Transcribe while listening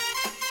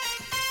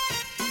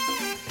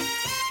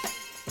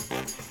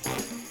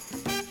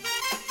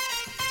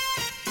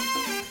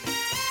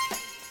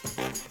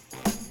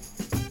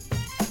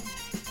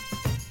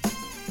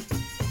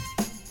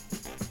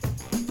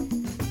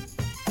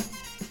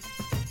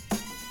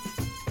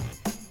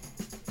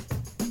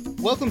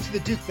Welcome to the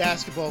Duke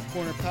Basketball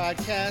Corner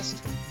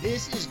podcast.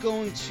 This is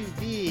going to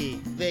be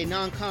the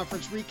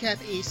non-conference recap,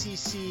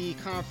 ACC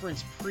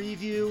conference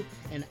preview,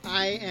 and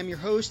I am your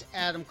host,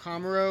 Adam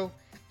Comero.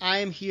 I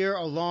am here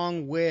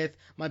along with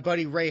my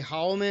buddy Ray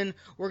Holloman.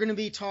 We're going to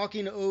be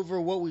talking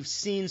over what we've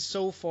seen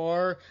so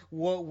far,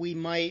 what we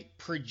might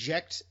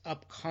project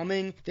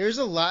upcoming. There's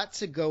a lot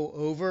to go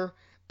over,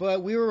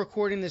 but we were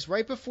recording this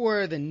right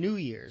before the New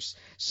Year's.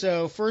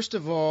 So first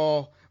of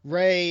all,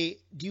 Ray,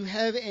 do you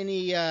have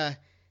any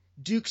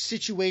Duke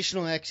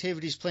situational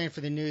activities planned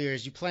for the New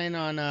Year's? You plan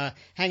on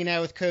hanging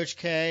out with Coach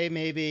K,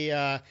 maybe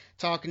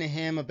talking to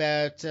him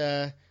about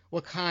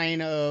what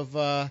kind of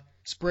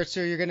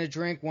spritzer you're going to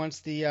drink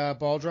once the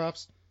ball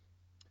drops?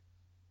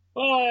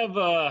 Well, I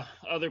have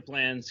other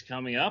plans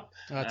coming up,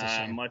 Oh, that's a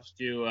shame. much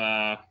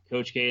to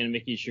Coach K and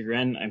Mickey's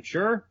chagrin, I'm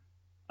sure.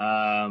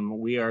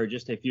 We are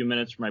just a few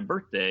minutes from my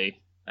birthday,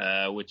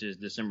 which is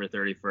December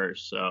 31st.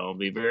 So I'll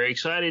be very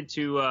excited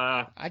to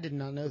I did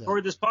not know that.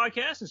 record this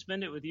podcast and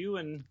spend it with you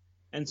and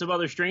some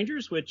other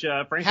strangers, which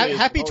frankly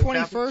Happy is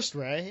 21st,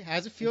 Ray.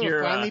 How's it feel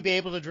to finally be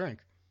able to drink?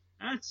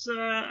 That's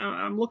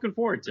I'm looking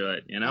forward to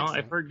it. You know,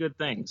 Excellent. I've heard good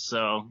things,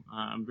 so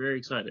I'm very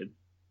excited.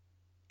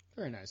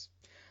 Very nice.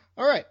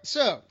 All right,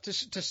 so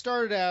to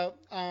start it out,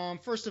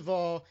 first of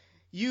all,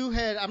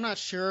 I'm not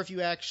sure if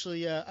you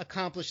actually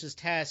accomplished this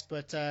task,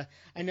 but I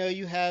know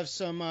you have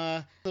some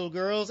little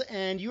girls,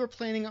 and you were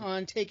planning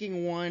on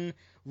taking one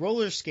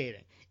roller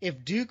skating.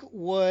 If Duke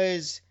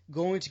was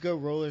going to go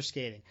roller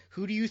skating,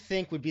 who do you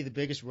think would be the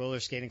biggest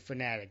roller skating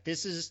fanatic?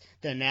 This is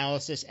the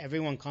analysis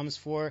everyone comes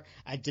for.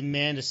 I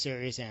demand a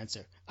serious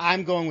answer.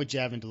 I'm going with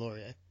Javin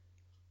DeLaurier.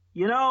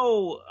 You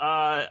know,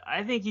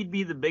 I think he'd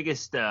be the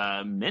biggest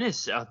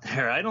menace out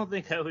there. I don't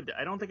think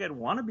I'd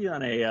want to be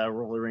on a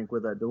roller rink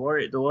with a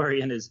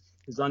DeLaurier and his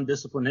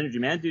undisciplined energy,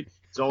 man. Dude,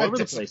 it's all over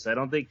the place. I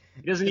don't think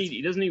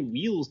he doesn't need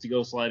wheels to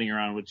go sliding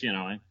around, which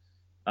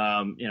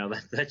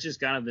that's just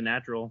kind of the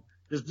natural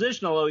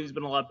disposition. Although he's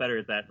been a lot better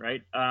at that,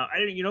 right?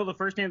 The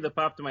first name that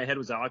popped in my head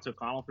was Alex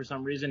O'Connell for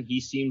some reason. He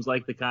seems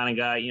like the kind of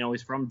guy,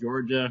 he's from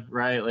Georgia,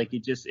 right? Like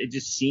it just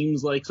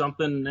seems like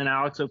something an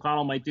Alex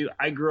O'Connell might do.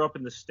 I grew up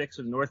in the sticks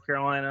of North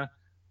Carolina.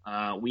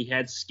 We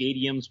had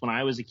stadiums when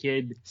I was a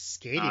kid.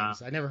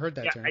 Stadiums? I never heard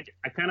that term.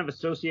 I kind of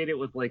associate it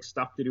with like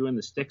stuff to do in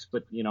the sticks,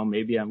 but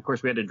maybe of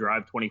course we had to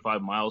drive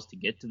 25 miles to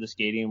get to the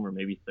stadium, or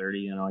maybe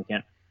 30. I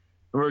can't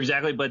remember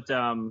exactly, but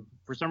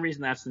for some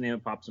reason that's the name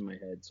that pops in my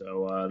head.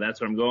 So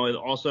that's what I'm going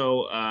with.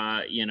 Also,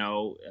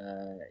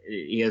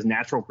 he has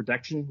natural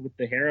protection with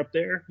the hair up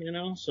there,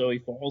 so he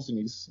falls and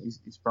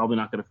he's probably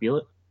not going to feel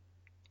it.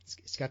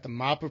 It's got the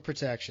mop of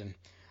protection.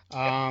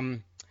 All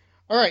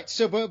right,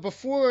 so but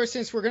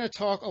since we're going to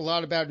talk a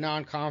lot about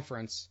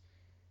non-conference,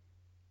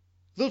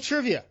 little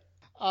trivia.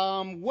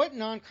 What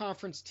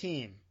non-conference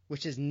team,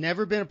 which has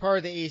never been a part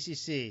of the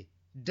ACC,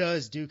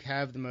 does Duke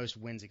have the most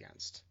wins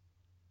against?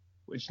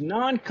 Which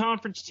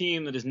non-conference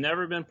team that has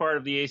never been part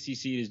of the ACC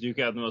does Duke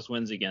have the most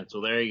wins against?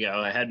 Well, there you go.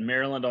 I had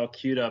Maryland all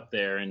queued up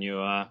there, and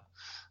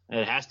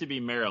it has to be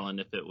Maryland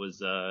if it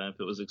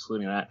was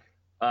excluding that.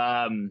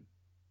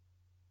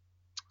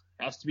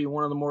 Has to be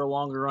one of the more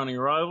longer-running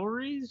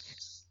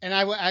rivalries. And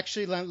I will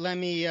actually let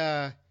me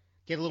get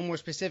a little more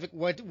specific.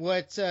 What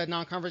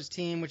non-conference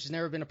team, which has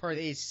never been a part of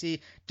the ACC,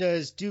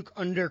 does Duke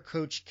under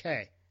Coach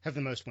K have the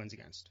most wins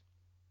against?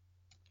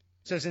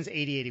 So since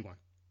 80-81.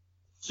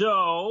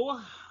 So,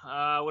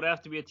 would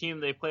have to be a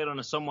team they played on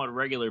a somewhat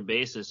regular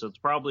basis. So it's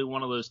probably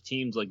one of those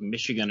teams like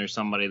Michigan or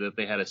somebody that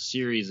they had a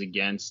series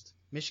against.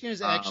 Michigan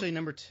is actually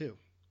number 2.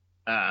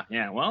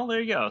 Yeah, well, there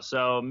you go.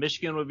 So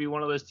Michigan would be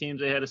one of those teams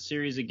they had a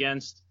series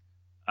against.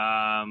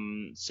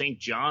 St.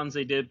 John's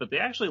they did, but they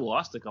actually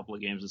lost a couple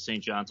of games with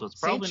St. John's. So it's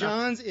probably St.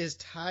 John's is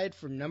tied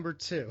for number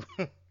 2.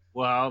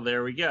 Well,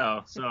 there we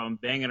go. So I'm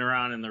banging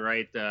around in the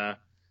right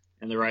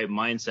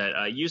mindset.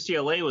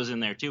 UCLA was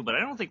in there too, but I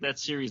don't think that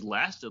series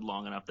lasted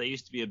long enough. That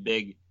used to be a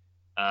big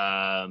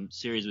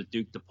series with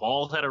Duke.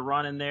 DePaul had a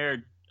run in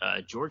there.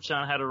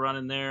 Georgetown had a run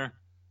in there.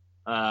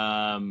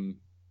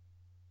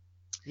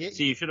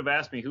 See, you should have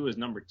asked me who was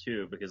number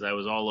 2 because I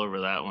was all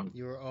over that one.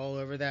 You were all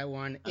over that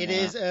one. It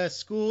is a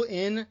school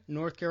in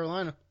North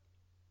Carolina.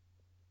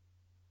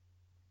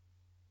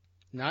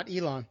 Not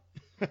Elon.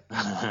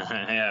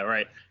 Yeah,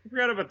 right. I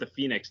forgot about the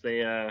Phoenix.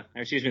 They're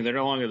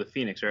no longer the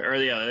Phoenix, right? Or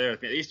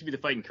they used to be the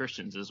Fighting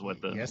Christians, is what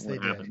they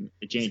happened.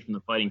 It changed from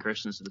the Fighting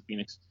Christians to the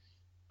Phoenix.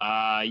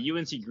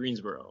 UNC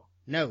Greensboro.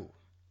 No.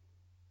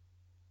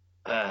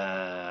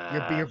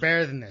 You're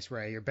better than this,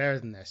 Ray. You're better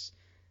than this.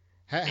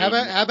 How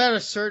about a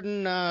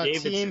certain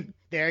team?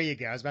 There you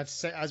go. I was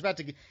about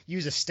to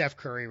use a Steph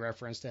Curry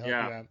reference to help you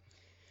out.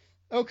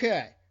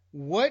 Okay,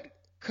 what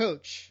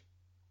coach?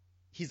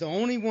 He's the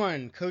only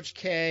one Coach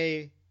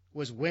K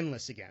was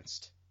winless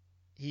against.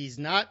 He's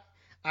not.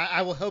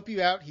 I will help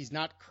you out. He's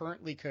not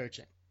currently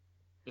coaching.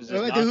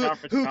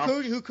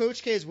 Who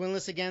Coach K is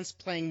winless against,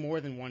 playing more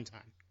than one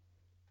time?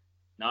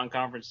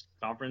 Non-conference.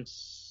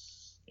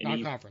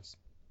 Non-conference.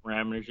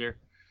 Parameters here.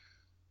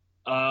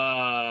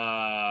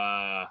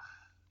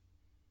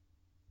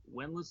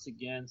 winless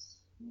against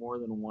more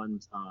than one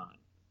time.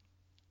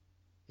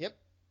 Yep.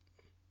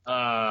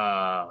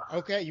 Uh,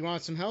 Okay, you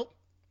want some help?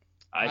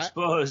 I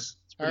suppose.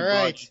 It's pretty all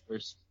right.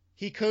 broad.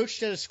 He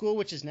coached at a school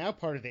which is now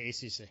part of the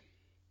ACC.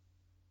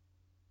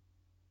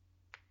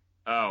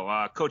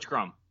 Oh, Coach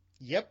Crum.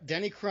 Yep,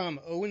 Denny Crum,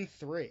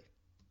 0-3.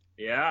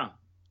 Yeah.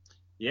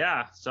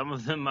 Yeah, some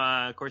of them,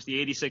 of course, the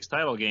 86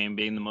 title game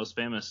being the most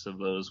famous of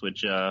those,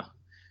 which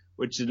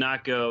did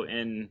not go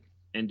in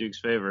Duke's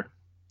favor.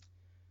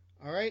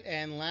 All right,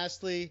 and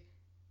lastly,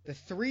 the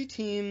three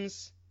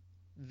teams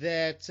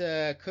that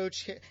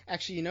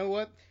actually, you know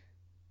what?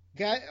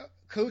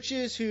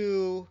 Coaches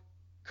who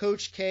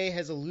Coach K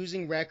has a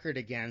losing record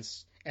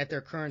against at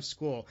their current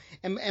school.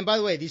 And by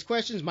the way, these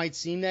questions might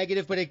seem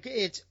negative, but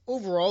it's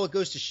overall it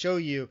goes to show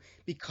you,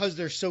 because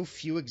there's so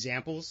few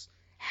examples,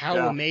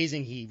 how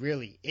amazing he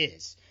really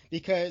is.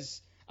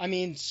 Because, I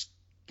mean,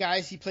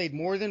 guys he played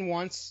more than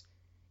once,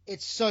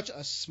 it's such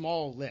a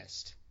small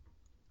list.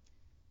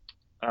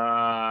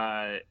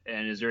 And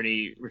is there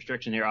any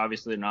restriction here?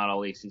 Obviously, they're not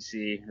all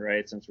ACC,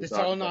 right? Since it's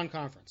all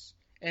non-conference,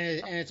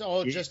 and it's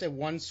all just at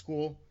one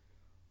school.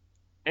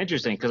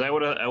 Interesting, because I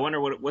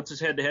wonder what's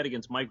his head-to-head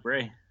against Mike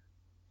Brey.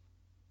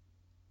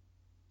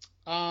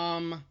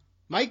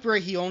 Mike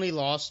Brey he only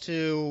lost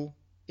to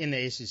in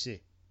the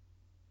ACC.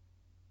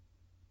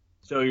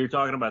 So you're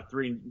talking about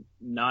three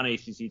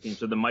non-ACC teams.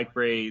 So the Mike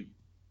Brey.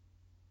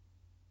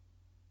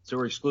 So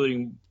we're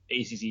excluding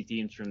ACC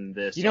teams from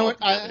this. You know what?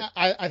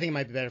 I think it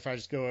might be better if I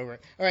just go over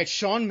it. All right,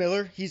 Sean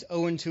Miller, he's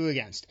 0-2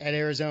 against at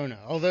Arizona,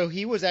 although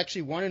he was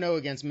actually 1-0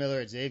 against Miller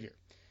at Xavier.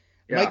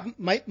 Yeah.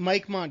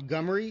 Mike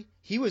Montgomery,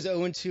 he was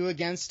 0-2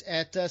 against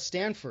at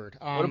Stanford.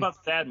 What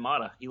about Thad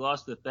Matta? He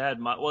lost to Thad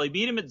Matta. Well, he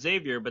beat him at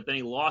Xavier, but then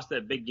he lost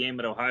that big game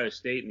at Ohio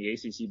State in the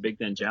ACC Big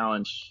Ten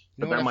Challenge.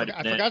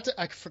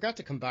 I forgot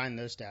to combine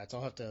those stats.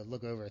 I'll have to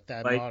look over at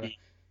Thad Matta.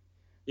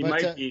 He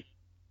might be.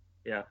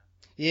 Yeah.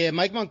 Yeah,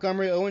 Mike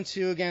Montgomery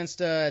 0-2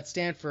 against at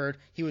Stanford.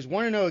 He was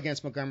 1-0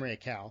 against Montgomery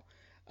at Cal.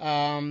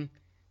 Then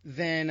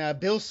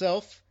Bill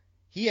Self,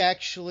 he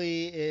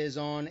actually is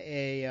on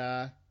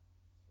he's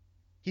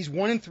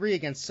 1-3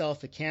 against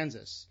Self at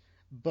Kansas,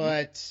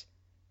 but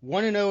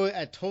 1-0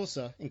 at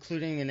Tulsa,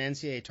 including an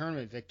NCAA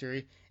tournament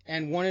victory,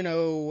 and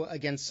 1-0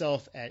 against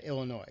Self at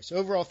Illinois. So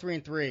overall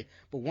 3-3,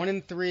 but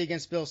 1-3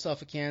 against Bill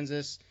Self at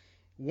Kansas,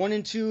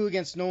 1-2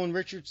 against Nolan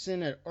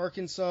Richardson at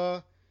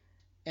Arkansas.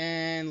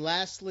 And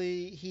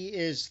lastly, he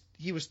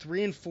was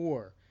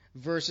 3-4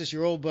 versus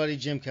your old buddy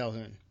Jim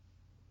Calhoun.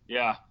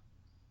 Yeah,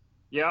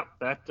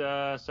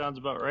 that sounds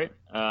about right.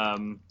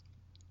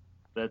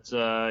 That's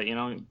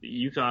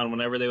UConn.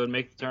 Whenever they would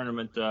make the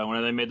tournament,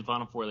 whenever they made the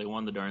Final Four, they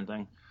won the darn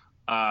thing.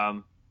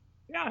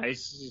 It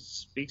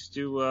speaks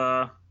to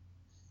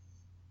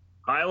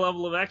high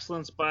level of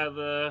excellence by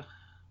the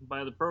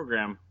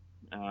program.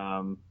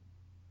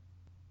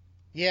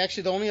 Yeah,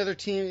 actually, the only other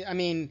team, I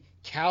mean,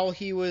 Cal,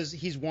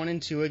 he's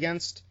 1-2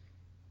 against.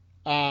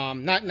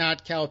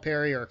 Not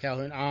Calipari or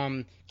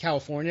Calhoun,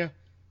 California.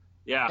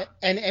 Yeah.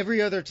 And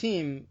every other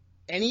team,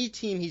 any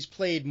team he's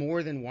played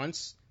more than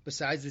once,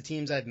 besides the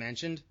teams I've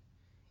mentioned,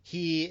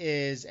 he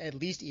is at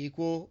least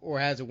equal or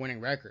has a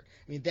winning record.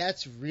 I mean,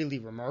 that's really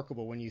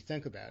remarkable when you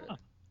think about it. Huh.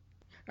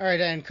 All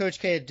right, and Coach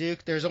K at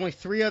Duke, there's only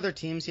three other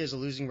teams he has a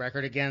losing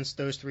record against.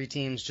 Those three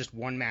teams, just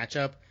one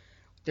matchup.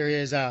 There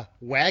is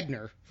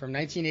Wagner from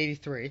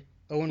 1983,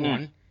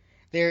 0-1.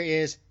 There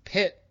is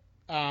Pitt,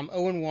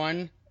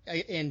 0-1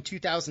 in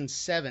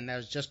 2007. That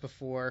was just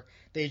before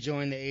they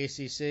joined the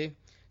ACC.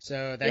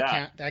 So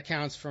that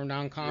counts for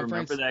non-conference.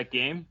 Remember that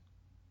game?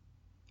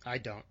 I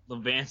don't.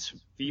 Levance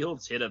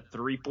Fields hit a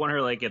three-pointer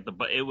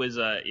it was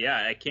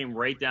it came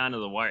right down to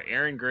the wire.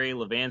 Aaron Gray,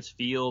 Levance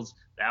Fields,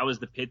 that was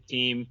the Pitt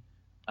team.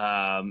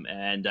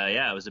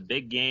 It was a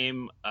big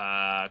game.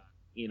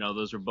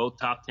 Those were both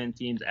top 10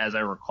 teams, as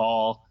I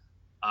recall.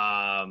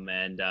 I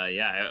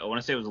want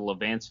to say it was a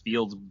Levance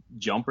Fields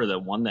jumper that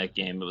won that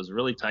game. It was a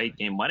really tight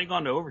game. Might have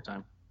gone to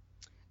overtime.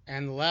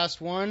 And the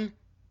last one,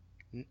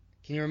 can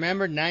you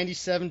remember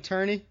 97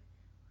 tourney?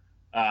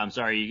 I'm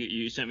sorry,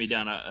 you sent me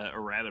down a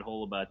rabbit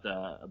hole about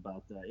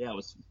it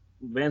was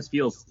Levance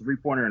Fields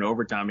 3-pointer in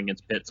overtime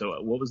against Pitt.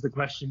 So what was the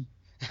question?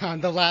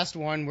 The last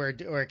one where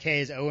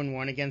K is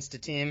 0-1 against a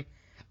team,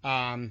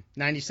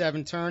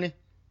 97 tourney.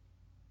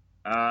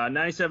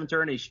 97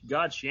 tourney,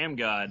 God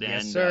Shamgod.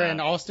 Yes, sir, and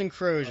Austin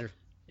Crozier.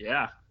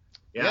 Yeah.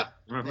 Yep.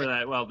 Remember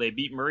that? Well, they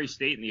beat Murray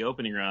State in the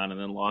opening round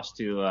and then lost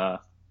to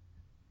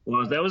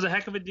that was a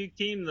heck of a Duke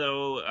team,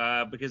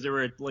 though, because there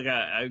were like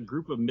a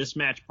group of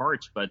mismatched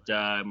parts. But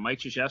Mike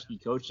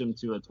Krzyzewski coached them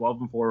to a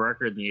 12-4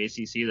 record in the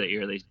ACC that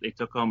year. They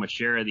took home a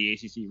share of the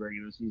ACC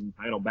regular season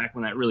title back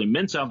when that really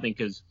meant something,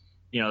 because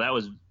that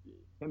was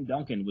Tim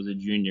Duncan was a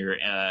junior.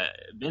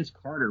 Vince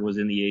Carter was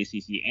in the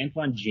ACC.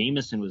 Antoine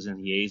Jameson was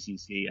in the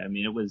ACC. I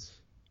mean, it was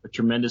a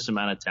tremendous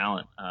amount of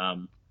talent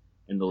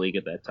in the league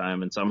at that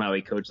time. And somehow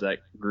he coached that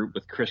group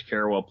with Chris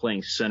Carrawell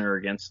playing center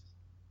against,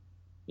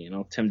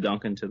 Tim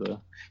Duncan to the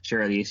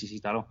share of the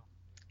ACC title.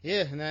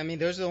 Yeah, and I mean,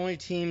 those are the only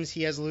teams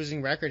he has a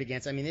losing record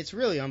against. I mean, it's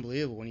really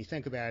unbelievable when you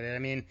think about it. I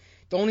mean,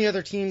 the only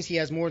other teams he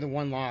has more than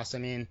one loss. I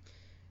mean,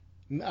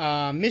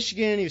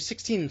 Michigan, he was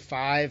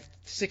 16-5,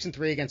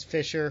 6-3 against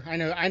Fisher. I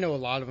know a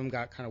lot of them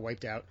got kind of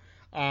wiped out.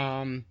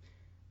 Um,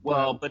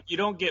 Well, but but you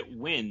don't get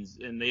wins,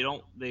 and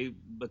they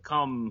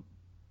become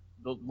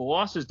the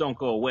losses don't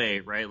go away,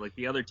 right? Like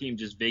the other team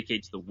just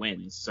vacates the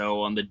wins.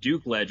 So on the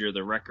Duke ledger,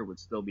 the record would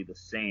still be the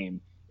same.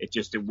 It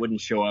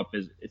wouldn't show up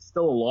as it's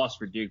still a loss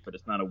for Duke, but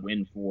it's not a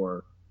win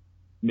for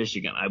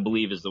Michigan. I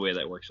believe is the way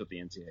that works with the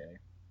NCAA.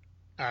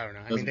 I don't know.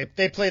 I mean, Doesn't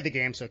they played the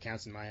game, so it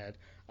counts in my head.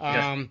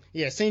 Yeah.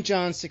 Yeah, St.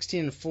 John's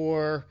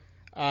 16-4,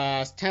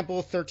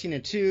 Temple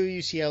 13-2,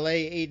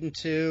 UCLA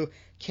 8-2,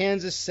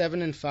 Kansas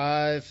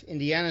 7-5,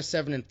 Indiana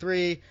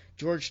 7-3,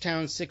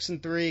 Georgetown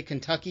 6-3,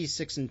 Kentucky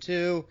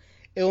 6-2,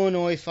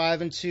 Illinois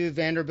 5-2,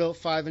 Vanderbilt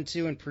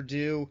 5-2, and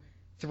Purdue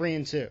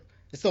 3-2.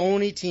 It's the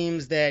only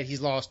teams that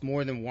he's lost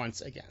more than once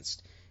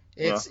against.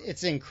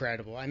 It's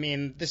incredible. I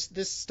mean,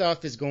 this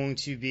stuff is going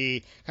to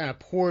be kind of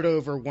poured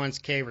over once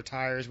K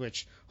retires,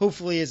 which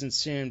hopefully isn't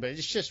soon, but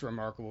it's just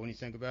remarkable when you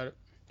think about it.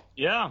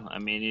 Yeah, I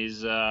mean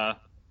he's the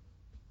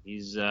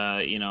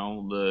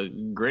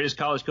greatest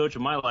college coach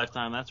of my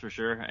lifetime, that's for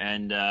sure.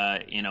 And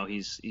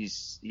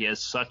he has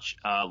such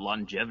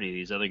longevity.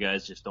 These other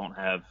guys just don't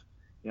have.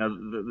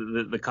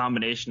 The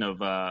combination of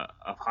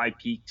high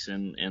peaks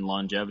and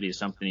longevity is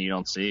something you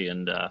don't see,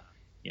 and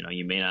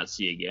you may not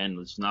see again.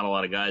 There's not a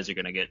lot of guys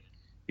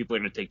people are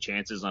going to take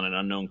chances on an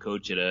unknown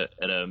coach at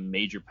a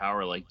major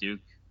power like Duke,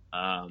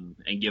 and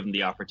give them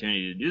the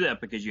opportunity to do that,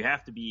 because you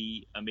have to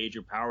be a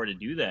major power to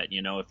do that.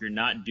 If you're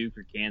not Duke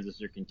or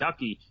Kansas or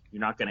Kentucky,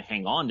 you're not going to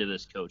hang on to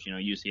this coach.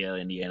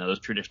 UCLA, Indiana, those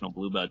traditional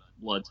blue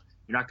bloods,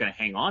 you're not going to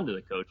hang on to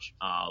the coach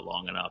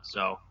long enough.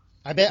 So.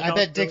 I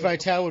bet Dick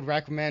Vitale would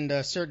recommend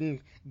a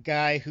certain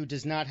guy who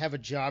does not have a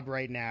job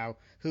right now,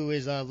 who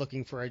is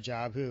looking for a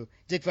job, who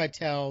Dick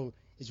Vitale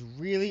is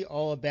really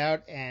all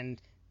about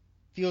and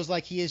feels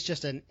like he is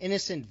just an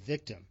innocent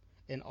victim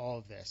in all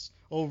of this.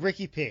 Oh,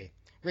 Ricky P.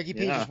 Ricky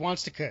P just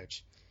wants to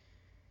coach.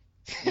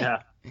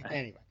 Yeah.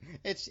 Anyway,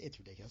 it's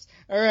ridiculous.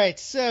 All right,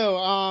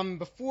 so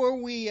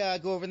before we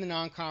go over the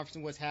non-conference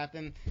and what's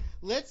happened,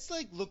 let's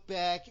look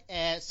back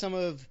at some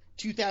of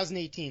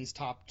 2018's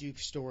top Duke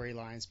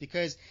storylines,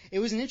 because it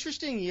was an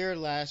interesting year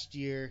last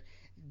year.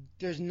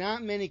 There's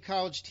not many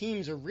college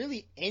teams, or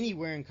really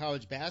anywhere in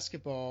college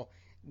basketball,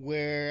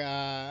 where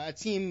a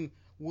team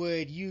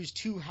would use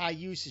two high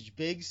usage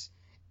bigs,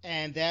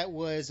 and that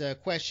was a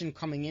question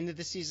coming into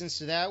the season.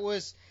 So that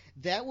was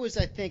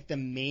I think the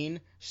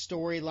main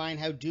storyline,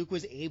 how Duke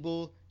was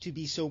able to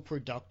be so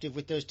productive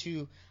with those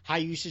two high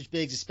usage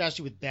bigs,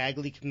 especially with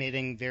Bagley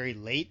committing very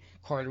late.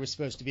 Carter was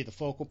supposed to be the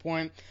focal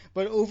point.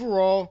 But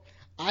overall,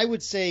 I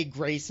would say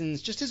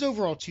Grayson's, just his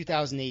overall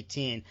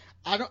 2018,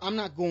 I'm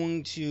not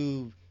going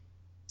to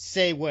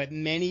say what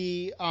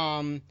many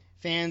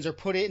fans, or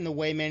put it in the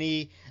way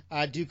many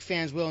Duke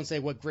fans will, and say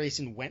what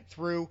Grayson went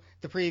through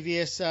the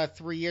previous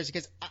 3 years,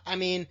 because, I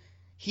mean,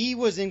 he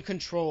was in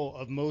control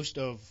of most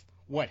of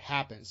what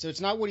happened. So it's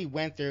not what he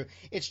went through.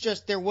 It's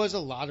just there was a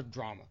lot of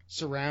drama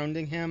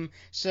surrounding him.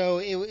 So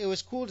it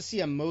was cool to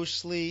see a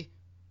mostly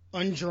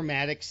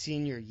undramatic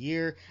senior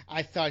year.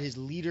 I thought his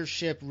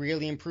leadership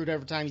really improved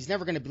over time. He's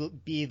never going to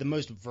be the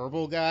most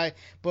verbal guy,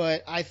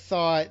 but I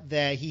thought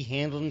that he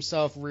handled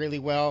himself really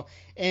well.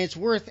 And it's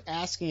worth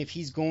asking if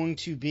he's going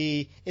to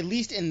be, at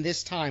least in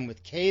this time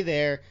with K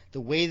there, the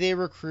way they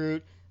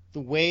recruit,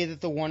 the way that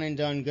the one and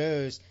done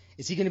goes,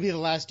 is he going to be the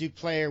last Duke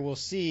player we'll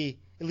see,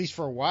 at least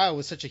for a while,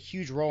 with such a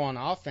huge role on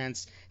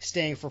offense,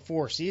 staying for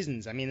 4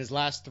 seasons? I mean, his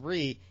last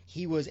 3,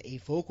 he was a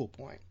focal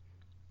point.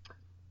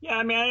 Yeah,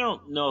 I mean, I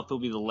don't know if he'll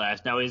be the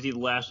last. Now, is he the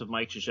last with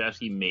Mike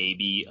Krzyzewski?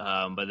 Maybe,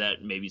 but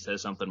that maybe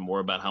says something more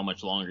about how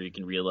much longer you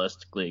can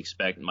realistically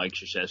expect Mike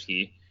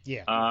Krzyzewski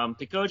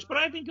to coach. But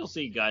I think you'll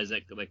see guys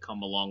that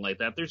come along like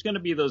that. There's going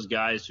to be those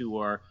guys who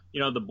are,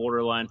 the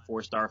borderline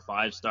 4-star,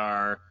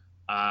 5-star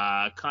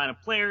kind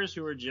of players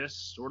who are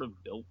just sort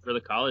of built for the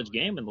college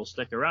game, and they'll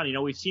stick around.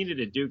 We've seen it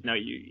at Duke. Now,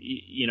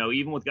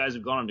 even with guys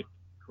who've gone on to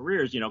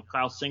careers,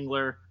 Kyle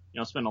Singler,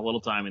 spent a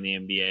little time in the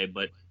NBA,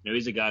 but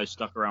he's a guy who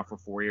stuck around for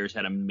 4 years,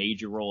 had a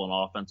major role in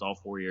offense all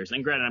 4 years.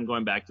 And granted, I'm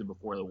going back to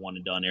before the one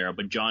and done era,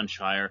 but John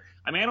Shire.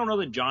 I mean, I don't know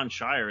that John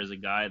Shire is a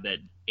guy that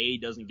A,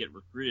 doesn't get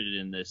recruited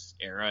in this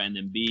era, and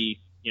then B,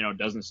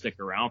 doesn't stick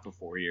around for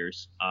 4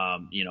 years.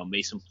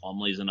 Mason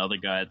Plumlee is another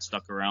guy that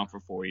stuck around for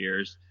 4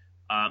 years.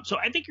 So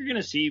I think you're going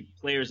to see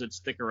players that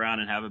stick around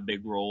and have a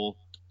big role,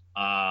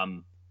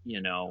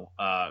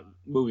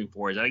 moving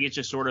forward. I think it's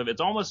just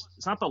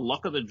it's not the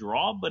luck of the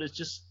draw, but it's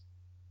just,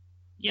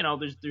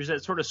 there's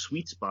that sort of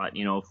sweet spot,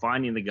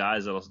 finding the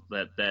guys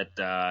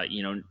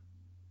that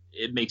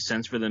it makes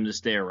sense for them to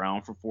stay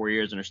around for 4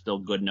 years and are still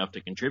good enough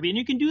to contribute. And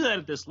you can do that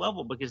at this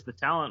level because the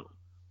talent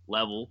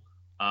level,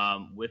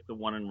 with the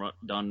one and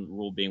done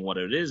rule being what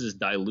it is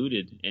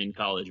diluted in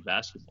college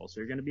basketball. So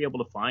you're going to be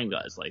able to find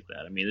guys like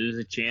that. I mean,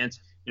 there's a chance,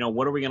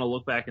 what are we going to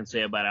look back and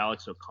say about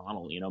Alex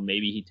O'Connell?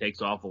 Maybe he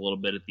takes off a little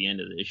bit at the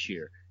end of this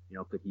year.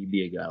 could he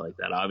be a guy like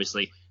that?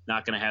 Obviously,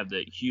 not going to have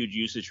the huge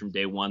usage from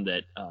day one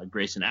that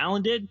Grayson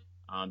Allen did.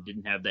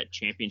 Didn't have that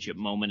championship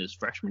moment his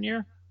freshman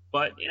year.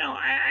 But,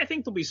 I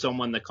think there'll be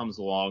someone that comes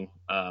along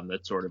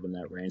that's sort of in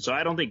that range. So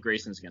I don't think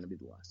Grayson's going to be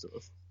the last of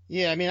us.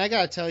 Yeah, I mean, I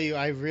got to tell you,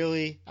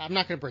 I'm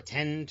not going to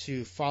pretend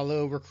to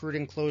follow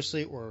recruiting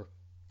closely or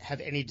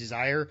have any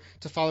desire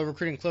to follow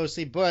recruiting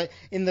closely. But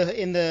in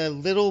the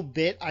little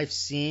bit I've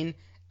seen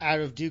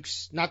out of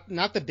Duke's, not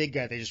the big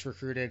guy they just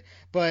recruited,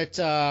 but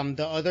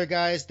the other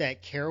guys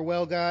that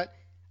Carrawell got,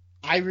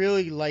 I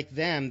really like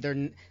them.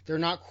 They're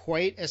not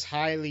quite as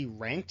highly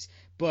ranked,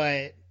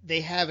 but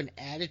they have an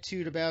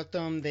attitude about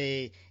them.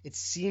 It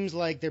seems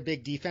like they're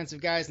big defensive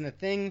guys, and the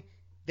thing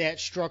that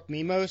struck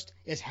me most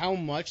is how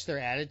much their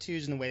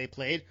attitudes and the way they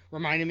played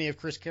reminded me of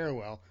Chris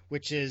Carrawell,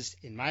 which is,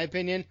 in my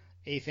opinion,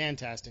 a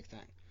fantastic thing.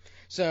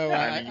 So yeah,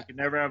 I mean, you can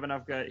never have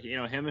enough guys.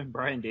 Him and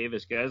Brian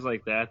Davis, guys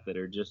like that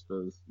are just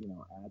those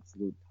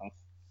absolute tough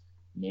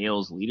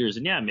nails leaders.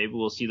 And yeah, maybe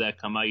we'll see that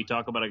come out. You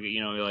talk about like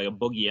a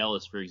Boogie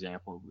Ellis, for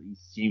example. He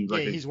seems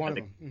like he's one of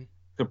them.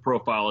 The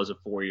profile as a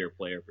 4-year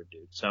player for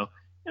Duke. So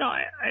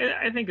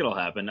I think it'll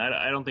happen.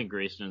 I don't think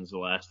Grayson's the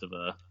last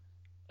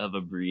of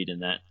a breed in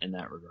that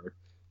regard.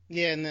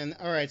 Yeah, and then,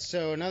 all right,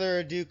 so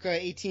another Duke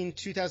 2018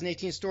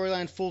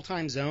 storyline,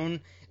 full-time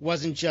zone.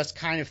 Wasn't just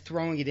kind of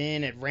throwing it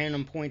in at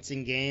random points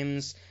in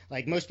games.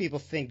 Like, most people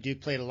think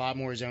Duke played a lot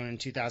more zone in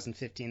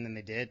 2015 than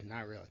they did.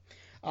 Not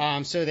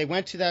really. So they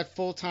went to that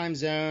full-time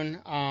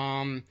zone.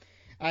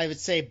 I would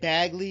say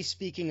Bagley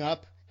speaking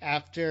up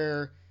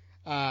after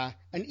an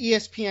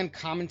ESPN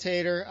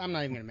commentator, I'm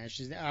not even going to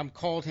mention his name,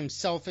 called him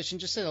selfish and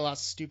just said a lot of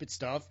stupid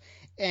stuff.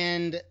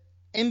 And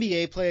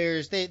NBA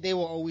players, they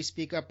will always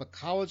speak up, but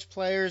college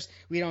players,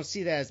 we don't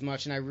see that as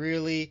much, and I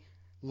really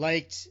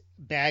liked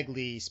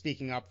Bagley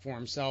speaking up for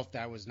himself.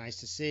 That was nice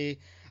to see.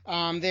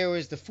 There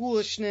was the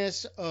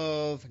foolishness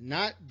of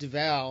not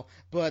Duval,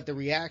 but the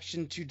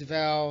reaction to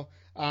Duval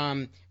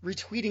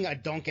retweeting a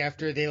dunk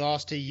after they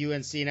lost to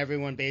UNC and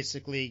everyone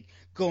basically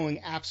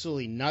going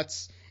absolutely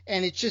nuts.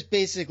 And it's just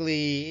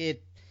basically,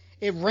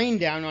 it rained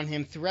down on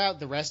him throughout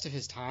the rest of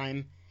his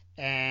time,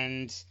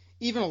 and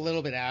even a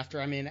little bit after.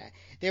 I mean,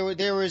 there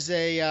was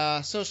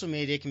a social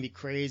media can be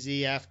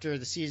crazy after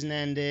the season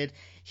ended.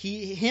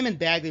 Him and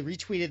Bagley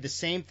retweeted the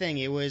same thing.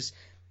 It was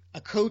a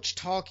coach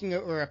talking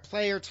or a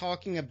player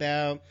talking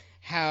about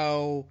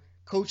how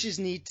coaches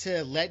need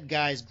to let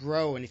guys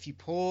grow, and if you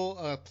pull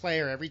a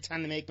player every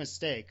time they make a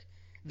mistake,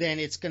 then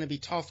it's going to be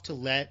tough to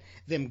let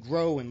them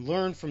grow and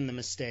learn from the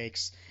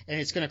mistakes, and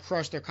it's going to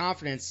crush their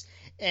confidence.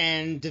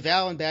 And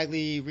Duval and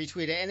Bagley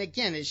retweeted, and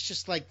again, it's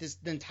just like the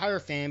entire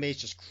fan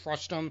base just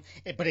crushed them,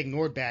 but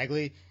ignored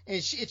Bagley. And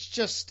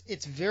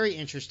it's very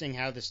interesting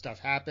how this stuff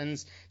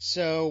happens.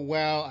 So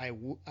while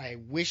I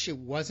wish it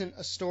wasn't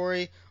a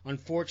story,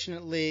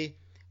 unfortunately,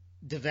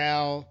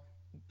 Duval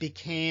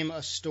became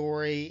a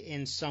story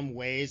in some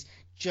ways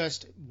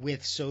just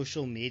with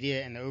social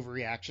media and the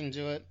overreaction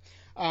to it.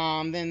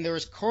 Then there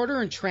was Carter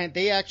and Trent.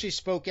 They actually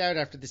spoke out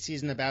after the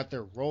season about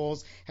their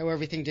roles, how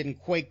everything didn't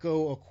quite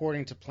go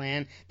according to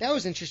plan. That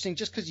was interesting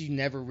just because you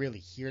never really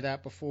hear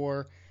that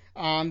before.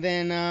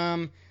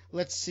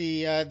 Let's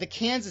see, the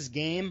Kansas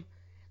game.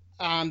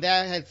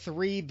 That had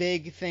three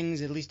big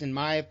things, at least in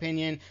my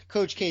opinion.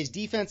 Coach K's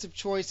defensive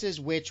choices,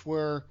 which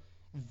were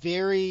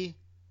very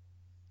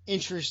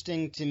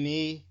interesting to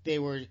me.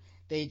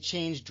 They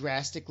changed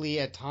drastically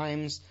at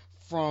times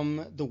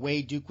from the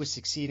way Duke was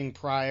succeeding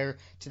prior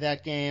to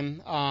that game.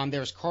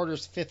 There was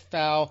Carter's fifth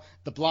foul,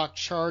 the block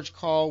charge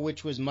call,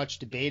 which was much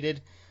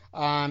debated,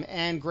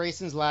 and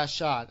Grayson's last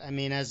shot. I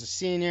mean, as a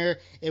senior,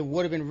 it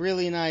would have been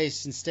really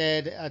nice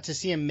instead to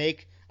see him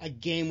make a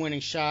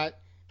game-winning shot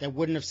that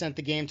wouldn't have sent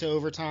the game to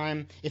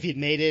overtime. If he'd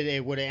made it,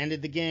 it would have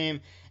ended the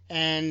game.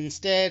 And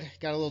instead,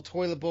 got a little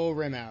toilet bowl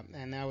rim out,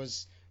 and that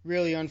was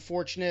really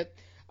unfortunate.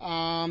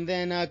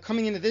 Then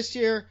coming into this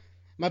year,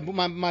 my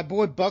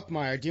boy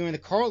Buckmeyer doing the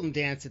Carlton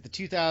dance at the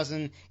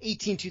 2018-2019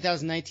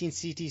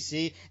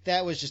 CTC,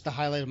 that was just the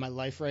highlight of my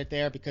life right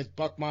there, because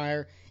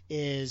Buckmeyer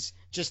is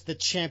just the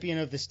champion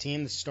of this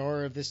team, the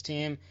star of this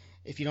team.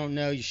 If you don't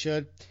know, you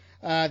should.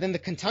 Then the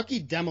Kentucky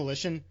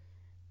demolition.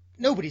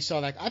 Nobody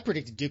saw that. I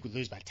predicted Duke would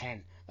lose by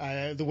 10,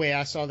 the way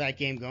I saw that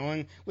game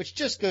going, which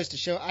just goes to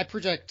show I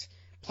project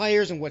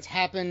players and what's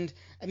happened.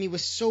 I mean,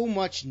 with so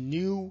much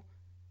new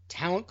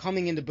talent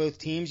coming into both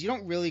teams, you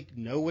don't really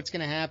know what's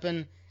going to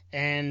happen.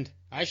 And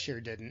I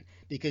sure didn't,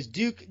 because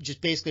Duke just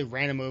basically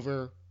ran him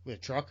over with a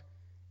truck.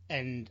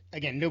 And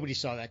again, nobody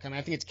saw that coming.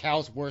 I think it's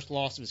Cal's worst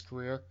loss of his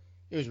career.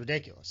 It was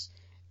ridiculous.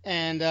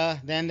 And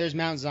then there's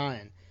Mount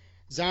Zion.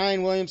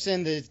 Zion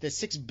Williamson, the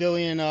 6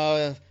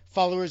 billion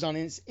followers on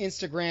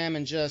Instagram,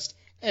 and just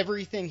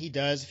everything he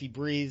does, if he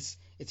breathes,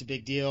 it's a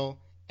big deal.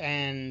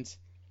 And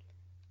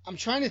I'm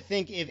trying to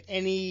think if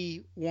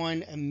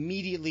anyone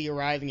immediately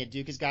arriving at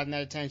Duke has gotten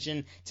that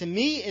attention. To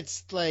me,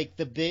 it's like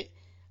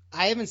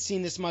I haven't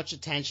seen this much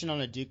attention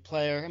on a Duke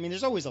player. I mean,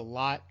 there's always a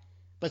lot,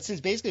 but since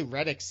basically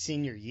Redick's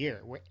senior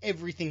year, where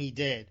everything he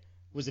did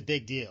was a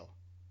big deal,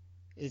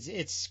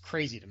 it's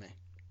crazy to me.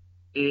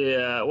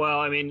 Yeah, well,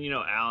 I mean,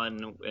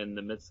 Allen in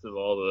the midst of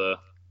all the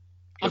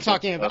I'm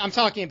talking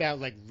about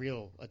like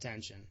real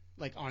attention,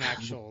 like on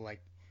actual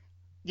like.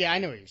 Yeah, I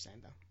know what you're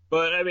saying though.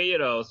 But I mean,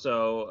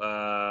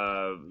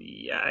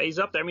 yeah, he's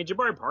up there. I mean,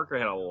 Jabari Parker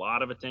had a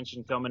lot of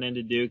attention coming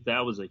into Duke.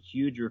 That was a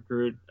huge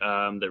recruit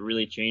that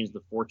really changed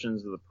the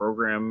fortunes of the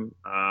program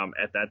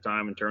at that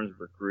time in terms of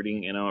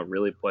recruiting. It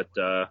really put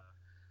Duke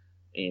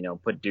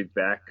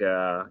back.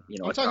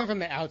 I'm talking from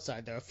the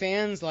outside though.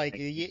 Fans like,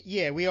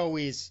 yeah, we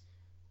always.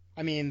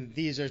 I mean,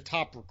 these are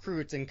top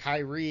recruits and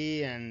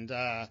Kyrie and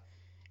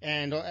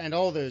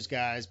all those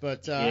guys.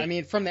 But I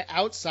mean, from the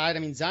outside, I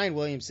mean Zion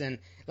Williamson,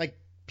 like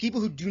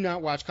people who do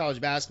not watch college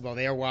basketball,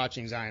 they are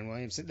watching Zion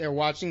Williamson. They're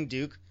watching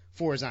Duke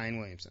for Zion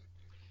Williamson.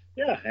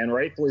 Yeah, and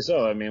rightfully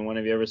so. I mean, when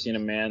have you ever seen a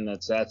man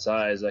that's that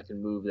size that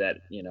can move that,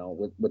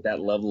 with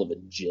that level of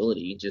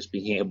agility, just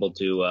being able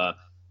to,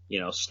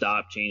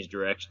 stop, change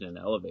direction, and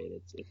elevate?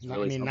 It's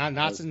really. I mean,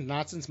 not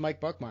since Mike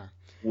Buckmeyer.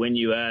 When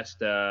you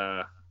asked,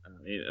 I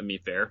mean,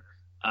 fair.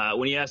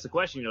 When you asked the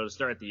question, to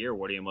start the year,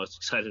 what are you most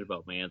excited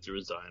about? My answer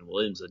was Zion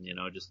Williamson.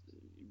 Just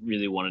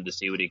really wanted to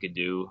see what he could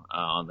do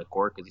on the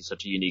court because he's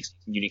such a unique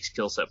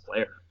skill set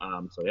player.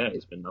 So yeah,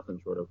 he's been nothing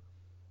short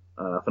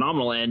of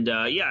phenomenal. And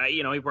yeah,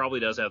 he probably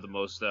does have the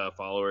most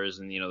followers,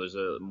 and there's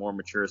a more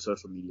mature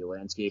social media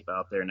landscape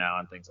out there now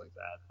and things like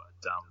that.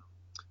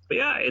 But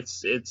yeah,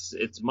 it's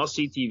must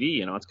see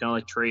TV. It's kind of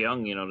like Trae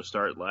Young, to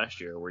start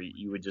last year, where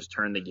you would just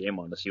turn the game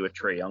on to see what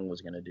Trae Young was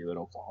going to do at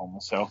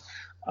Oklahoma. So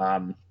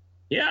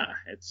yeah,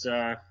 it's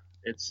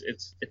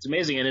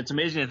amazing, and it's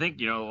amazing to think.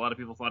 A lot of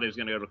people thought he was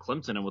going to go to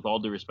Clemson, and with all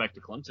due respect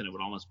to Clemson, it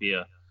would almost be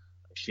a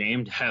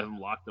shame to have him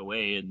locked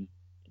away in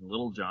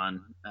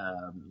Littlejohn,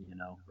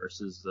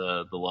 versus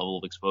the level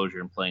of exposure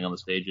and playing on the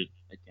stage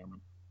at Cameron.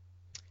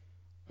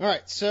 All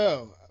right,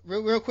 so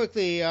real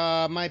quickly,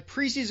 my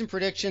preseason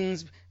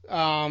predictions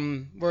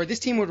where this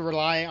team would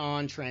rely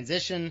on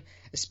transition,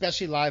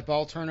 especially live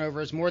ball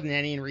turnovers, more than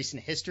any in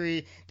recent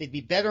history. They'd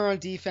be better on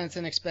defense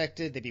than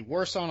expected. They'd be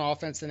worse on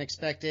offense than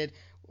expected.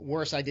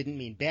 Worse, I didn't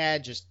mean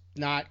bad, just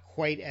not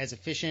quite as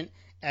efficient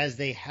as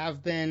they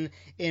have been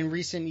in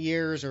recent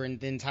years or in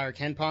the entire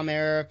KenPom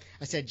era.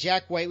 I said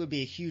Jack White would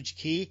be a huge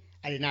key.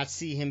 I did not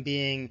see him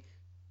being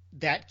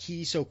that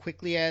key so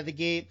quickly out of the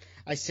gate.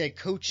 I said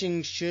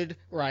coaching should,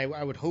 or I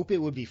would hope it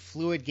would be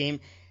fluid game,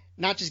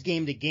 not just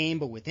game to game,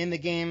 but within the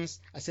games.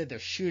 I said their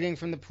shooting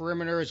from the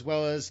perimeter as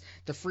well as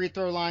the free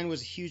throw line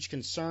was a huge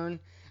concern.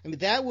 I mean,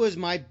 that was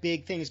my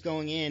big things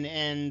going in.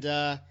 And,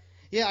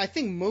 yeah, I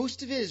think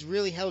most of it is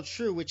really held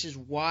true, which is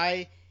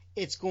why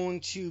it's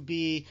going to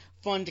be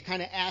fun to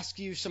kind of ask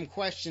you some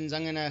questions.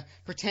 I'm going to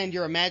pretend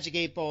you're a Magic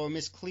 8 Ball or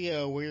Miss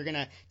Cleo, where you're going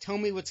to tell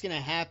me what's going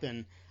to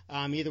happen,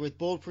 either with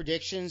bold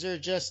predictions or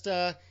just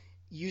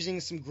using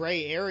some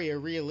gray area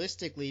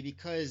realistically,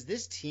 because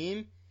this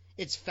team,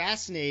 it's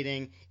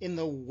fascinating in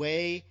the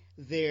way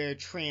their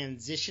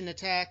transition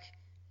attack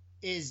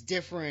is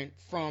different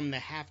from the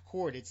half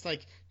court. It's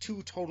like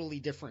two totally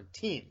different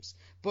teams.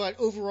 But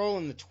overall,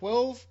 in the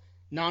 12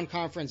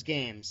 non-conference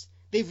games,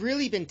 they've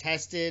really been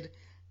tested.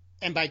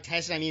 And by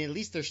tested, I mean at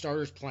least their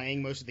starters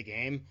playing most of the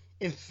game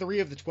in 3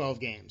 of the 12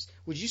 games.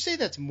 Would you say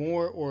that's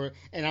more, or,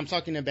 and I'm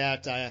talking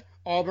about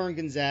Auburn,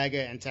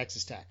 Gonzaga, and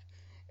Texas Tech.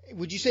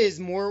 Would you say it's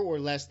more or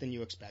less than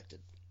you expected?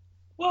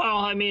 Well,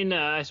 I mean,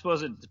 I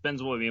suppose it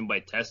depends on what we mean by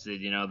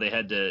tested. They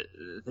had to,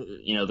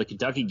 the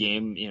Kentucky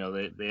game,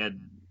 they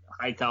had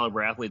high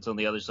caliber athletes on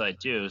the other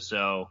side too.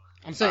 So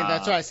I'm saying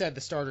that's why I said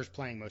the starters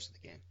playing most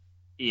of the game.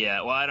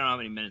 Yeah, well, I don't know how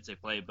many minutes they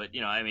played, but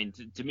I mean,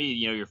 to me,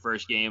 your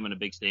first game on a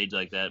big stage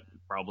like that,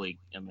 probably.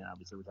 I mean,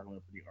 obviously, we're talking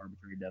about a pretty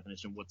arbitrary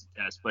definition of what's a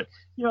test, but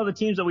the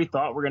teams that we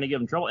thought were going to give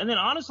them trouble, and then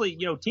honestly,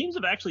 teams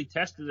have actually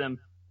tested them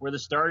where the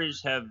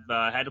starters have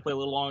had to play a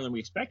little longer than we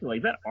expected.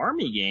 Like that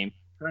Army game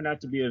turned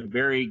out to be a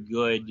very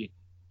good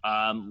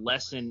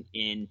lesson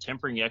in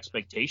tempering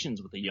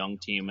expectations with a young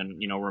team, and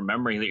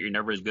remembering that you're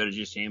never as good as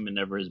your team and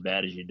never as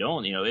bad as you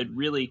don't. It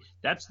really,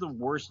 that's the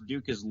worst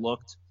Duke has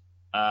looked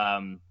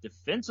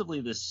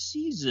defensively this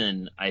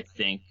season, I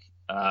think,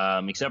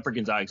 except for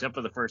Gonzaga, except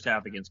for the first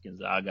half against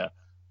Gonzaga,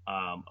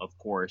 of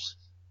course.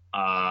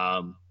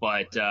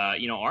 But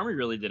Army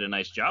really did a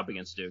nice job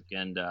against Duke,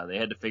 and they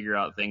had to figure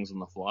out things on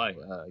the fly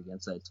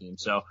against that team.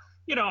 So,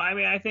 I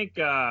mean, I think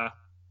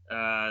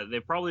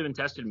they've probably been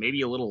tested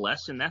maybe a little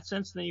less in that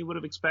sense than you would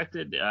have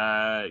expected.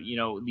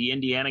 The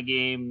Indiana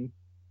game,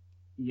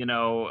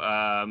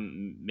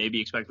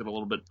 maybe expected a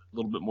little bit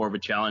more of a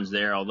challenge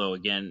there. Although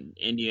again,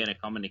 Indiana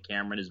coming to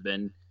Cameron has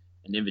been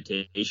an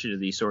invitation to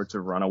these sorts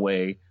of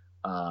runaway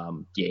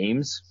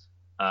games.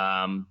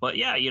 But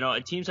yeah,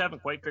 teams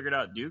haven't quite figured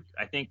out Duke.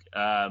 I think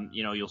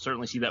you'll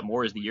certainly see that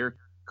more as the year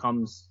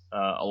comes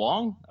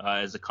along,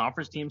 as the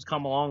conference teams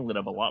come along that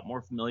have a lot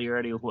more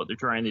familiarity with what they're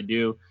trying to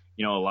do.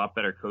 A lot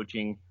better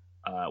coaching,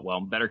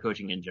 better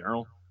coaching in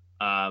general.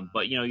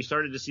 But you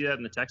started to see that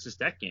in the Texas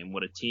Tech game,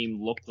 what a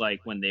team looked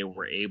like when they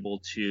were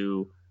able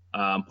to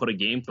put a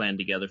game plan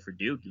together for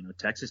Duke.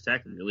 Texas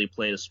Tech really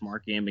played a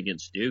smart game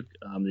against Duke.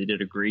 They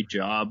did a great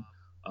job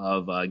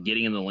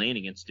getting in the lane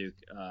against Duke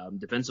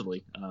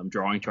defensively,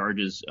 drawing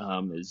charges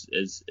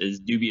as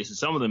dubious as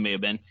some of them may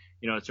have been.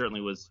 It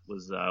certainly was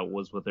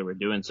what they were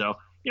doing. So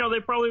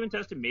they've probably been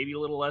tested maybe a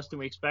little less than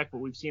we expect, but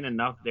we've seen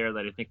enough there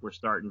that I think we're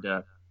starting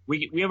to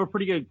we have a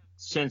pretty good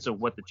sense of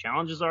what the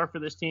challenges are for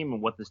this team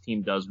and what this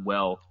team does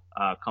well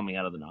coming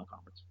out of the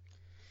non-conference.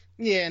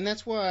 Yeah, and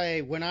that's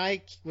why when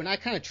I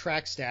kind of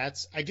track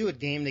stats, I do it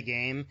game to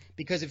game,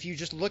 because if you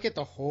just look at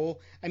the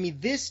whole, I mean,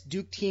 this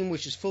Duke team,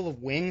 which is full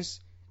of wings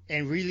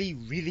and really,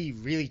 really,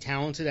 really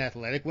talented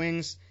athletic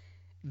wings,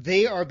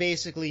 they are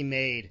basically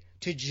made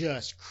to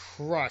just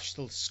crush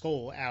the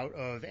skull out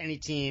of any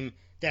team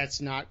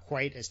that's not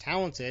quite as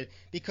talented,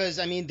 because,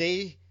 I mean,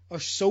 they are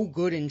so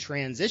good in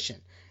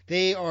transition.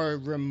 They are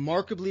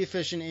remarkably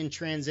efficient in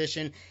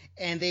transition,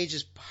 and they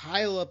just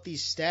pile up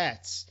these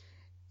stats.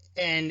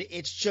 And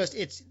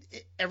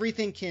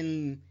everything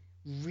can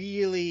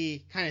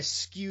really kind of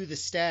skew the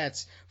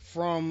stats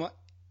from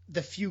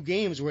the few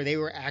games where they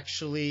were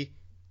actually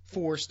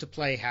forced to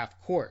play half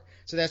court.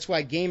 So that's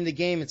why game to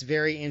game it's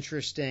very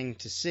interesting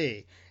to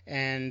see.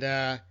 And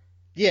the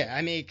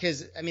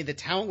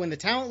talent, when the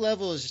talent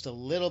level is just a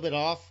little bit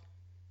off,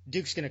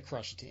 Duke's going to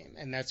crush a team.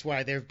 And that's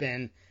why there've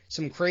been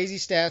some crazy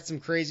stats, some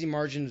crazy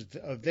margins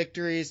of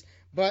victories,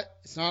 but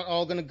it's not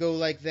all going to go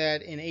like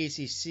that in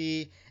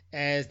ACC,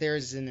 as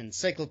there's an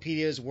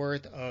encyclopedia's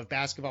worth of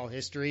basketball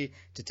history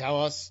to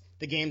tell us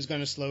the game's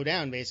going to slow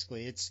down,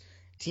 basically.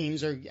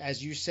 Teams are,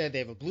 as you said, they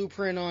have a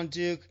blueprint on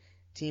Duke.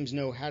 Teams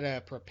know how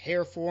to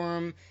prepare for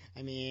them.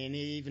 I mean,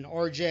 even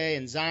RJ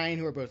and Zion,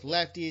 who are both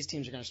lefties,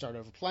 teams are going to start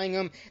overplaying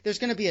them. There's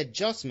going to be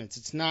adjustments.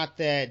 It's not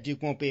that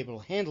Duke won't be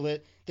able to handle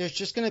it. There's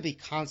just going to be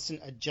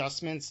constant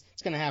adjustments.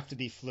 It's going to have to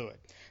be fluid.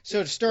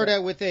 So to start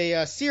out with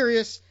a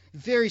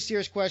very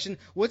serious question,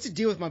 what's the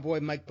deal with my boy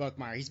Mike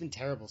Buckmeyer? He's been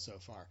terrible so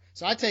far.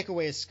 So I take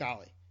away his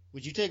Scully.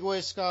 Would you take away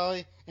his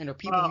Scully? And are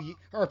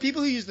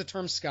people who use the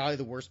term Scully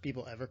the worst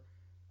people ever?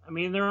 I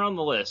mean, they're on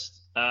the list.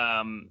 They're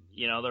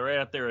right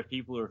up there with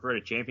people who refer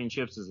to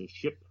championships as a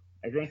ship,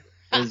 I think.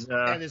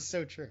 That is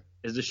so true.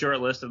 Is the short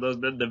list of those.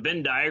 The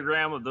Venn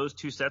diagram of those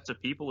two sets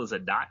of people is a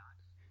dot.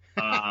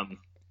 I've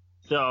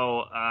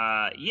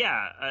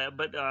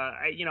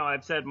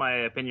said my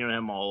opinion on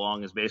him all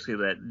along is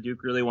basically that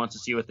Duke really wants to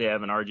see what they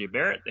have in RJ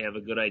Barrett. They have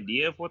a good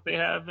idea of what they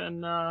have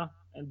in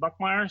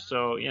Buckmeyer.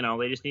 So,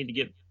 they just need to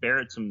get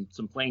Barrett some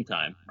playing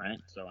time, right?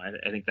 So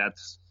I think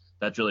that's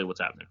really what's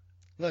happening.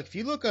 Look, if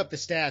you look up the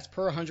stats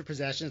per 100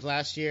 possessions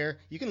last year,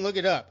 you can look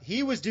it up.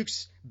 He was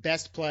Duke's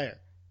best player.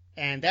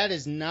 And that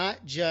is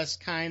not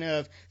just kind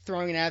of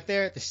throwing it out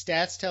there. The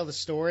stats tell the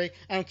story.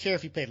 I don't care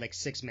if he played like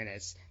 6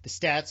 minutes. The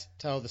stats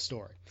tell the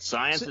story.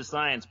 Science is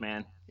science,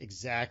 man.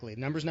 Exactly.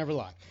 Numbers never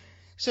lie.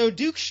 So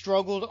Duke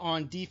struggled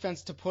on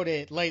defense, to put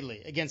it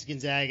lightly, against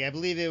Gonzaga. I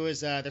believe it was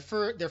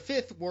their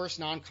fifth worst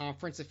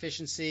non-conference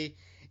efficiency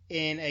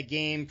in a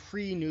game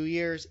pre-New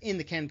Year's in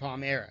the Ken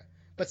Pom era.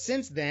 But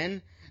since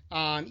then,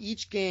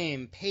 each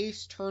game,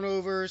 pace,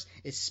 turnovers,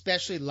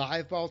 especially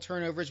live ball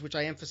turnovers, which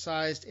I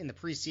emphasized in the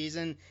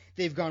preseason,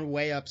 they've gone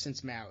way up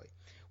since Maui.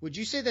 Would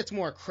you say that's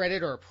more a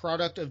credit or a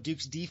product of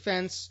Duke's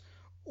defense,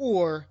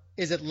 or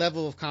is it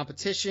level of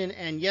competition?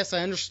 And yes,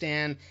 I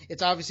understand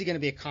it's obviously going to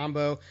be a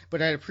combo,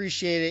 but I'd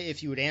appreciate it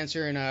if you would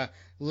answer in a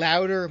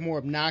louder, more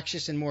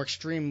obnoxious, and more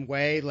extreme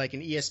way, like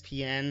an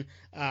ESPN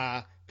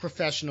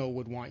professional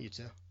would want you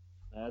to.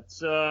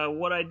 That's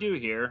what I do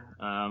here.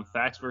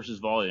 Facts versus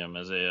volume,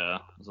 as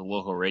a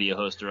local radio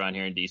host around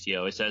here in DC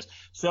always says.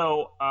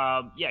 So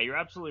you're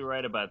absolutely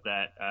right about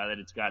that. That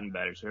it's gotten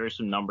better. So here's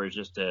some numbers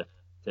just to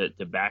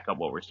back up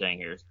what we're saying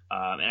here.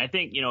 And I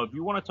think if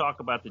you want to talk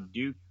about the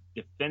Duke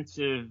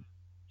defensive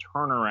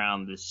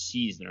turnaround this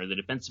season, or the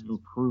defensive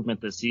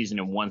improvement this season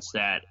in one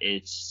stat,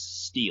 it's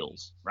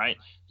steals, right?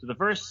 So the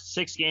first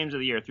 6 games of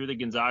the year through the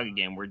Gonzaga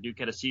game, where Duke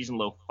had a season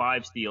low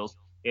 5 steals.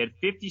 They had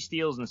 50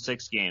 steals in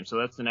 6 games, so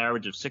that's an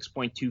average of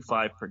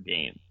 6.25 per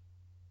game.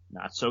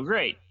 Not so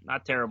great.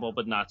 Not terrible,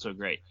 but not so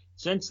great.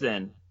 Since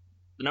then,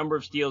 the number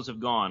of steals have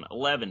gone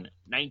 11,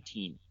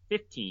 19,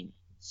 15,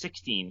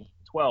 16,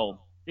 12,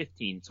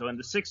 15. So in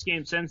the 6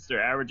 games since,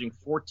 they're averaging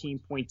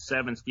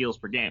 14.7 steals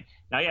per game.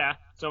 Now, yeah,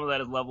 some of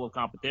that is level of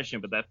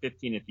competition, but that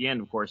 15 at the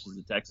end, of course, is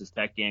the Texas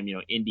Tech game.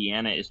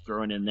 Indiana is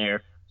thrown in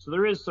there. So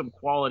there is some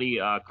quality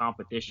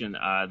competition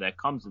that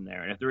comes in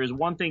there. And if there is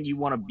one thing you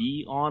want to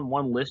be on,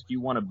 one list you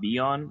want to be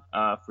on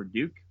for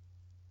Duke,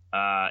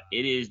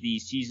 it is the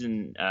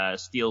season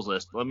steals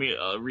list. Let me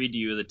read to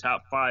you the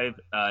top 5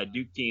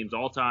 Duke teams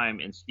all time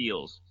in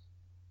steals.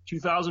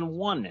 2001,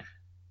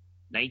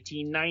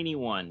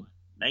 1991,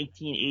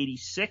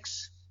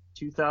 1986,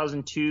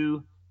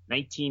 2002,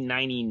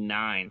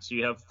 1999. So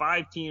you have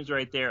 5 teams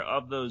right there.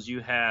 Of those, you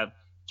have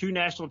 2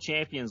 national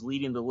champions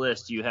leading the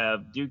list. You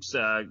have Duke's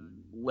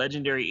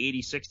legendary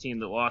 86 team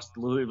that lost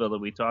to Louisville that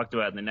we talked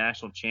about in the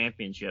national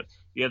championship.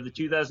 You have the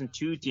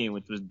 2002 team,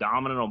 which was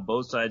dominant on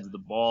both sides of the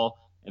ball,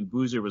 and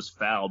Boozer was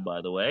fouled,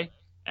 by the way.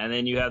 And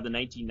then you have the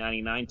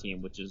 1999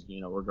 team, which is,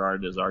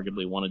 regarded as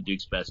arguably one of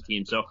Duke's best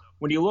teams. So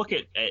when you look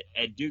at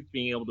Duke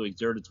being able to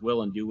exert its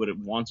will and do what it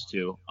wants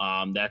to,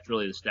 that's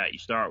really the stat you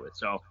start with.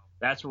 So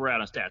that's where we're at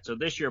on stats. So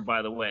this year,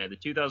 by the way, the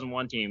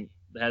 2001 team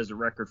has a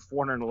record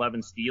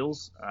 411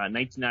 steals.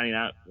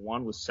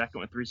 1991 was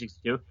second with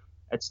 362.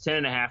 That's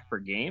 10.5 per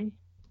game.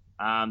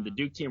 The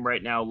Duke team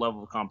right now,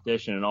 level of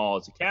competition and all,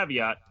 as a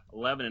caveat,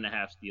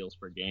 11.5 steals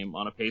per game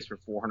on a pace for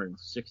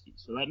 460.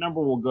 So that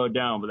number will go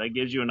down, but that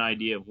gives you an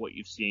idea of what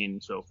you've seen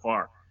so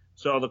far.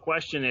 So the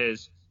question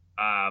is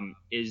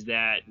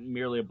that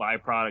merely a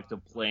byproduct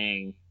of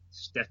playing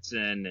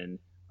Stetson and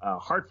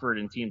Hartford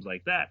and teams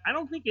like that? I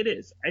don't think it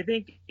is. I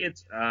think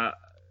it's a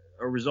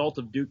result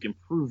of Duke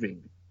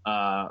improving,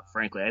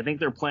 frankly. I think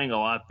they're playing a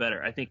lot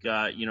better. I think,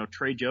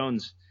 Tre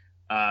Jones,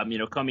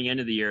 coming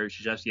into the year,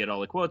 Krzyzewski had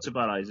all the quotes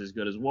about he's as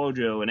good as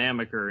Wojo and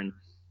Amaker and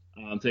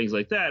things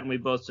like that. And we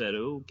both said,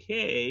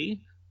 okay.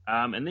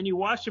 And then you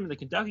watched him in the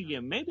Kentucky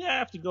game. Maybe I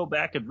have to go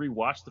back and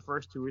rewatch the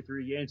first 2 or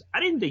 3 games.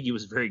 I didn't think he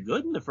was very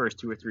good in the first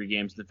 2 or 3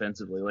 games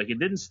defensively. Like, it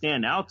didn't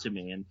stand out to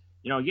me. And,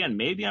 again,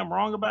 maybe I'm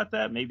wrong about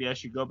that. Maybe I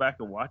should go back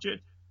and watch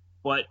it.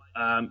 But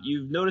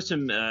you've noticed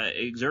him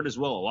exert his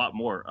will a lot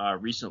more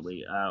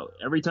recently.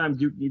 Every time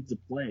Duke needs to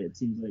play, it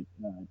seems like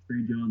Tre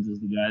Jones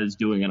is the guy that's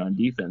doing it on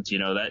defense.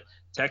 That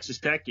Texas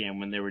Tech game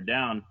when they were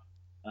down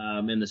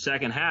in the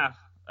second half,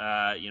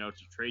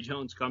 Tre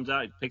Jones comes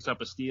out, picks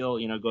up a steal,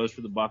 goes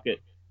for the bucket.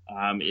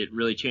 It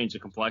really changed the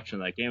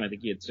complexion of that game. I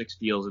think he had 6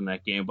 steals in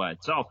that game by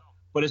itself.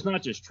 But it's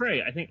not just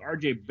Tre. I think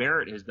R.J.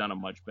 Barrett has done a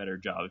much better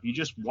job. If you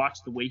just watch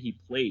the way he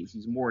plays,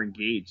 he's more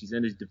engaged. He's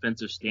in his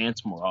defensive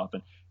stance more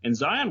often. And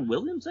Zion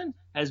Williamson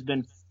has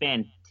been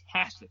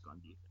fantastic on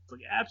defense,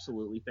 like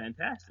absolutely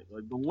fantastic.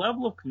 Like the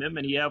level of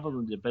commitment he has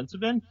on the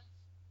defensive end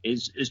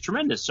is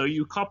tremendous. So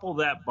you couple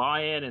that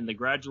buy-in and the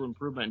gradual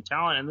improvement in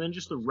talent, and then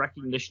just the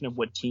recognition of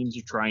what teams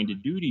are trying to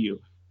do to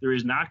you. There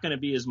is not going to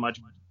be as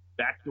much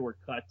backdoor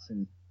cuts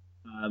and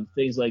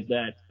things like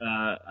that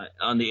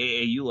on the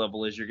AAU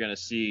level as you're going to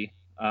see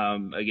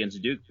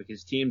against Duke,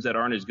 because teams that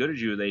aren't as good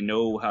as you, they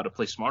know how to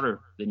play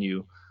smarter than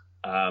you.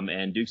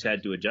 And Duke's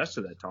had to adjust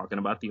to that, talking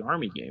about the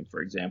Army game,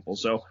 for example.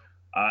 So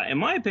in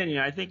my opinion,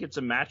 I think it's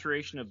a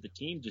maturation of the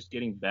team just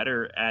getting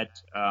better at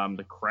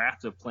the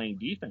craft of playing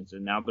defense.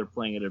 And now they're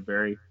playing at a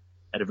very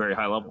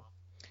high level.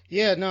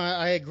 Yeah, no,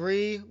 I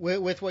agree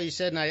with what you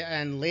said,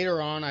 and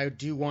later on I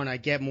do want to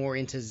get more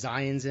into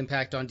Zion's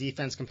impact on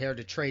defense compared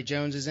to Tre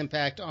Jones's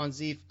impact on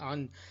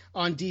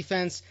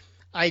defense.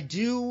 I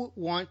do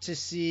want to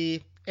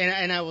see,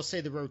 and I will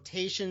say the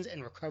rotations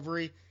and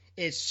recovery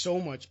is so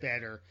much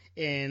better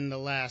in the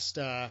last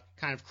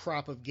kind of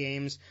crop of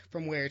games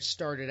from where it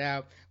started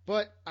out.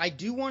 But I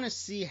do want to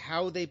see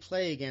how they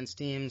play against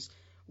teams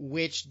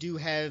which do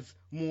have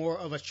more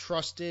of a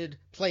trusted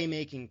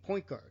playmaking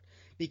point guard.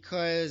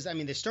 Because,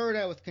 they started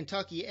out with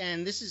Kentucky,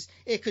 and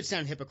it could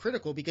sound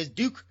hypocritical because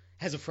Duke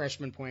has a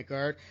freshman point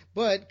guard,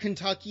 but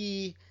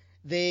Kentucky,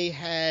 they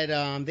had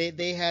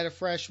a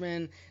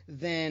freshman.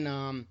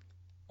 Then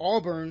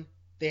Auburn,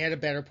 they had a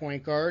better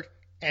point guard,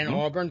 and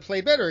Auburn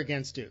played better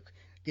against Duke.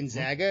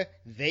 Gonzaga,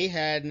 they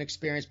had an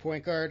experienced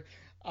point guard,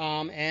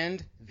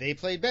 and they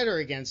played better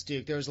against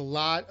Duke. There was a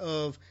lot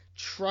of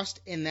trust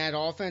in that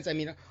offense.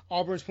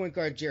 Auburn's point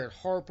guard, Jared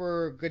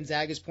Harper,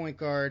 Gonzaga's point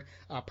guard,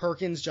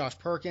 Josh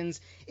Perkins.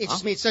 It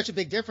just made such a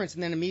big difference.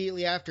 And then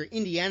immediately after,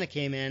 Indiana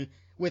came in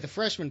with a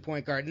freshman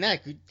point guard.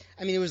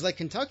 And it was like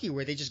Kentucky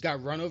where they just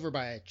got run over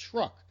by a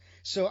truck.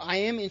 So I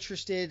am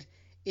interested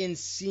in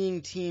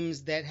seeing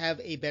teams that have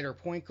a better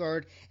point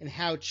guard and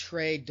how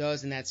Tre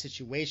does in that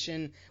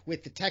situation.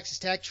 With the Texas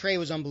Tech, Tre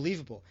was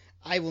unbelievable.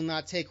 I will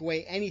not take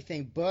away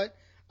anything, but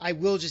I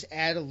will just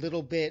add a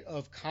little bit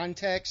of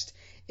context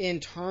in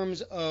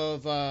terms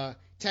of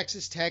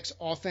Texas Tech's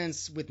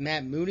offense with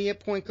Matt Mooney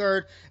at point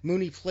guard.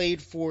 Mooney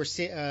played for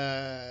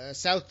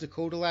South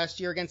Dakota last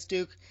year against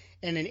Duke,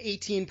 and an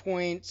 18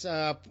 points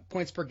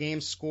per game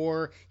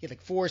score. He had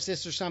like 4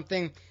 assists or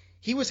something.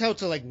 He was held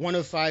to like 1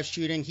 of 5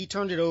 shooting. He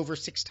turned it over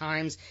 6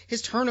 times.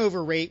 His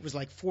turnover rate was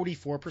like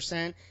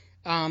 44%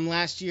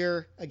 last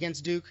year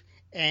against Duke,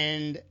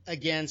 and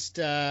against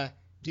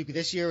Duke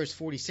this year was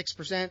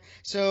 46%.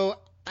 So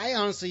I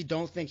honestly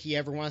don't think he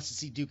ever wants to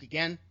see Duke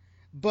again.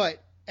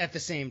 But at the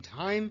same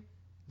time,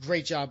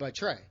 great job by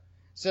Tre.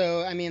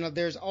 So,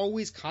 there's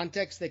always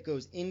context that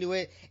goes into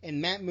it,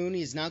 and Matt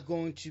Mooney is not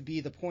going to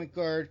be the point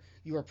guard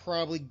you are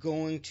probably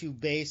going to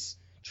base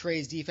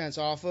Tre's defense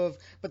off of.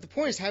 But the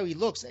point is how he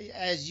looks.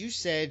 As you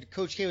said,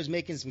 Coach K was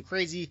making some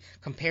crazy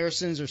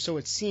comparisons, or so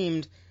it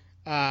seemed,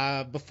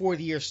 before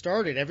the year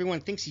started. Everyone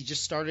thinks he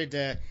just started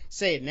to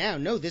say it now.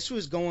 No, this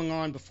was going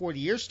on before the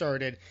year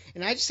started.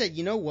 And I just said,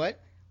 you know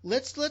what?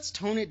 Let's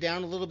tone it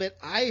down a little bit.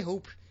 I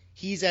hope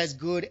he's as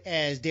good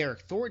as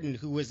Derek Thornton,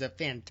 who was a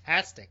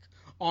fantastic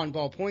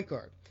on-ball point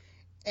guard.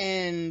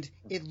 And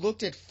it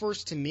looked at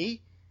first to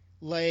me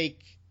like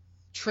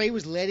Tre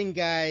was letting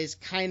guys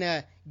kind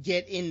of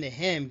get into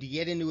him, to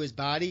get into his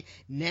body.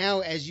 Now,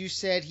 as you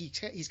said,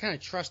 he's kind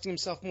of trusting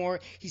himself more.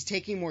 He's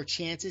taking more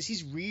chances.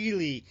 He's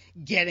really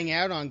getting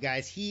out on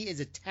guys. He is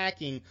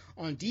attacking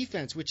on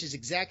defense, which is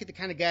exactly the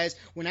kind of guys.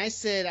 When I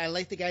said I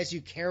like the guys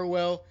who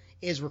Carrawell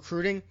is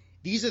recruiting,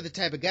 these are the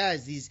type of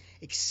guys, these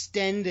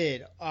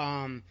extended,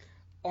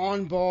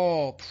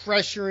 on-ball,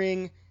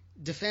 pressuring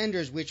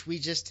defenders, which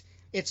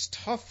it's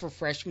tough for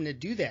freshmen to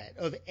do that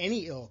of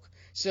any ilk.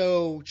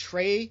 So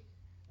Trey,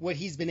 what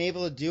he's been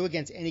able to do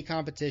against any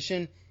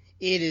competition,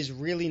 it is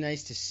really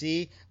nice to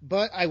see.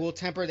 But I will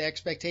temper the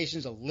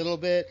expectations a little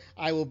bit.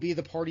 I will be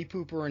the party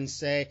pooper and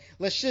say,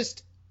 let's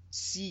just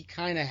see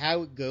kind of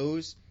how it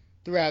goes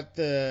throughout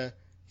the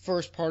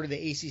first part of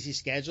the ACC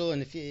schedule.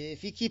 And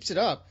if he keeps it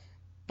up,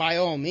 by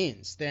all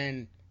means,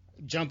 then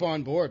jump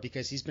on board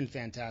because he's been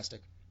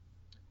fantastic.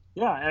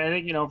 Yeah, and I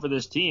think, for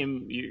this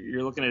team,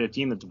 you're looking at a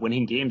team that's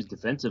winning games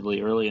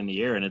defensively early in the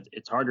year, and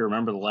it's hard to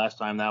remember the last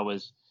time that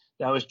was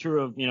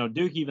true of,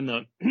 Duke. Even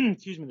the the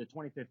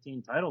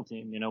 2015 title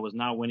team, was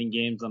not winning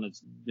games on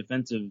its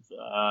defensive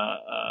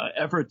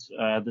efforts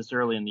this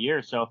early in the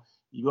year. So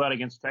you go out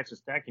against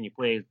Texas Tech and you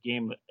play a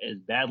game as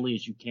badly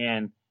as you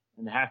can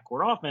in the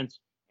half-court offense,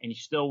 and you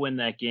still win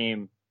that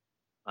game.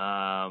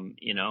 And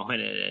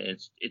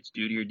it's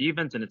due to your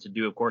defense, and it's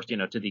due, of course, to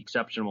the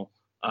exceptional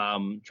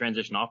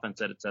transition offense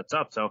that it sets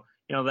up. So,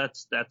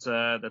 that's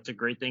a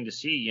great thing to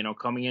see.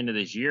 Coming into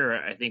this year,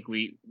 I think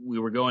we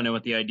were going in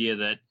with the idea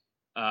that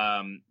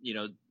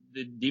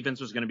the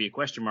defense was going to be a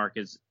question mark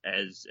as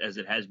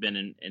it has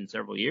been in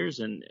several years,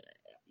 and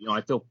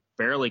I feel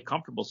fairly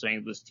comfortable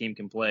saying this team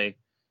can play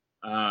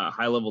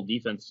high level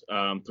defense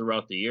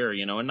throughout the year,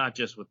 and not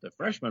just with the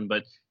freshmen,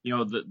 but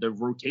the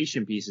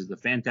rotation pieces, the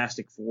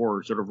Fantastic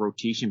Four sort of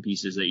rotation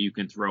pieces that you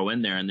can throw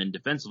in there. And then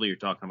defensively, you're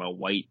talking about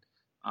White,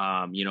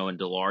 and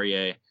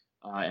DeLaurier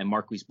and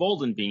Marquise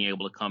Bolden being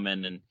able to come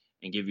in and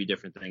give you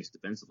different things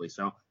defensively.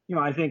 So,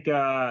 I think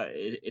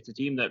it's a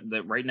team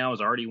that right now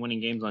is already winning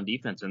games on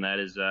defense, and that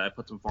is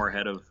puts them far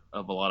ahead of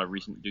a lot of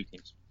recent Duke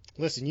teams.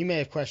 Listen, you may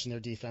have questioned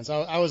their defense.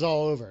 I was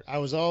all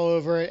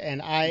over it.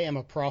 And I am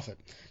a prophet.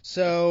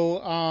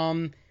 So,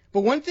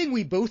 but one thing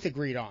we both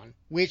agreed on,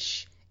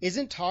 which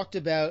isn't talked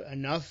about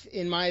enough,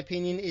 in my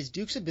opinion, is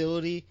Duke's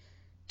ability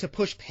to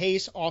push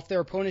pace off their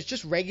opponents,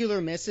 just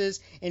regular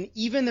misses, and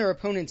even their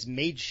opponents'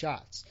 made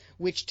shots,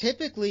 which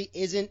typically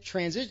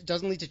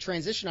doesn't lead to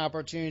transition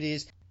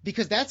opportunities,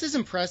 because that's as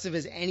impressive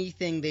as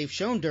anything they've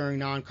shown during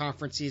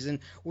non-conference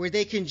season, where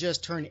they can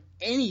just turn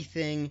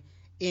anything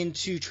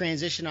into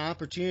transition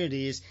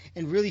opportunities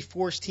and really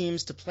force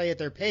teams to play at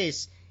their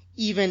pace,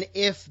 even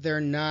if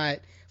they're not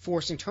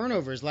forcing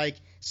turnovers. Like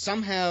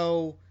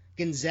somehow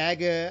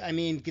Gonzaga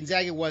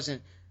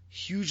wasn't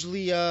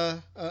hugely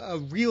a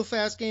real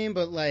fast game,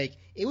 but like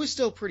it was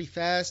still pretty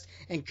fast.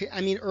 And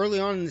early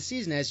on in the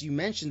season, as you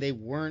mentioned, they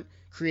weren't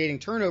creating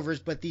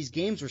turnovers, but these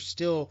games were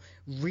still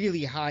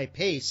really high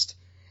paced.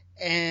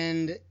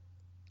 And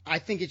I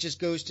think it just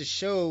goes to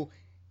show,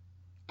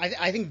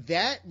 I think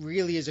that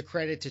really is a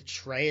credit to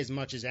Trey as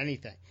much as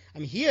anything.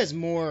 He has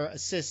more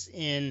assists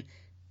in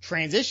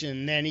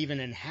transition than even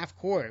in half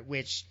court,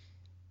 which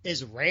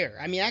is rare.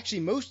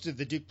 Actually, most of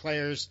the Duke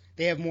players,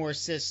 they have more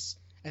assists.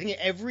 I think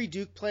every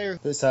Duke player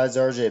besides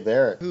RJ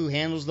Barrett, who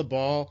handles the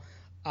ball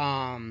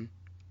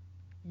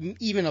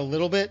even a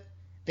little bit,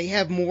 they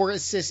have more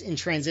assists in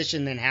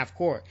transition than half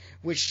court,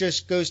 which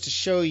just goes to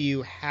show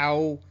you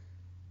how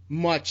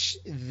much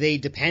they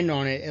depend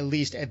on it, at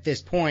least at this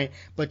point.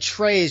 But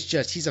Trey is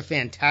he's a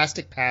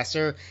fantastic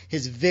passer.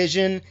 His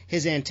vision,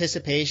 his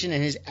anticipation,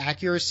 and his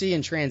accuracy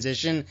in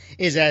transition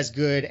is as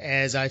good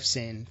as I've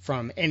seen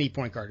from any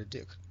point guard at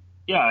Duke.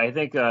 Yeah, I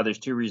think there's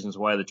two reasons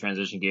why the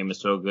transition game is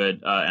so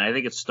good. And I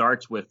think it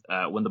starts with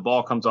when the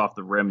ball comes off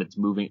the rim, it's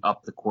moving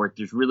up the court.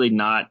 There's really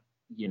not,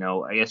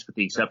 I guess with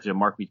the exception of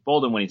Marquise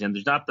Bolden when he's in,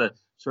 there's not the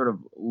sort of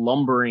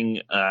lumbering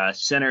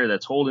center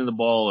that's holding the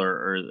ball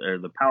or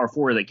the power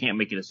forward that can't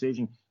make a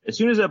decision. As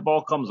soon as that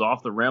ball comes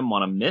off the rim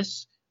on a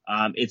miss,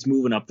 it's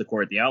moving up the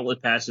court. The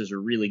outlet passes are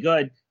really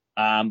good.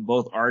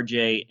 Both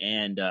RJ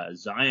and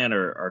Zion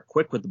are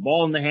quick with the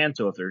ball in their hand.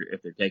 So if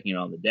they're taking it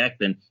on the deck,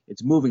 then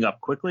it's moving up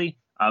quickly.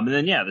 And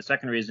then, the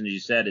second reason, as you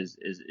said,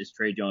 is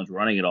Trey Jones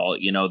running it all.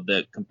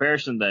 The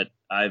comparison that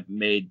I've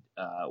made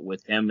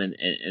with him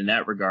in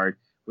that regard,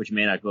 which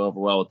may not go over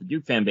well with the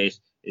Duke fan base,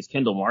 is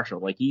Kendall Marshall.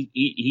 Like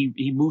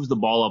he moves the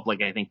ball up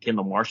like I think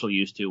Kendall Marshall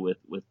used to with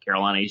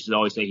Carolina. He used to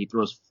always say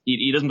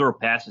he doesn't throw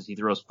passes, he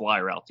throws fly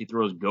routes, he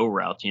throws go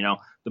routes.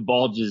 The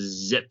ball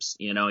just zips.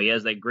 He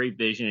has that great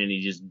vision and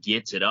he just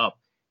gets it up.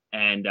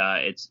 And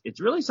it's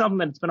really something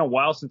that it's been a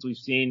while since we've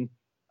seen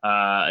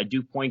a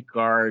Duke point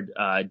guard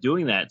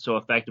doing that so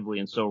effectively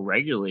and so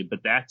regularly.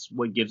 But that's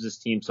what gives this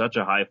team such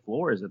a high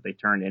floor, is that they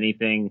turn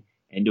anything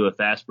into a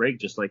fast break,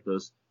 just like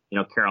those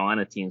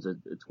Carolina teams, the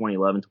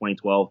 2011,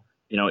 2012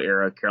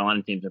 era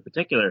Carolina teams in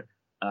particular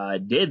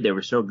did. They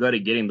were so good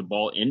at getting the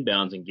ball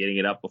inbounds and getting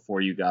it up before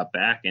you got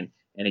back, and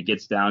it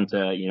gets down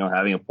to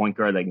having a point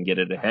guard that can get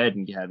it ahead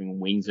and having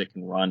wings that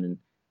can run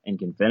and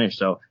can finish.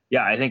 So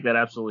yeah, I think that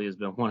absolutely has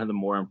been one of the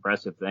more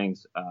impressive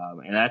things.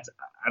 And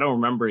I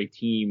don't remember a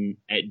team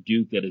at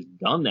Duke that has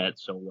done that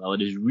so well.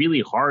 It is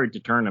really hard to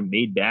turn a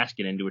made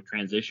basket into a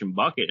transition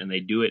bucket, and they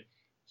do it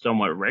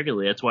somewhat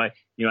regularly. That's why,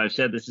 I've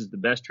said this is the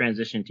best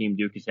transition team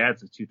Duke has had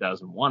since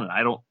 2001. And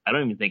I don't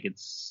even think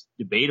it's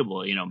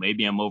debatable.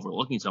 Maybe I'm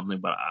overlooking something,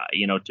 but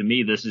to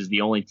me, this is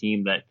the only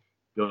team that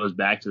goes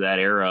back to that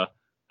era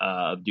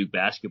of Duke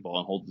basketball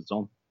and holds its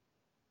own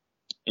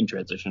in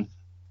transition.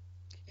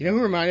 You know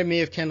who reminded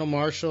me of Kendall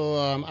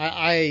Marshall?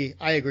 I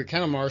agree.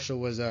 Kendall Marshall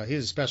he was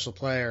a special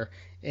player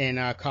in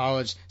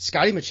college.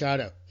 Scotty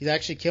Machado. He's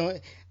actually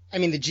killing. I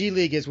mean, the G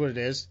League is what it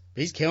is,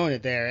 but he's killing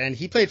it there. And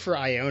he played for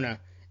Iona,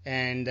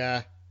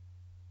 and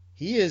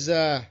he is.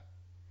 I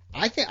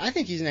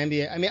think he's an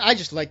NBA. I mean, I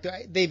just like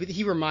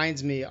he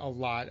reminds me a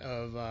lot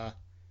of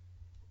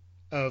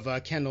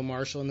Kendall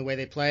Marshall in the way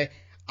they play.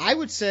 I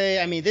would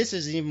say, I mean, this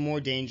is even more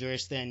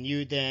dangerous than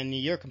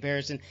your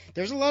comparison.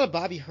 There's a lot of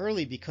Bobby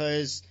Hurley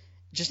because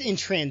just in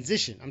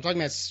transition. I'm talking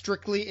about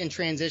strictly in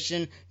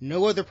transition,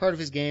 no other part of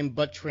his game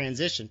but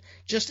transition.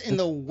 Just in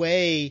the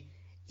way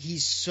he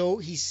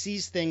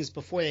sees things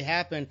before they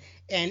happen,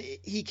 and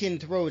he can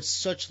throw at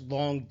such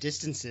long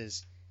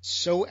distances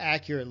so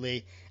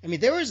accurately. I mean,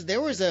 there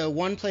was a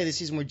one play this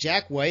season where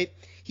Jack White,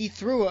 he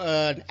threw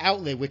an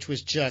outlet which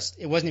was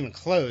it wasn't even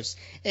close,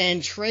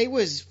 and Trey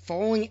was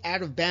falling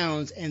out of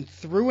bounds and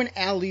threw an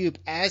alley-oop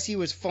as he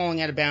was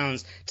falling out of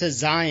bounds to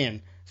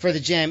Zion for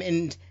the jam,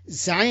 and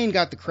Zion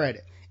got the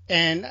credit.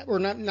 Or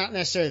not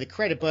necessarily the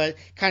credit, but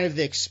kind of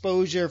the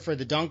exposure for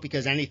the dunk,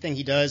 because anything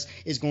he does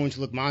is going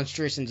to look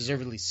monstrous and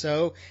deservedly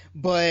so.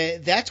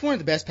 But that's one of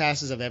the best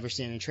passes I've ever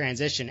seen in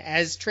transition.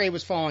 As Trey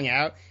was falling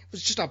out, it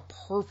was just a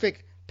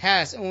perfect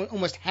pass,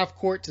 almost half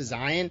court to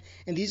Zion.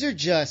 And these are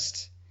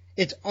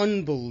it's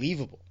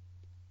unbelievable.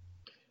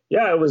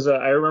 Yeah, it was.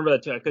 I remember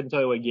that too. I couldn't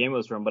tell you what game it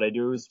was from, but I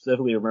do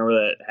specifically remember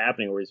that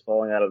happening, where he's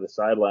falling out of the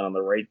sideline on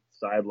the right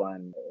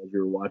sideline as you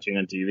were watching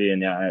on TV.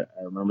 And yeah,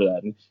 I remember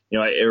that. And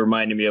it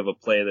reminded me of a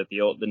play that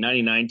the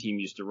 99 team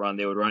used to run.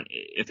 They would run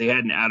if they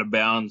had an out of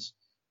bounds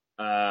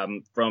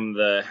from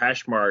the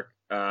hash mark.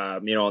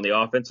 On the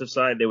offensive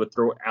side, they would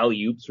throw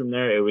alley-oops from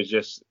there. It was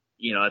just,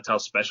 that's how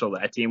special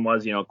that team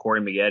was.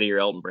 Corey Maggette or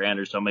Elton Brand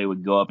or somebody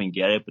would go up and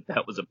get it, but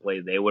that was a play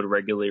they would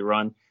regularly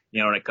run.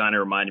 And it kind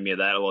of reminded me of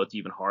that. Well, it's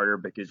even harder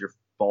because you're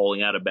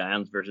falling out of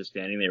bounds versus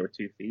standing there with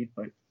 2 feet.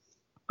 But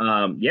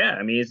yeah,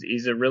 I mean,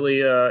 he's a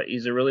really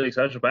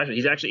exceptional passer.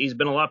 He's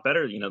been a lot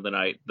better, than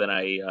I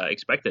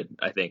expected.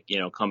 I think,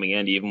 coming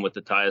in, even with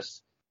the Tyus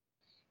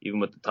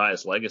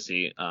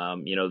legacy,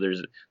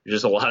 there's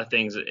just a lot of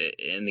things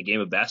in the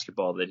game of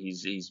basketball that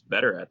he's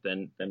better at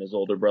than his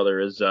older brother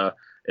is.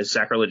 As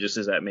sacrilegious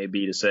as that may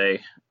be to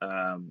say,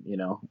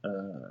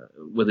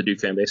 with a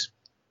Duke fan base.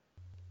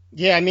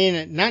 Yeah, I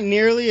mean, not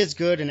nearly as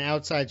good an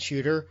outside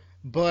shooter,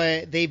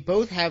 but they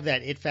both have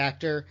that it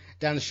factor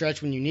down the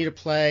stretch. When you need a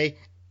play,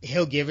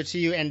 he'll give it to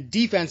you. And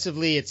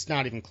defensively, it's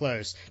not even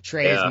close.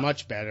 Trey is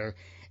much better.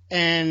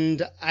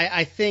 And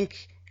I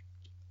think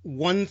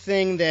one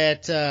thing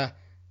that, I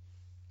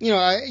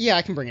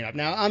can bring it up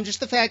now. Just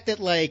the fact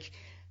that,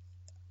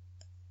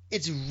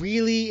 it's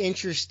really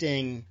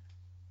interesting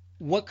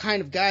what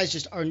kind of guys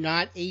just are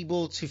not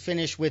able to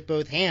finish with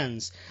both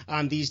hands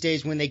these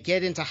days. When they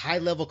get into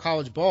high-level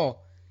college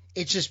ball,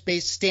 it just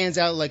stands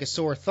out like a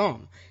sore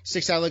thumb,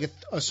 sticks out like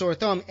a sore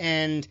thumb,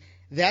 and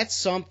that's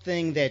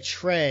something that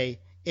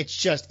Trey,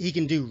 he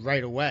can do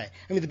right away.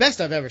 I mean, the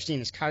best I've ever seen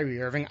is Kyrie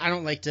Irving. I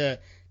don't like to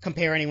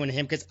compare anyone to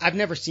him because I've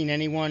never seen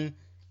anyone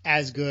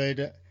as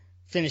good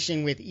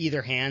finishing with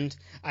either hand.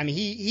 I mean,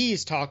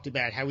 he's talked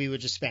about how he would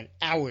just spend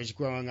hours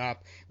growing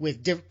up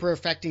with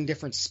perfecting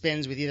different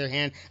spins with either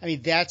hand. I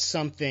mean, that's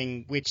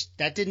something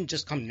that didn't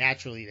just come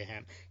naturally to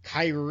him.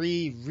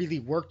 Kyrie really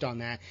worked on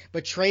that,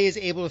 but Trey is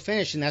able to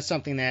finish, and that's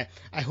something that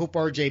I hope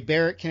RJ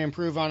Barrett can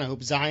improve on. I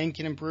hope Zion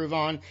can improve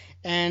on.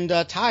 And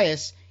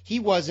Tyus, he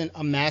wasn't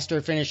a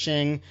master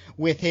finishing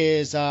with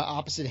his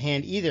opposite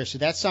hand either, so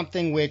that's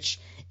something which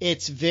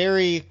it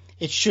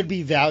should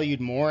be valued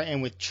more.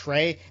 And with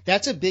Trey,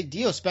 that's a big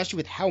deal, especially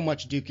with how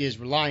much Duke is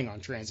relying on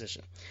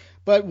transition.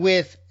 But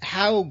with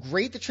how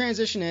great the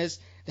transition is,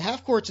 the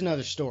half court's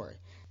another story.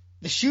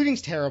 The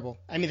shooting's terrible.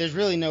 I mean, there's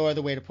really no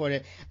other way to put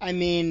it. I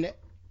mean,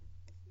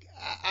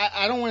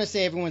 I don't want to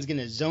say everyone's going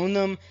to zone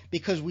them,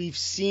 because we've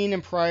seen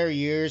in prior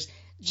years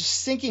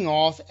just sinking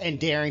off and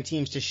daring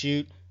teams to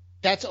shoot.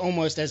 That's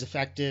almost as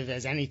effective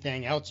as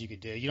anything else you could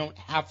do. You don't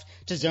have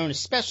to zone,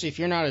 especially if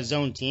you're not a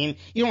zone team.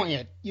 You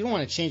don't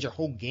want to change your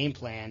whole game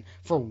plan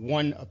for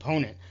one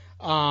opponent,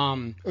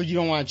 or you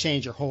don't want to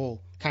change your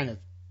whole kind of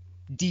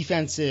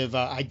defensive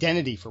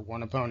identity for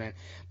one opponent.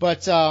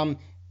 But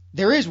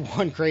there is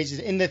one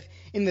crazy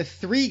in the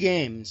 3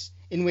 games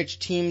in which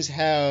teams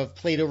have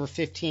played over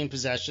 15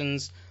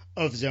 possessions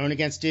of zone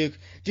against Duke.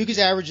 Duke is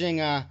averaging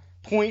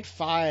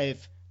 0.5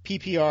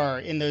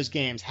 PPR in those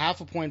games, half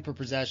a point per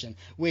possession,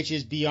 which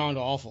is beyond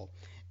awful.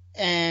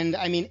 And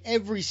I mean,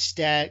 every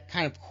stat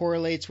kind of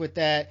correlates with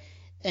that.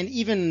 And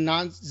even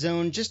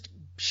non-zone, just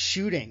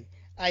shooting.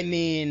 I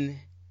mean,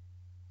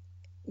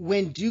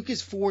 when Duke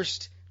is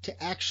forced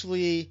to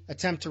actually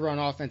attempt to run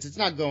offense, it's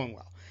not going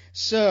well.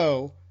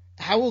 So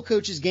how will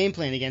coaches game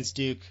plan against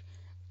Duke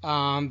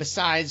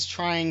besides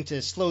trying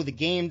to slow the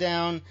game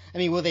down? I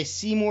mean, will they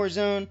see more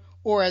zone?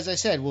 Or, as I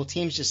said, will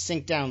teams just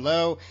sink down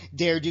low,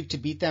 dare Duke to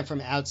beat them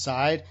from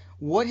outside?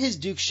 What has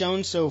Duke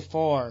shown so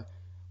far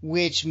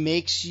which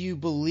makes you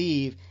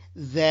believe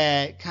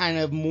that kind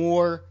of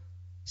more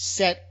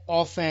set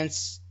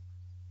offense,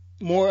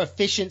 more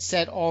efficient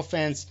set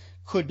offense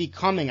could be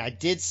coming? I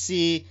did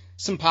see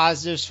some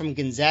positives from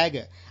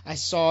Gonzaga. I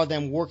saw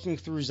them working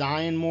through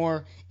Zion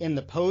more in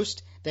the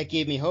post. That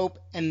gave me hope,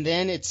 and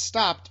then it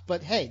stopped.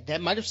 But hey,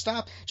 that might have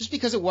stopped just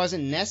because it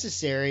wasn't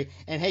necessary,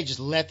 and hey, just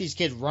let these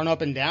kids run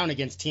up and down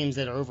against teams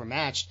that are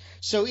overmatched.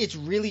 So it's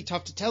really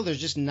tough to tell. There's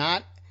just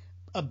not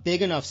a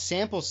big enough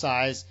sample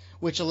size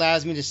which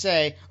allows me to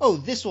say, oh,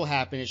 this will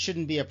happen. It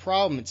shouldn't be a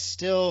problem. It's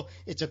still,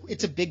 it's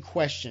a big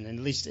question, at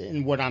least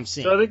in what I'm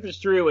seeing. So I think there's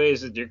three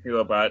ways that Duke can go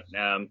about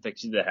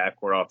fixing the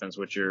half-court offense,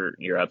 which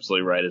you're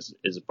absolutely right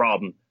is a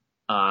problem.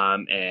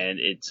 And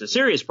it's a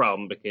serious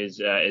problem because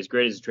as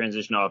great as the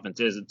transition offense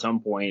is, at some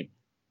point,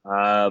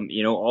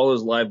 all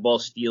those live ball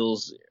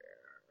steals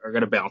are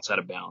going to bounce out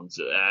of bounds.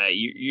 The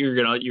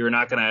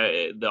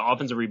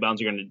offensive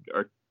rebounds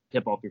are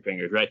tip off your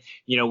fingers, right?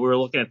 We were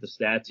looking at the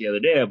stats the other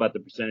day about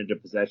the percentage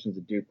of possessions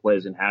that Duke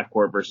plays in half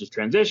court versus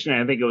transition.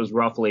 And I think it was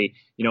roughly,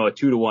 a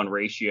 2-to-1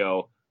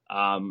 ratio.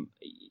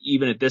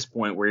 Even at this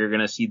point where you're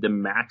going to see the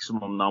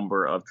maximum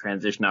number of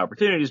transition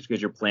opportunities because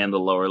you're playing the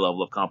lower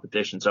level of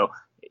competition. So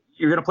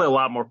you're going to play a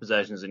lot more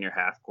possessions in your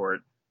half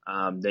court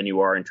than you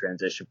are in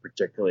transition,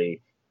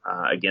 particularly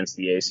against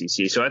the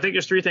ACC. So I think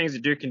there's three things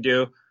that Duke can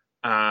do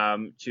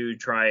to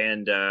try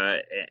and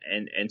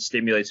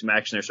stimulate some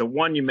action there. So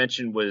one you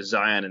mentioned was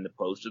Zion in the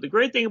post. So the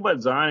great thing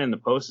about Zion in the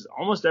post is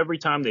almost every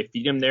time they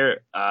feed him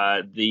there,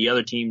 the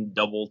other team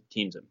double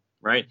teams him,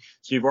 right?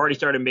 So you've already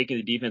started making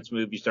the defense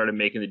move. You started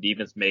making the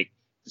defense make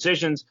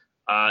decisions.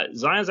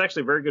 Zion's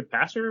actually a very good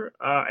passer,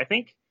 I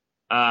think.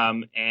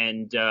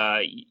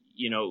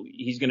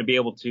 He's going to be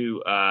able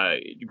to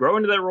grow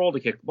into that role to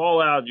kick the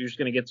ball out. You're just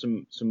going to get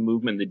some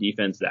movement in the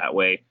defense that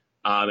way.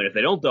 And if they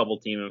don't double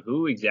team him,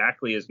 who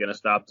exactly is going to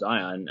stop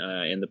Zion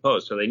in the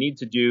post? So they need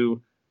to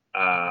do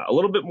a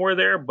little bit more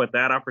there, but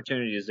that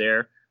opportunity is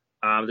there.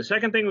 The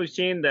second thing we've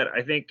seen that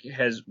I think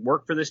has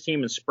worked for this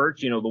team in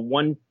spurts, the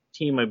one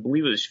team, I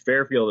believe it was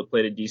Fairfield, that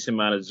played a decent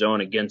amount of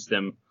zone against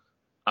them.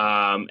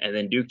 And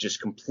then Duke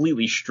just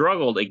completely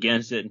struggled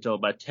against it until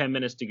about 10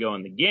 minutes to go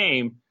in the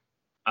game.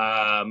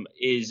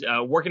 Is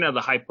working out of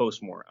the high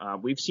post more.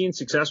 We've seen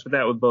success with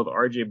that with both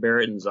RJ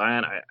Barrett and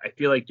Zion. I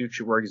feel like Duke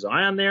should work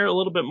Zion there a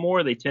little bit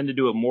more. They tend to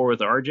do it more with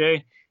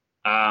RJ.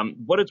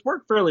 But it's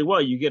worked fairly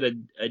well. You get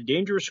a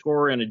dangerous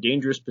scorer in a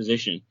dangerous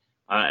position.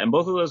 And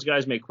both of those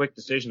guys make quick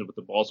decisions with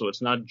the ball, so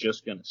it's not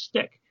just going to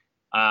stick.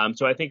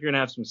 So I think you're going to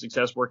have some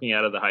success working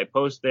out of the high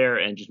post there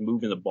and just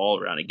moving the ball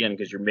around again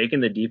because you're making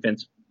the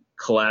defense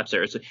collapse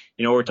there. So,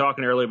 we were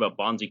talking earlier about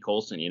Bonzie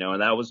Colson,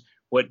 and that was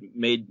what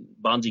made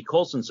Bonzie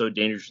Colson so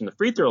dangerous from the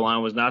free throw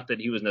line was not that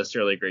he was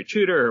necessarily a great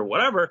shooter or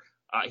whatever.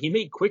 He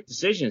made quick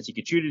decisions. He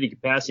could shoot it, he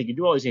could pass, he could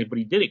do all these things, but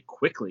he did it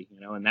quickly,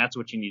 and that's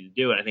what you need to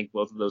do. And I think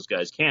both of those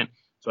guys can.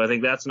 So I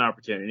think that's an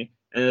opportunity.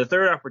 And the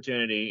third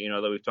opportunity,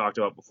 that we've talked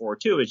about before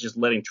too, is just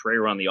letting Trey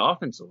run the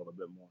offense a little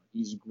bit more.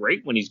 He's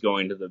great when he's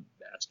going to the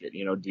basket.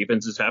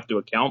 Defenses have to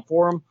account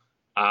for him.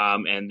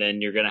 And then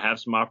you're going to have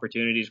some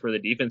opportunities where the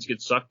defense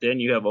gets sucked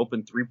in. You have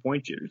open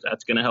 3-point shooters.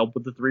 That's going to help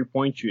with the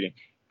 3-point shooting.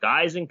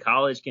 Guys in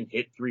college can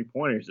hit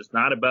 3-pointers. It's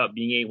not about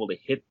being able to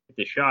hit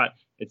the shot.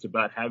 It's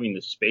about having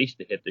the space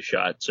to hit the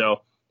shot.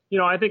 So,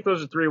 I think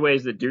those are three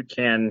ways that Duke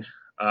can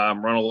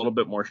run a little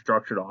bit more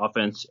structured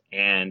offense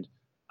and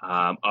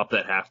up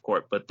that half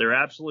court. But they're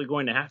absolutely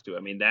going to have to. I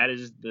mean, that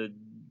is the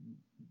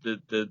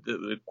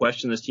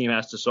question this team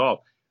has to solve.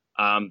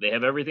 They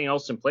have everything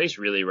else in place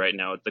really right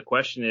now. The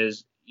question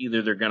is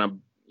either they're going to,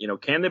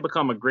 can they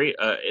become a great,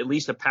 at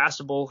least a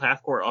passable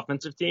half-court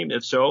offensive team?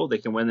 If so, they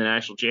can win the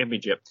national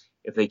championship.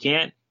 If they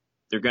can't,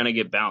 they're going to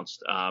get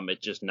bounced.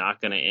 It's just not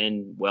going to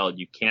end well.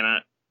 You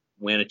cannot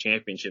win a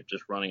championship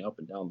just running up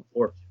and down the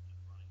floor.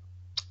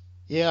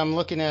 Yeah, I'm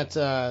looking at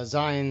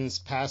Zion's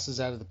passes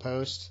out of the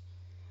post.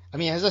 I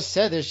mean, as I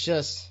said, this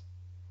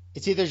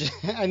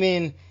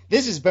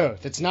is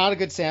both. It's not a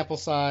good sample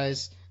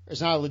size.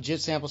 It's not a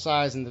legit sample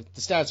size, and the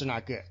stats are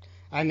not good.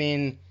 I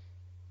mean,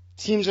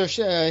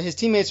 his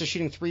teammates are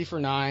shooting 3 for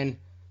 9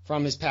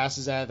 from his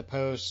passes out of the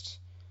post.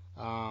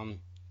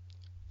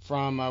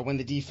 From when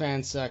the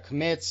defense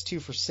commits, 2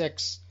 for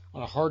 6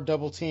 on a hard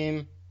double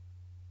team.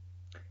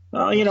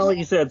 Well, like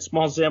you said,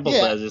 small sample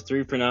sizes,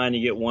 3 for 9.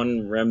 You get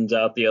one rims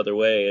out the other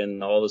way,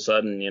 and all of a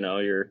sudden,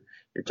 you're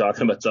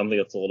talking about something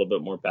that's a little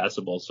bit more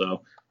passable.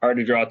 So hard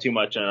to draw too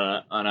much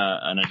on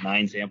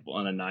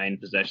a 9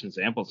 possession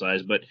sample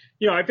size. But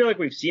I feel like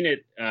we've seen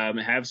it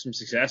have some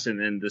success, and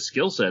then the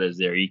skill set is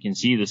there. You can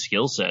see the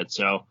skill set.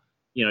 So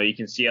you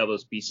can see how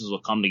those pieces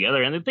will come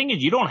together. And the thing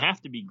is, you don't have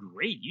to be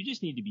great. You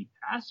just need to be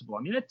passable.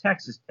 I mean, that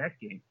Texas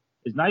Tech game,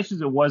 as nice as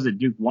it was that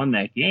Duke won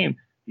that game,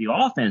 the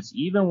offense,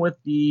 even with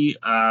the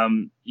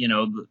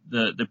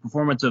the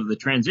performance of the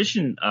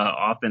transition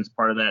offense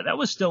part of that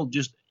was still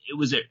just, it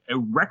was a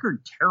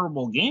record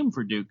terrible game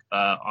for Duke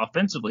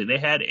offensively. They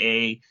had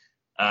a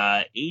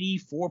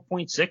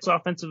 84.6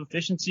 offensive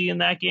efficiency in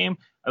that game.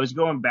 I was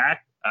going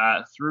back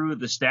through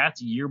the stats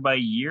year by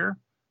year.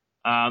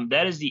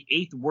 That is the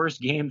 8th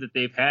worst game that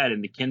they've had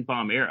in the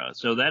KenPom era.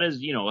 So that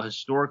is, a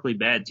historically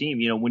bad team.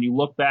 When you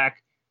look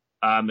back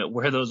at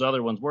where those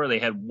other ones were, they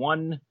had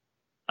one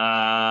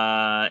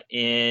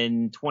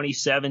in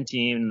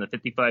 2017, the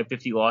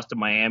 55-50 loss to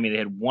Miami. They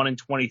had one in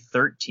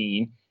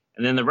 2013.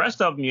 And then the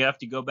rest of them, you have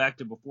to go back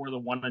to before the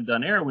one and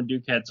done era when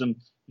Duke had some,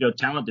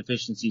 talent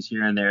deficiencies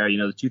here and there.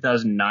 The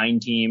 2009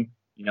 team,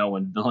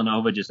 when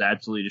Villanova just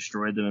absolutely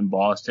destroyed them in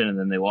Boston, and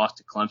then they lost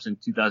to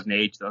Clemson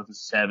 2008,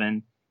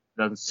 2007,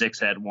 2006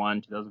 had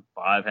one,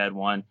 2005 had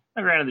one.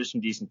 Now, granted, there's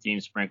some decent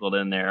teams sprinkled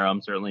in there.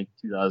 Certainly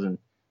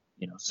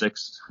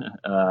 2006.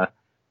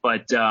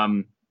 But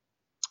that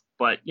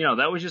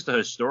was just a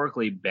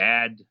historically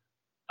bad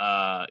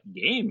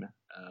game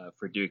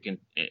for Duke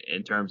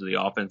in terms of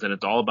the offense, and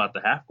it's all about the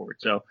half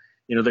court. So,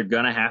 they're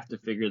going to have to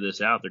figure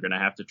this out. They're going to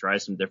have to try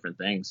some different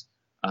things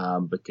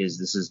because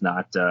this is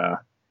not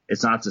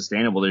it's not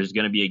sustainable. There's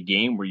going to be a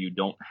game where you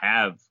don't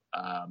have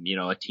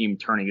a team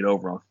turning it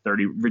over on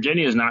 30.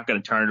 Virginia is not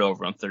going to turn it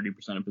over on 30%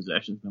 of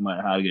possessions, no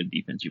matter how good a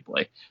defense you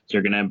play. So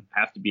you're going to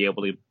have to be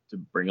able to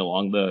bring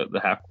along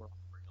the half court.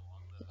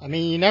 I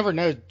mean, you never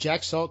know.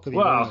 Jack Salt could be.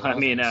 Well, I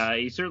mean,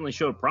 he certainly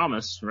showed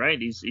promise, right?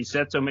 He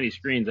set so many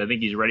screens. I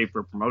think he's ready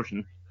for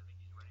promotion.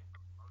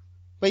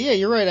 But yeah,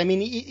 you're right. I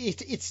mean,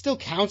 it still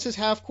counts as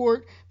half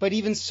court, but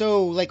even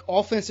so, like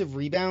offensive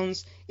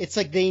rebounds, it's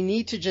like they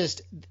need to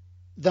just,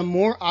 the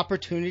more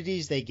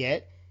opportunities they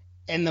get,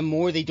 and the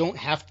more they don't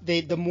have,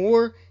 the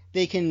more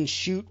they can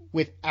shoot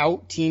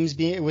without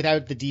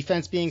the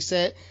defense being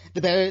set,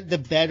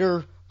 the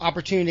better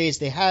opportunities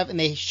they have, and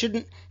they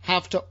shouldn't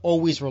have to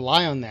always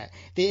rely on that.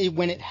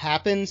 When it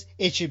happens,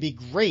 it should be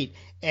great,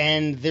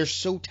 and they're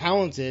so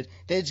talented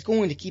that it's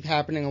going to keep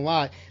happening a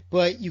lot,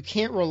 but you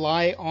can't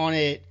rely on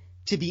it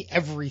to be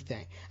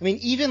everything. I mean,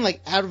 even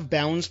like out of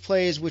bounds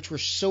plays, which we're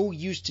so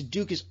used to,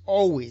 Duke is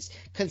always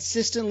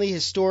consistently,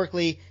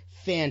 historically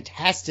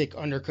fantastic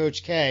under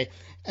Coach K,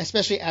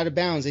 especially out of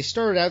bounds. They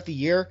started out the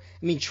year,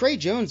 I mean, Tre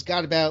Jones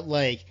got about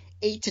like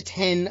 8 to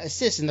 10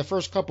 assists in the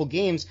first couple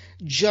games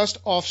just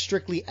off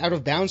strictly out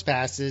of bounds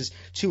passes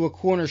to a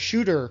corner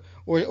shooter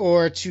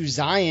or to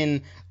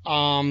Zion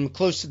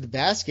close to the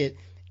basket,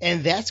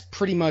 and that's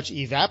pretty much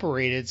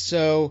evaporated.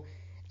 So,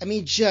 I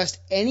mean, just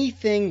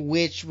anything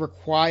which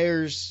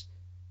requires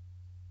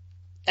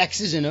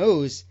X's and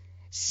O's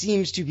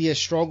seems to be a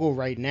struggle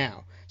right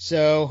now.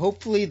 So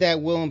hopefully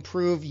that will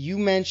improve. You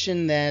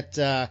mentioned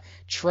that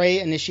Tre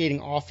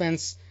initiating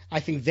offense. I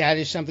think that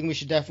is something we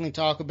should definitely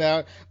talk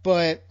about.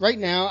 But right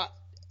now,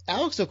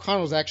 Alex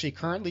O'Connell is actually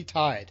currently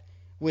tied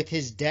with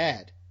his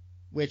dad,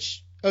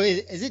 which,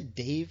 is it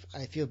Dave?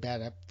 I feel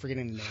bad. I'm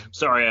forgetting the name.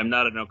 Sorry, I'm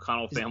not an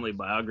O'Connell family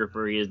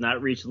biographer. He has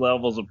not reached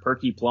levels of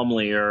Perky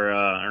Plumlee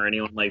or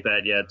anyone like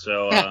that yet.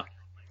 So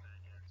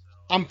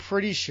I'm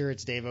pretty sure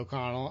it's Dave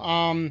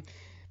O'Connell.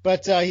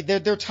 But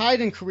they're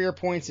tied in career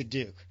points at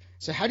Duke.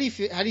 So how do you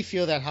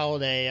feel that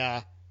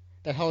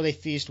holiday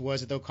feast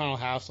was at the O'Connell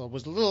household?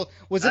 Was it a little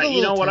what tense?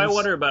 I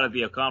wonder about at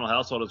the O'Connell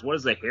household is, what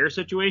is the hair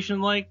situation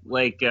like?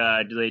 Like,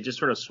 do they just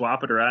sort of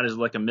swap it around as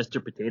like a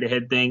Mr. Potato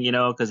Head thing,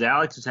 because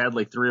Alex has had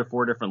like 3 or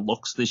 4 different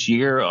looks this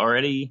year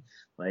already.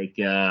 Like,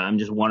 I'm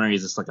just wondering,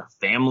 is this like a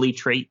family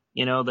trait,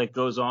 that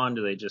goes on?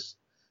 Do they just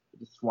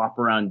swap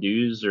around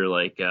dues, or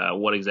like,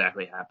 what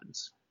exactly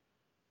happens?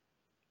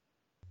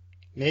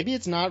 Maybe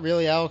it's not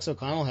really Alex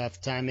O'Connell half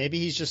the time. Maybe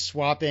he's just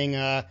swapping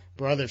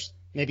brothers.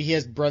 Maybe he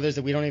has brothers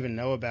that we don't even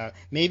know about.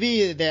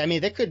 Maybe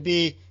that could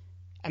be.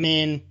 I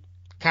mean,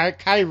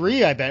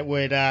 Kyrie, I bet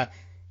would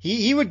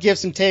he would give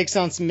some takes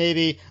on some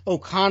maybe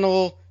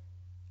O'Connell's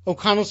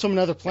from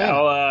another planet.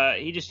 Well,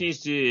 he just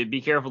needs to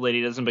be careful that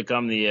he doesn't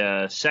become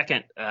the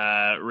second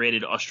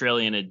rated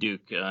Australian at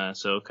Duke.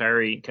 So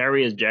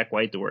Kyrie has Jack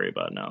White to worry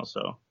about now.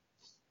 So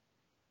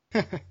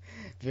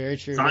very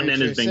true.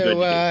 Condon has been good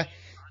to Duke.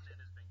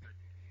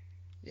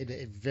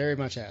 It very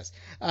much has.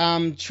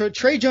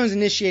 Tre Jones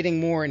initiating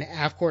more in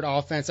half-court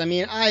offense. I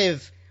mean, I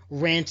have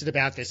ranted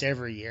about this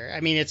every year. I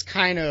mean, it's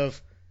kind of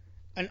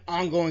an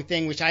ongoing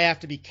thing, which I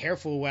have to be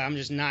careful with. I'm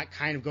just not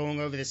kind of going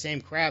over the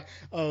same crap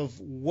of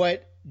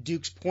what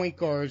Duke's point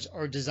guards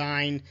are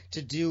designed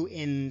to do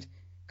in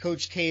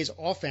Coach K's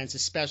offense,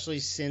 especially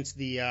since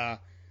the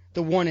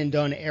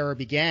one-and-done era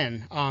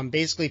began,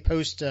 basically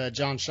post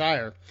John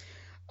Shire.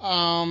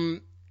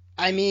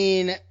 I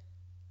mean,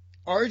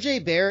 R.J.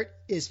 Barrett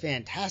is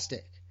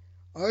fantastic.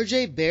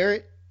 R.J.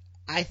 Barrett,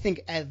 I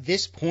think at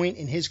this point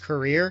in his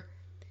career,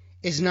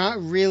 is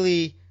not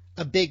really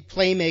a big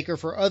playmaker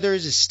for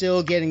others, is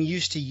still getting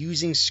used to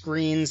using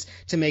screens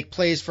to make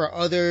plays for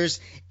others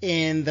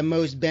in the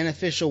most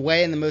beneficial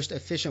way, in the most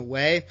efficient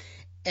way.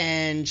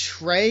 And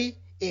Tre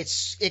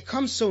it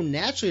comes so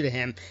naturally to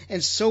him.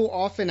 And so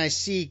often I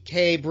see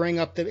Kay bring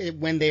up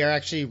when they are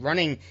actually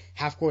running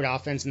half-court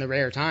offense in the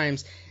rare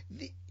times,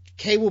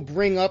 Kay will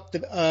bring up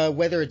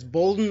whether it's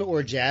Bolden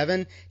or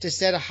Javin to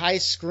set a high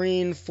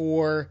screen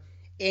for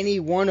any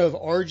one of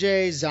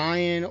RJ,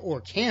 Zion,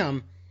 or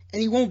Cam,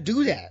 and he won't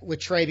do that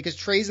with Trey because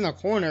Trey's in the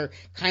corner,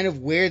 kind of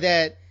where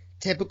that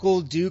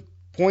typical Duke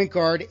point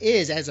guard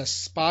is as a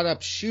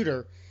spot-up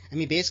shooter. I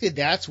mean, basically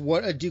that's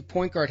what a Duke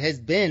point guard has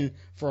been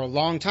for a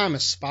long time, a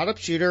spot-up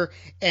shooter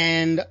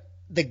and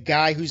the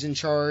guy who's in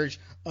charge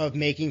of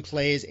making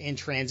plays in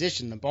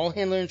transition, the ball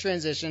handler in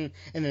transition,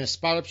 and then a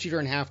spot-up shooter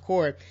in half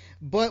court.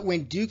 But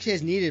when Duke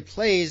has needed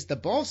plays, the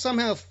ball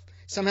somehow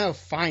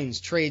finds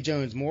Trey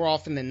Jones more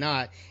often than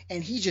not,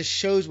 and he just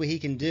shows what he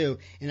can do.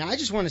 And I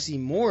just want to see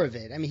more of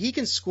it. I mean, he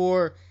can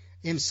score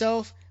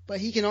himself, but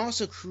he can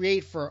also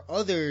create for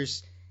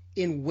others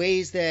in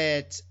ways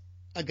that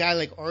a guy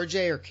like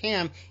RJ or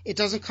Cam, it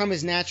doesn't come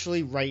as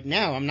naturally right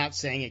now. I'm not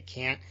saying it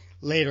can't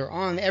later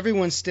on.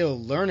 Everyone's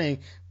still learning,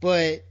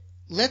 but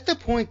let the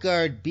point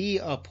guard be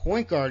a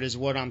point guard is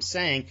what I'm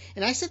saying.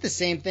 And I said the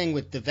same thing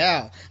with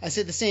DeVal. I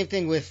said the same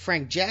thing with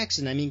Frank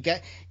Jackson. I mean,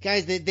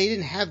 guys, they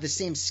didn't have the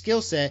same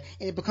skill set,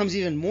 and it becomes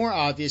even more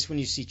obvious when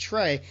you see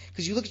Trey,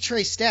 because you look at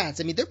Trey's stats.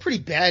 I mean, they're pretty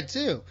bad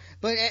too.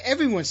 But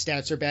everyone's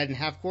stats are bad in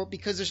half court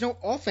because there's no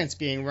offense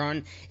being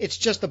run. It's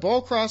just the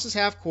ball crosses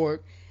half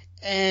court,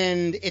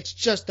 and it's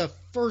just the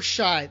first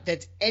shot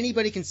that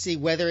anybody can see,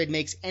 whether it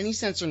makes any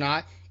sense or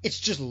not. It's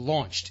just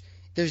launched.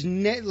 There's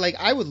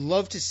I would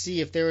love to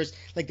see if there was,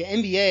 like, the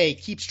NBA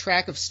keeps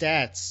track of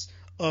stats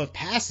of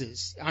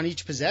passes on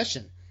each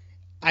possession.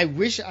 I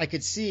wish I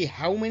could see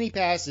how many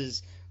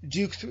passes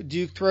Duke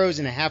throws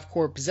in a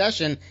half-court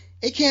possession.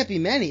 It can't be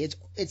many.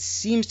 It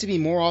seems to be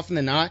more often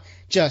than not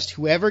just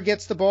whoever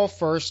gets the ball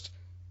first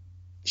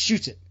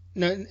shoots it.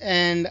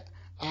 And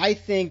I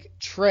think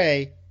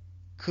Trey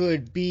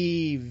could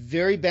be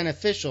very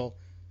beneficial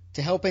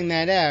to helping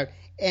that out.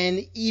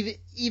 And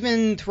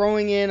even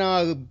throwing in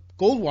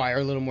Goldwire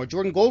a little more,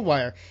 Jordan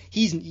Goldwire,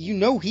 he's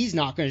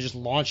not going to just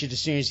launch it as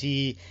soon as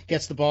he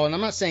gets the ball. And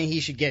I'm not saying he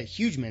should get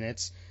huge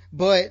minutes,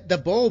 but the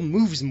ball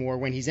moves more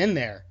when he's in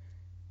there.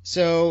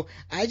 So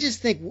I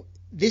just think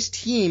this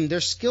team,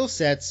 their skill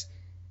sets,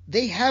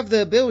 they have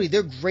the ability.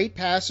 They're great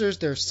passers.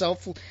 They're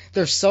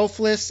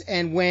selfless.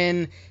 And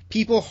when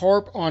people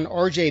harp on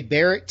RJ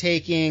Barrett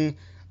taking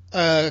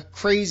a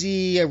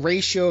crazy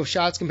ratio of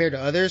shots compared to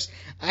others,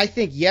 I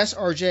think, yes,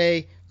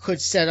 RJ could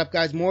set up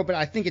guys more, but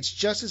I think it's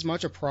just as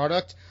much a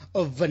product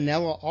of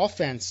vanilla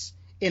offense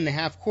in the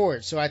half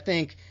court. So I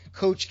think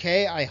Coach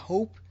K, I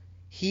hope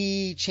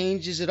he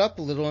changes it up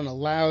a little and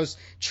allows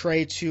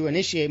Trey to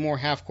initiate more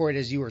half court,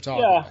 as you were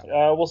talking about.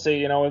 Yeah, we'll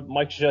see. With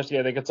Mike Krzyzewski,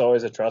 I think it's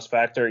always a trust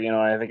factor.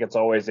 I think it's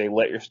always a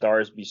let your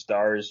stars be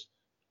stars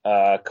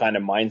kind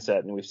of mindset,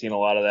 and we've seen a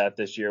lot of that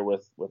this year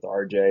with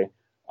RJ,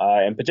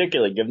 and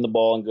particularly give him the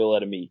ball and go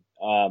let him eat.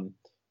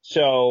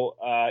 So,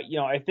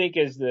 I think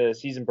as the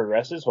season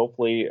progresses,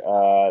 hopefully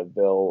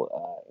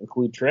they'll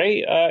include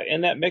Trey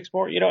in that mix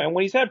more, and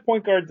when he's had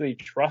point guards that he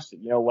trusted,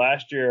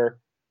 last year,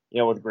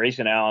 with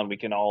Grayson Allen, we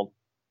can all,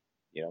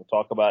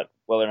 talk about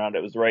whether or not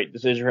it was the right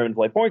decision for him to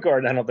play point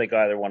guard. I don't think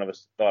either one of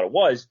us thought it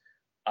was.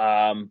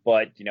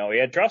 But, he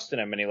had trust in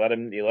him and he let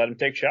him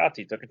take shots.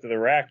 He took it to the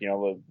rack.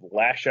 The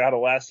last shot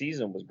of last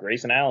season was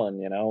Grayson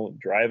Allen,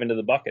 drive into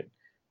the bucket.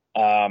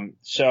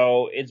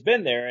 So it's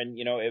been there, and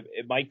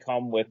it might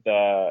come with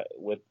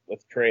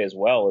Trey as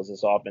well, as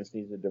this offense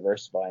needs to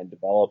diversify and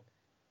develop.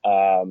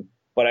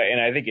 But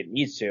I think it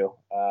needs to.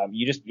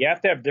 You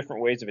have to have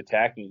different ways of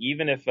attacking.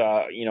 Even if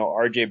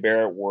RJ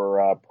Barrett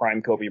were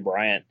prime Kobe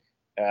Bryant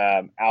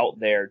out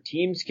there,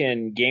 teams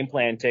can game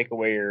plan, take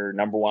away your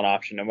number one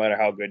option, no matter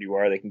how good you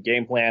are. They can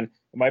game plan.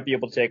 They might be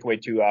able to take away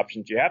two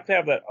options. You have to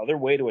have that other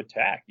way to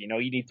attack. You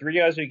need three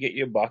guys who get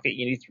you a bucket.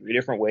 You need three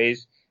different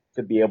ways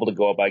to be able to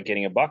go about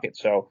getting a bucket.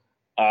 So,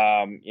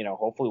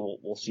 hopefully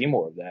we'll see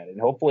more of that,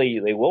 and hopefully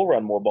they will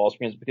run more ball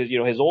screens because,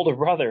 his older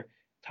brother,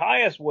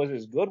 Tyus, was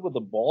as good with the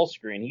ball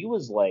screen. He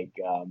was like,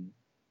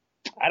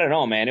 I don't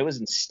know, man, it was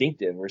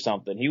instinctive or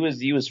something. He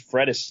was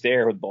Fred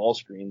Astaire with ball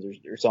screens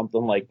or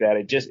something like that.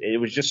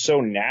 It was just so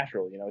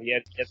natural. He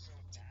had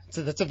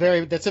so that's a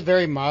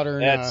very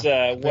modern. That's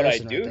what I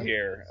do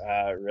here,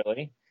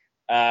 really.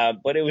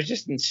 But it was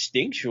just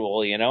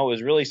instinctual, it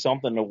was really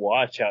something to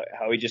watch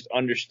how he just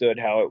understood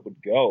how it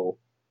would go.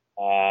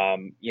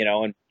 And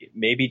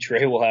maybe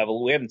Trey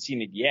will we haven't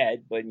seen it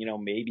yet, but,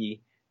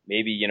 maybe,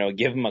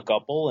 give him a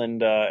couple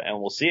and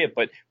we'll see it.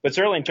 But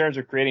certainly in terms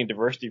of creating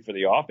diversity for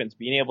the offense,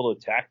 being able to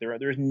attack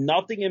there's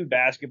nothing in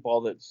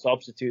basketball that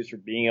substitutes for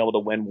being able to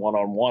win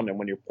one-on-one. And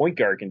when your point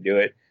guard can do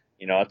it,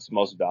 it's the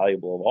most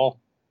valuable of all.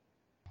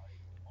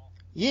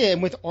 Yeah,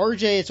 and with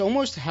RJ, it's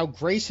almost how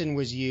Grayson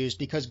was used,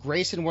 because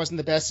Grayson wasn't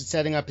the best at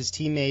setting up his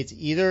teammates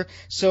either.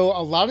 So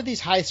a lot of these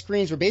high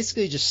screens were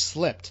basically just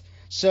slipped.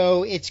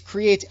 So it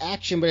creates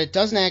action, but it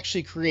doesn't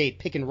actually create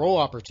pick and roll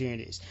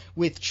opportunities.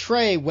 With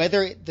Trey,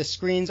 whether the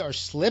screens are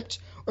slipped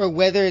or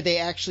whether they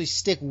actually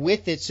stick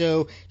with it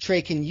so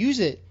Trey can use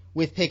it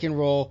with pick and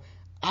roll,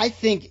 I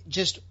think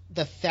just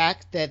the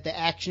fact that the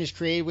action is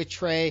created with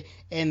Trae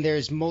and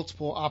there's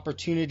multiple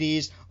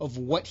opportunities of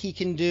what he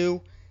can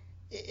do,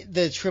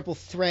 the triple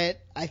threat,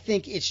 I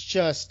think it's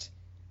just,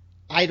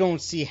 I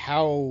don't see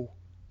how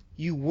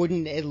you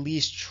wouldn't at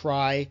least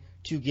try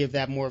to give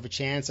that more of a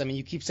chance. I mean,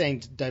 you keep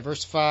saying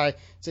diversify,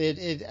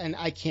 and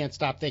I can't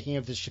stop thinking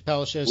of the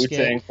Chappelle Show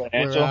skit.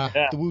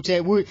 Yeah. The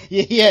Wu-Tang,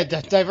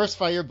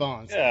 diversify your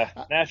bonds. Yeah,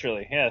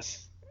 naturally,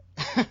 yes.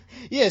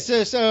 Yeah,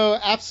 so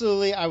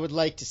absolutely, I would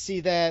like to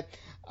see that.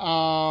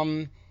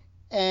 And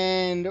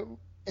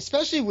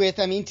especially with,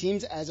 I mean,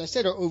 teams, as I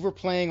said, are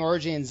overplaying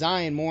RJ and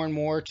Zion more and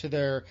more to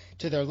their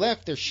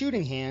left, their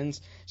shooting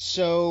hands.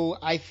 So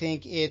I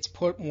think it's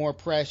put more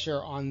pressure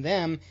on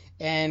them.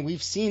 And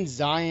we've seen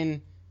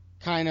Zion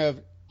kind of,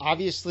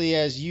 obviously,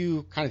 as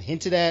you kind of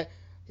hinted at,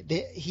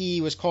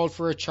 he was called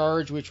for a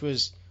charge which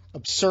was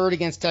absurd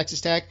against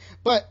Texas Tech,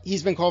 but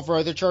he's been called for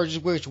other charges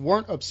which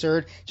weren't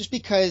absurd just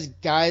because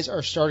guys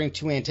are starting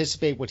to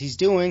anticipate what he's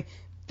doing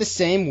the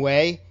same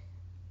way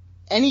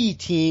any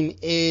team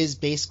is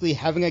basically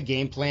having a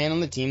game plan on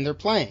the team they're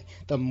playing.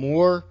 The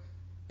more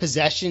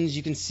possessions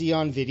you can see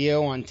on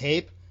video, on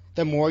tape,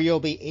 the more you'll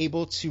be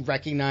able to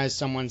recognize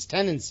someone's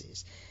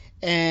tendencies.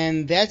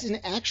 And that's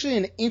actually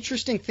an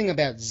interesting thing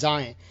about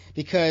Zion,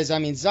 because, I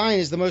mean, Zion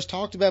is the most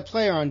talked about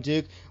player on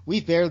Duke.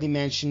 We've barely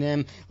mentioned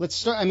him. Let's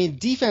start. I mean,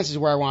 defense is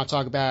where I want to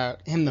talk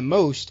about him the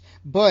most,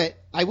 but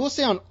I will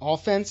say on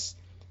offense,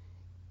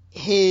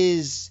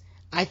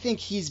 I think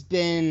he's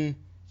been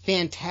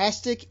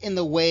fantastic in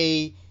the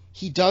way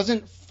he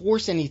doesn't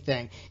force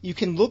anything. You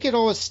can look at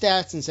all his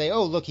stats and say,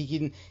 oh, look,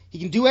 he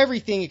can do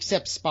everything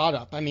except spot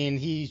up. I mean,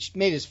 he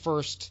made his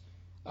first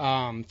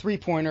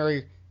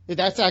three-pointer.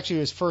 That's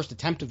actually his first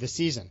attempt of the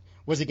season,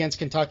 was against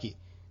Kentucky.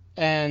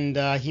 And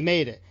he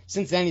made it.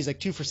 Since then, he's like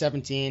 2 for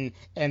 17,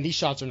 and these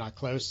shots are not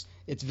close.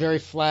 It's very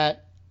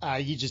flat.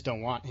 You just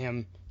don't want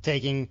him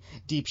taking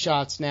deep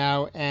shots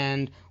now.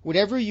 And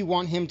whatever you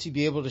want him to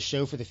be able to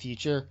show for the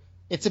future,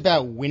 it's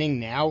about winning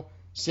now.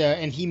 So,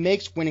 and he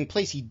makes winning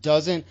plays. He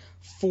doesn't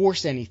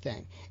force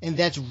anything. And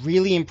that's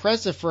really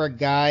impressive for a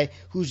guy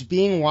who's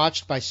being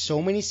watched by so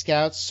many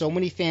scouts, so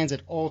many fans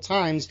at all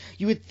times.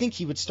 You would think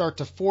he would start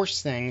to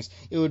force things.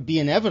 It would be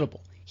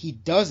inevitable. He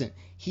doesn't.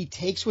 He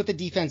takes what the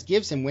defense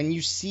gives him. When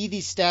you see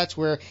these stats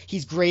where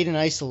he's great in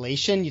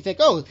isolation, you think,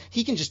 oh,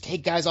 he can just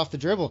take guys off the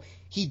dribble.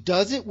 He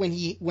does it when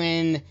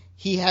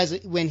he has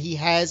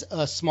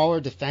a smaller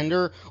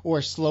defender or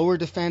a slower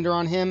defender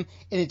on him,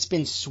 and it's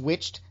been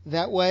switched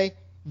that way.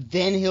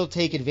 Then he'll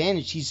take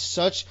advantage. He's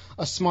such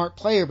a smart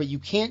player, but you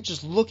can't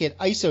just look at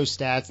ISO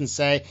stats and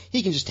say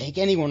he can just take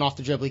anyone off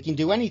the dribble. He can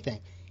do anything.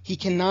 He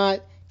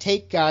cannot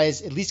take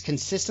guys, at least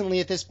consistently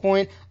at this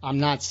point. I'm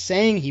not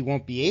saying he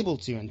won't be able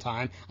to in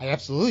time. I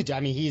absolutely do. I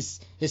mean, his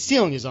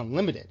ceiling is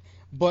unlimited.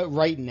 But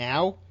right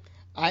now,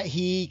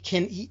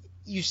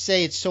 you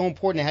say it's so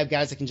important to have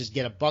guys that can just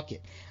get a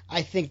bucket.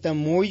 I think the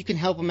more you can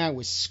help him out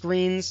with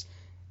screens,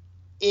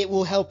 it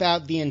will help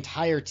out the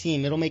entire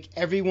team. It'll make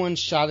everyone's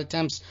shot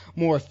attempts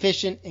more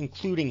efficient,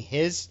 including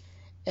his.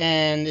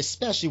 And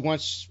especially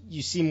once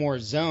you see more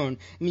zone.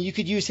 I mean, you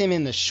could use him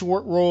in the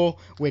short roll,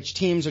 which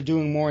teams are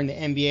doing more in the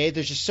NBA.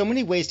 There's just so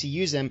many ways to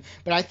use him.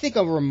 But I think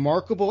a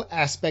remarkable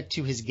aspect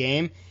to his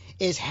game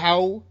is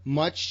how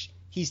much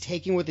he's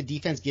taking what the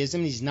defense gives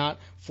him. He's not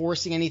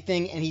forcing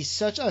anything. And he's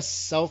such a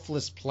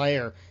selfless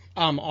player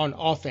on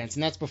offense,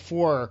 and that's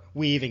before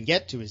we even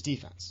get to his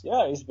defense.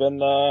 Yeah, he's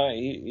been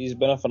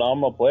a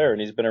phenomenal player, and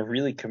he's been a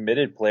really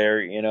committed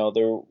player.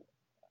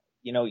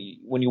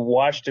 When you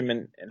watched him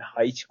in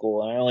high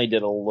school, and I only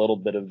did a little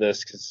bit of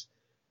this because,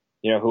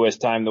 who has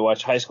time to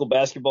watch high school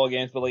basketball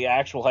games, but like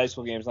actual high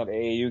school games, not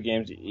AAU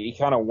games, you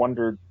kind of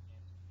wondered.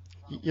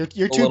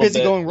 You're too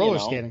busy going roller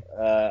skating.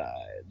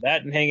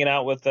 That and hanging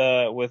out with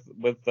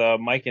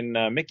Mike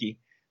and Mickey.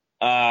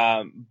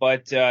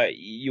 But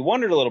you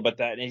wondered a little bit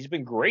that, and he's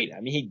been great.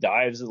 I mean, he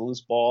dives at the loose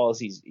balls.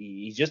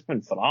 He's just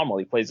been phenomenal.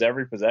 He plays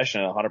every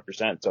possession at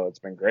 100%, so it's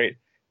been great.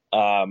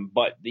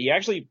 But he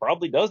actually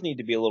probably does need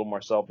to be a little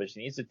more selfish.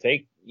 He needs to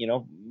take,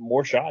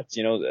 more shots.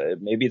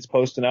 Maybe it's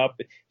posting up,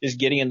 just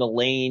getting in the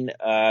lane.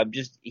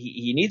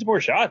 He needs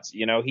more shots.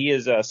 He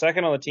is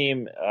second on the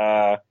team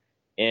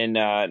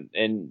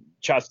in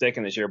shots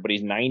taken this year, but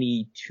he's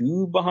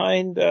 92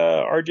 behind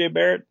RJ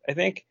Barrett, I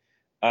think.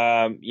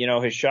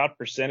 His shot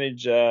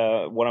percentage,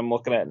 what I'm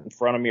looking at in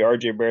front of me,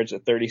 RJ Barrett's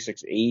at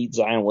 36.8,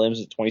 Zion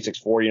Williams at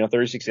 26.4.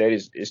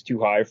 36.8 is too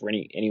high for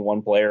any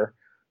one player.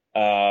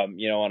 On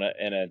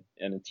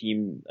a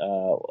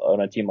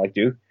team like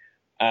Duke.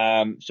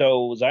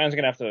 So Zion's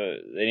gonna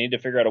they need to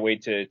figure out a way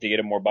to get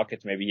him more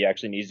buckets. Maybe he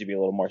actually needs to be a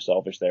little more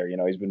selfish there.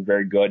 He's been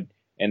very good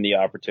in the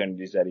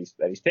opportunities that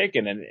he's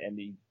taken, and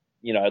he,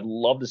 I'd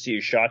love to see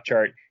a shot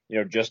chart,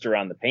 just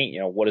around the paint.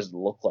 What does it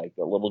look like?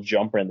 A little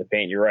jumper in the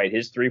paint. You're right.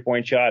 His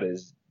 3-point shot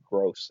is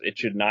gross. It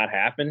should not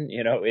happen.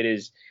 It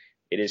is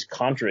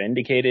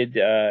contraindicated.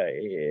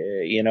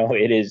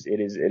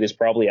 It is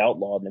probably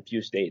outlawed in a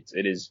few states.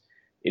 It is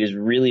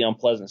really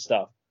unpleasant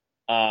stuff.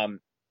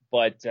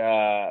 But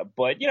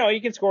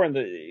you can score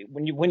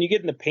when you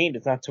get in the paint,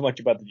 it's not so much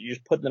about you're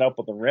just putting it up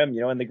with the rim,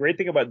 And the great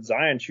thing about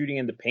Zion shooting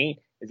in the paint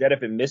is that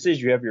if it misses,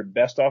 you have your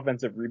best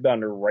offensive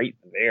rebounder right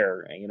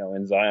there,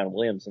 in Zion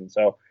Williamson.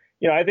 So,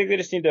 I think they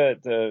just need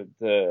to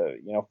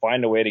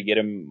find a way to get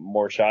him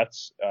more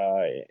shots,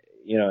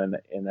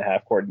 in the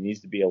half court. He needs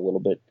to be a little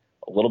bit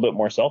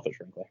more selfish,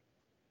 frankly.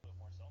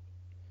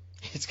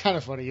 It's kind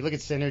of funny. You look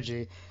at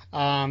Synergy.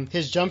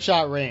 His jump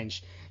shot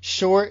range.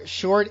 Short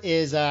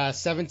is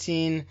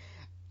 17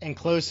 and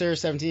closer,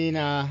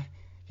 17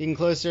 even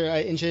closer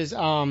inches,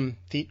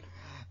 feet.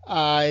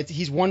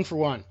 He's 1 for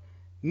 1.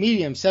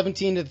 Medium,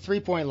 17 to the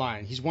 3-point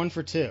line. He's 1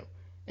 for 2.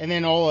 And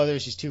then all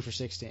others, he's 2 for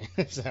 16.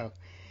 So,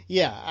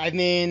 yeah, I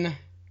mean,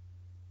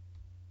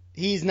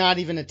 he's not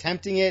even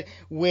attempting it,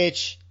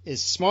 which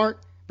is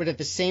smart. But at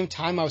the same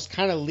time, I was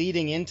kind of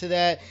leading into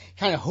that,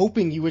 kind of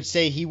hoping you would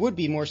say he would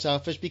be more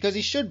selfish because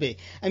he should be.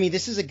 I mean,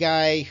 this is a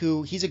guy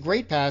he's a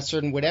great passer,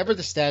 and whatever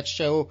the stats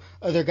show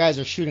other guys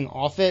are shooting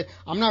off it,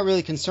 I'm not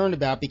really concerned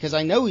about because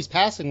I know he's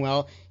passing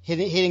well,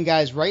 hitting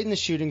guys right in the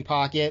shooting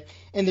pocket,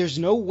 and there's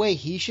no way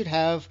he should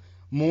have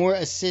more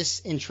assists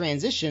in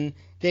transition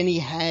than he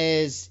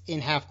has in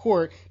half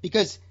court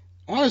because,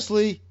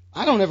 honestly,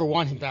 I don't ever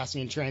want him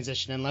passing in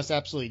transition unless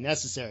absolutely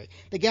necessary.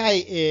 The guy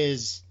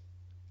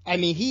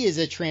he is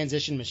a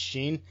transition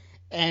machine,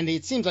 and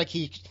it seems like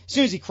as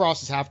soon as he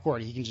crosses half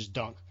court, he can just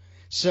dunk.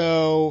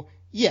 So,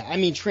 yeah,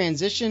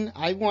 transition,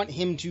 I want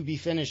him to be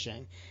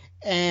finishing.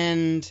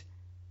 And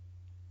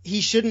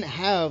he shouldn't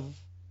have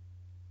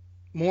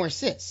more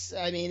assists.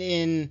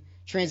 In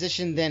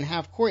transition than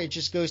half court, it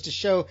just goes to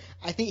show,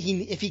 I think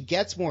if he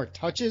gets more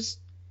touches,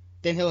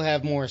 then he'll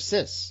have more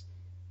assists.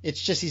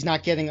 It's just he's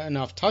not getting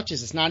enough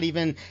touches. It's not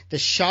even the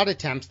shot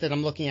attempts that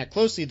I'm looking at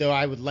closely, though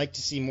I would like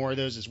to see more of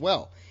those as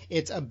well.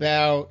 It's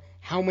about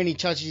how many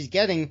touches he's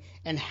getting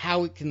and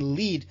how it can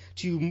lead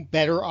to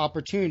better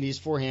opportunities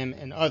for him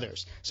and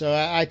others. So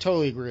I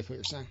totally agree with what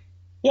you're saying.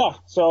 Yeah.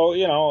 So,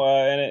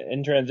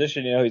 in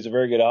transition, he's a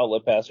very good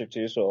outlet passer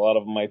too. So a lot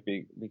of them might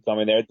be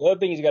coming there. The other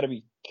thing he's got to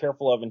be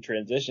careful of in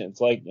transition,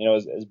 it's like,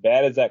 as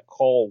bad as that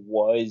call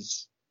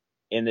was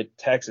in the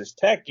Texas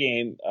Tech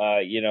game,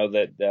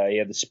 he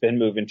had the spin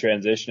move in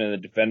transition and the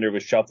defender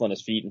was shuffling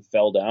his feet and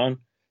fell down.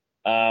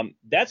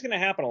 That's going to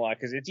happen a lot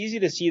because it's easy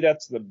to see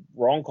that's the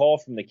wrong call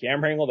from the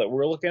camera angle that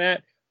we're looking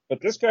at.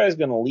 But this guy is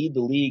going to lead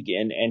the league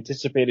in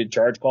anticipated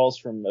charge calls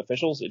from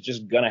officials. It's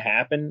just going to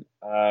happen.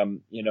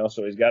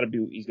 So he's got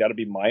to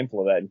be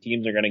mindful of that, and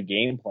teams are going to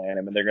game plan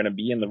him, and they're going to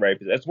be in the right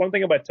position. That's one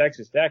thing about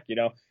Texas Tech.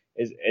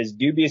 As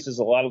dubious as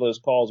a lot of those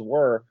calls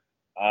were,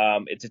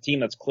 it's a team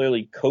that's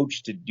clearly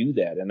coached to do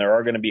that. And there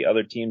are going to be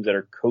other teams that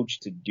are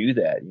coached to do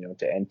that,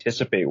 to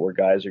anticipate where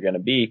guys are going to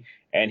be.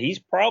 And he's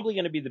probably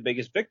going to be the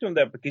biggest victim of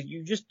that because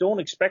you just don't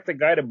expect a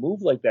guy to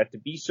move like that, to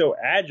be so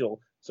agile.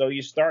 So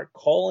you start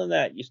calling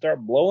that, you start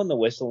blowing the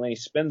whistle, and he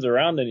spins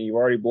around and you've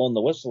already blown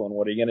the whistle. And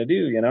what are you going to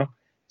do,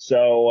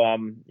 So,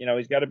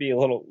 he's got to be a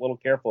little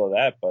careful of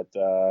that. But,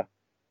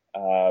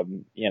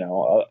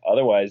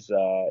 otherwise,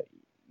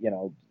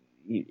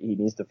 he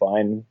needs to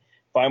find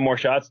more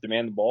shots,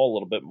 demand the ball a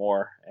little bit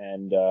more,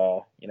 and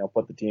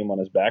put the team on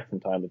his back from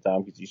time to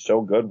time because he's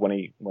so good when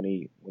he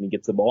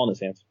gets the ball in his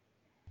hands.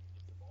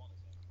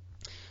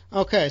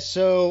 Okay,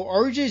 so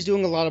RJ's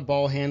doing a lot of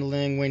ball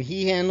handling. When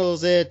he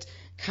handles it,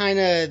 kind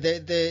of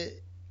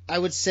I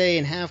would say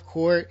in half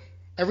court,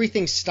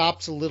 everything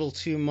stops a little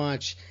too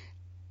much.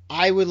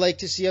 I would like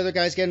to see other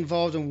guys get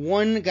involved, and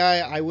one guy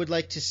I would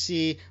like to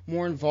see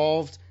more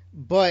involved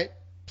but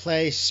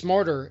play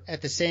smarter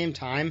at the same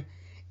time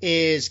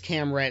is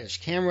Cam Reddish.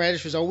 Cam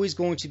Reddish was always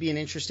going to be an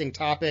interesting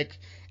topic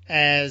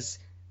as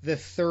the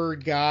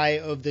third guy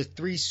of the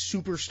three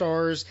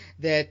superstars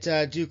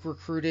that Duke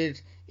recruited,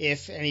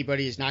 if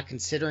anybody is not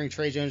considering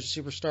Trey Jones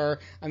a superstar.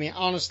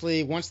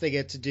 Honestly, once they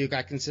get to Duke,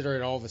 I consider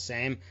it all the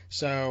same.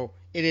 So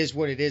it is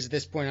what it is at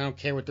this point. I don't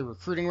care what the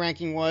recruiting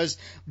ranking was.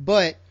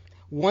 But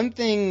one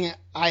thing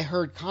I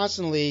heard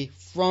constantly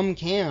from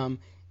Cam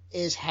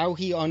is how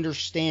he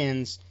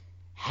understands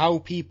how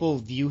people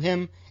view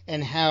him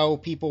and how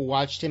people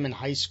watched him in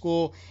high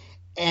school.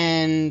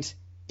 And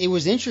it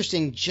was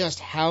interesting just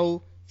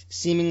how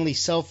seemingly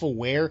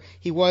self-aware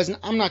he was. And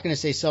I'm not going to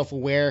say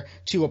self-aware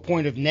to a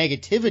point of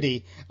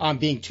negativity,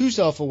 being too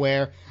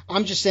self-aware.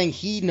 I'm just saying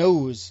he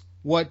knows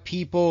what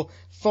people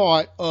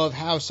thought of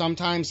how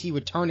sometimes he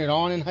would turn it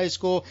on in high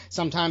school.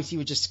 Sometimes he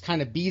would just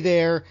kind of be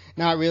there,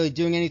 not really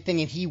doing anything.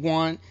 And he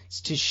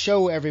wants to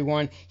show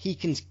everyone he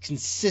can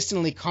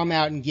consistently come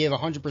out and give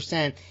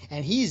 100%.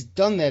 And he's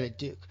done that at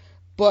Duke.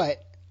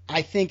 But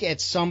I think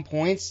at some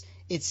points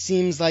it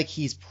seems like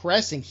he's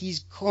pressing.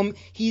 He's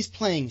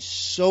playing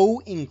so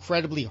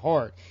incredibly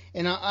hard.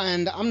 And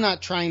I'm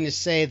not trying to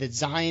say that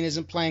Zion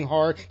isn't playing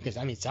hard, because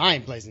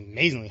Zion plays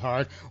amazingly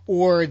hard,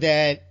 or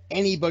that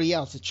anybody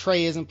else, that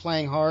Trey isn't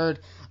playing hard.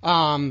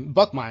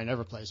 Buckmeyer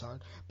never plays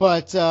hard.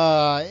 But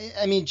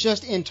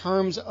just in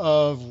terms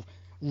of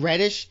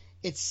Reddish,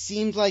 it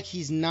seems like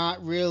he's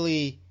not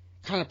really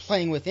kind of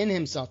playing within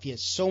himself. He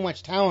has so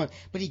much talent,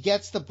 but he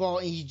gets the ball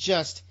and he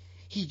just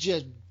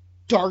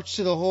darts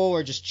to the hole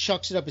or just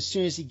chucks it up as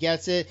soon as he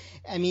gets it.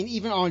 I mean,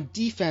 even on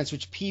defense,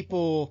 which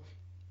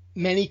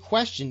many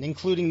questioned,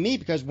 including me,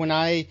 because when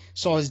I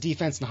saw his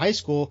defense in high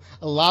school,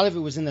 a lot of it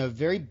was in the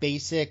very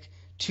basic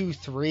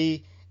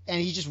 2-3,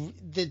 and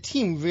the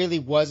team really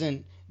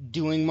wasn't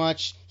doing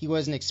much. He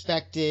wasn't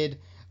expected,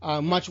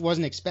 much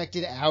wasn't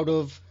expected out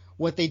of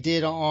what they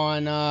did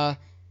on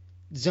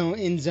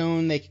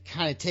zone. They could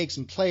kind of take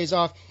some plays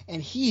off,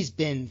 and he's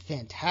been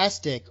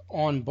fantastic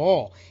on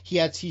ball.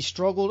 He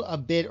struggled a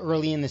bit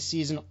early in the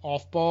season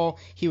off ball.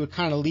 He would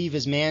kind of leave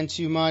his man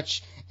too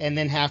much and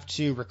then have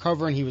to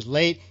recover, and he was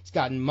late. He's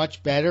gotten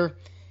much better.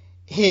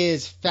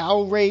 His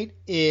foul rate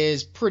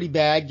is pretty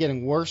bad,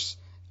 getting worse.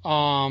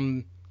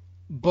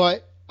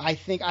 But I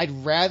think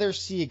I'd rather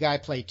see a guy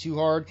play too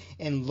hard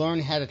and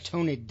learn how to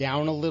tone it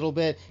down a little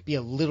bit, be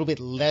a little bit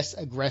less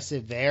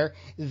aggressive there,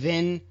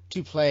 than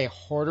to play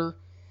harder.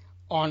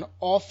 On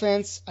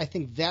offense, I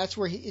think that's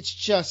where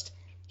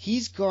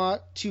he's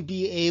got to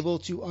be able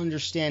to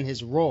understand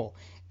his role.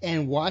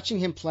 And watching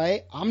him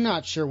play, I'm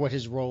not sure what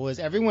his role is.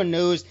 Everyone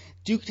knows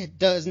Duke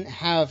doesn't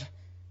have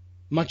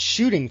much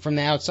shooting from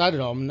the outside at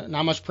all,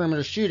 not much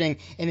perimeter shooting.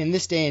 And in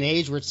this day and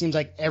age where it seems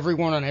like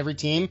everyone on every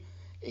team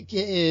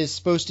is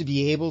supposed to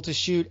be able to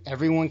shoot,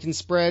 everyone can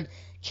spread,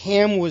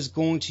 Cam was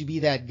going to be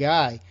that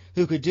guy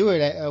who could do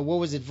it. What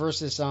was it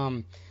versus,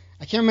 I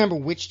can't remember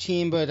which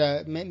team, but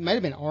it might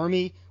have been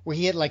Army, where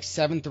he had like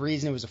 7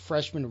 threes and it was a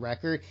freshman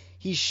record.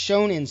 He's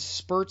shown in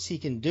spurts he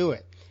can do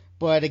it.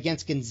 But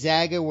against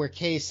Gonzaga, where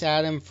Kay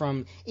sat him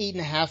from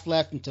 8.5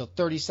 left until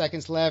 30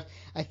 seconds left,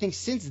 I think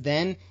since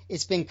then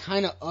it's been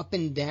kind of up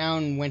and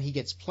down when he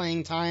gets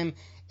playing time.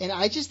 And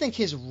I just think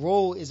his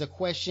role is a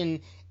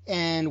question,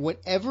 and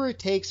whatever it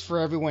takes for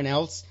everyone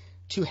else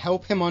to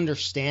help him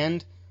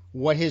understand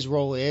what his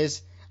role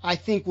is, I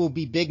think will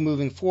be big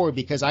moving forward,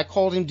 because I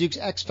called him Duke's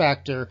X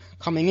Factor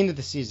coming into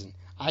the season.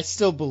 I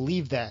still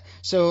believe that.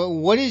 So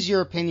what is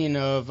your opinion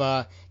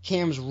of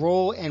Cam's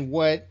role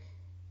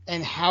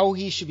and how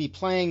he should be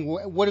playing?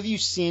 What have you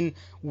seen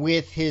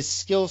with his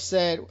skill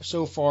set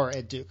so far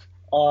at Duke?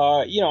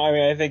 I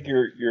think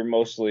you're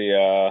mostly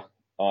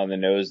on the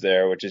nose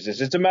there, which is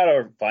just, it's a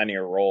matter of finding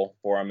a role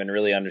for him and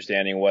really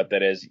understanding what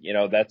that is.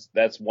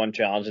 That's one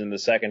challenge. And the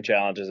second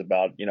challenge is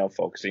about,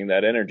 focusing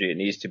that energy. It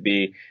needs to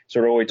be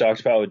sort of what we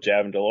talked about with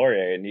Javin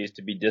DeLaurier. It needs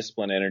to be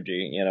disciplined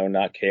energy,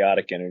 not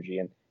chaotic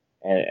energy.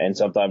 And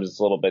sometimes it's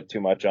a little bit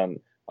too much on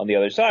the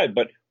other side.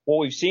 But what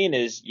we've seen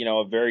is,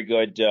 a very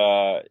good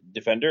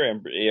defender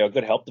and a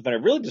good help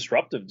defender, really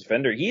disruptive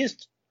defender. He has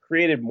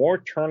created more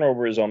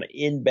turnovers on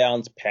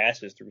inbounds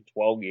passes through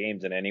 12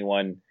 games than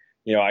anyone,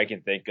 I can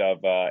think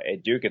of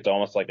at Duke. It's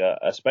almost like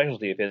a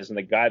specialty of his. And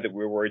the guy that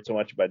we're worried so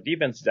much about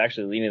defense is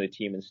actually leading the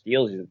team in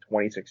steals. He's at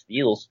 26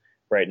 steals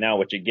right now,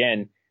 which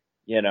again,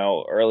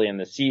 early in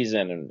the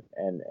season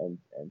and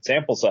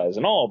sample size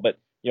and all, but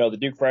the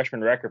Duke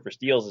freshman record for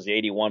steals is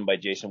 81 by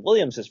Jason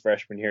Williams his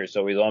freshman year,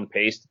 so he's on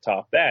pace to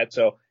top that.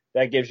 So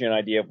that gives you an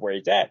idea of where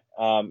he's at.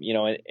 He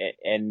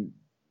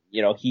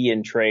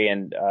and Trey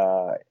and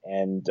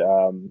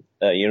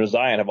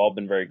Zion have all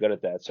been very good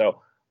at that.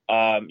 So,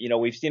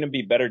 we've seen him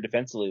be better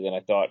defensively than I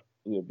thought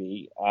he would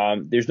be.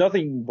 There's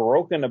nothing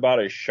broken about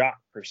his shot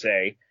per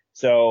se.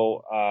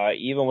 So,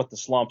 even with the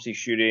slumps, he's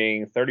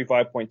shooting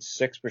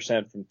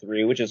 35.6% from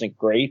 3, which isn't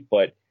great,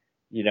 but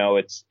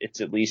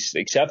it's at least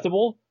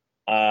acceptable.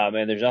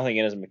 And there's nothing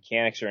in his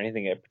mechanics or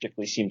anything that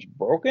particularly seems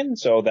broken.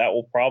 So that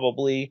will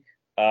probably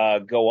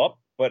go up.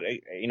 But,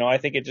 I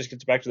think it just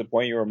gets back to the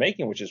point you were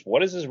making, which is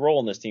what is his role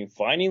in this team?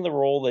 Finding the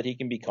role that he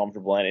can be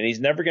comfortable in. And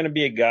he's never going to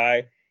be a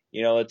guy,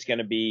 that's going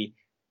to be,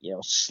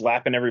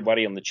 slapping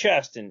everybody on the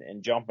chest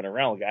and jumping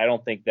around. Like, I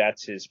don't think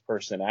that's his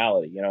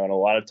personality, and a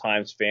lot of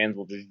times fans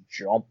will just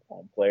jump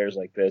on players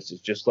like this.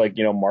 It's just like,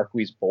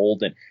 Marquise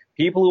Bolden,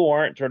 people who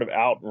aren't sort of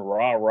out and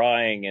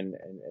rah-rahing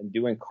and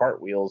doing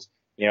cartwheels,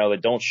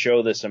 that don't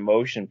show this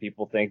emotion.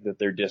 People think that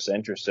they're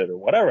disinterested or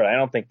whatever. I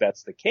don't think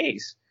that's the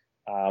case.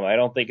 I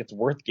don't think it's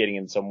worth getting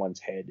in someone's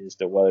head as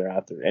to whether or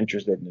not they're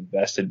interested and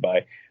invested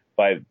by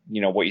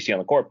what you see on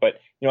the court. But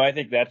I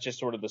think that's just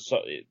sort of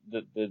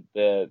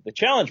the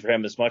challenge for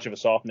him. As much of a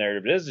soft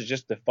narrative it is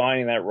just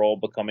defining that role,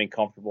 becoming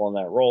comfortable in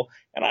that role.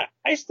 And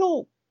I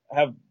still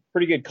have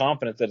pretty good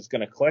confidence that it's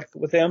going to click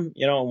with him.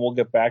 And we'll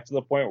get back to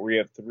the point where you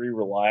have 3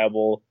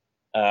 reliable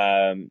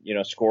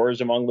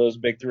scorers among those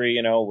big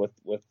 3. With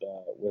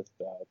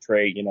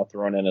Trey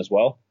thrown in as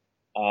well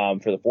for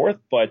the 4th.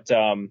 But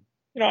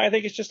I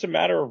think it's just a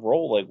matter of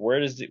role. Like, where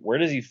does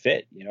he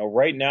fit?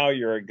 Right now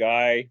you're a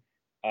guy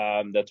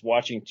that's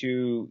watching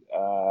 2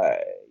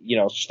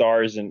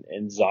 stars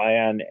in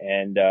Zion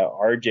and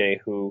RJ,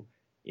 who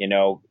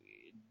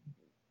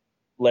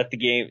let the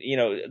game,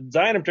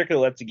 Zion in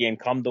particular lets the game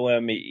come to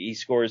him. He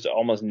scores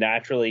almost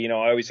naturally. I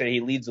always say he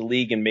leads the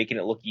league in making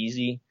it look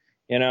easy.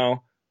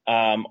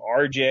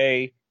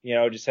 RJ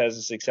just has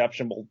this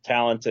exceptional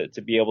talent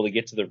to be able to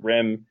get to the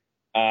rim.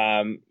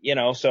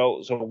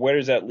 So where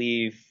does that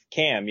leave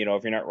Cam?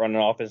 If you're not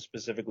running offense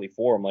specifically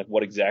for him, like,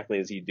 what exactly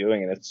is he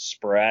doing? And it's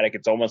sporadic.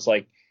 It's almost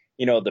like,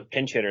 the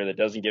pinch hitter that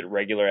doesn't get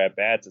regular at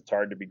bats. It's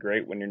hard to be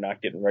great when you're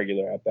not getting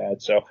regular at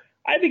bats. So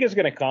I think it's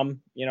going to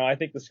come. I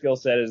think the skill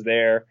set is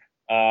there.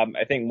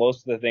 I think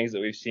most of the things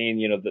that we've seen,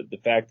 the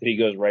fact that he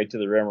goes right to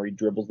the rim or he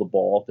dribbles the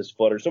ball off his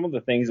foot, or some of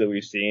the things that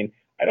we've seen,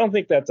 I don't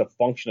think that's a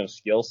function of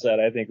skill set.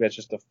 I think that's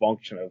just a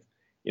function of,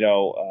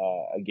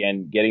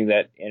 again, getting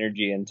that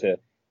energy into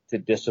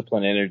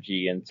discipline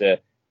energy and to,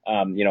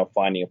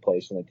 finding a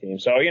place in the team.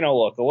 So,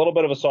 look, a little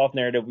bit of a soft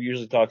narrative. We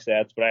usually talk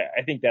stats, but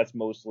I think that's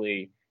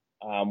mostly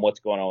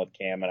what's going on with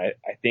Cam. And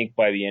I think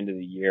by the end of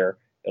the year,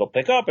 it'll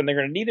pick up, and they're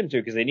going to need him to,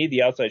 because they need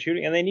the outside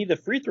shooting and they need the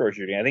free throw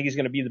shooting. I think he's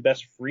going to be the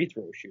best free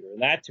throw shooter.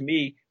 And that, to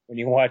me, when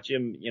you watch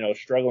him,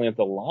 struggling at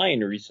the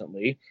line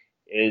recently,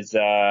 is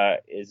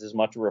as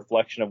much a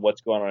reflection of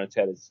what's going on in his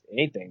head as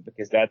anything,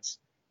 because that's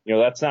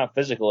not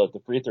physical at the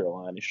free throw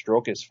line. His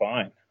stroke is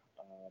fine.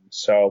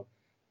 So,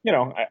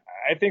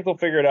 I think they'll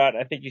figure it out.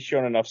 I think he's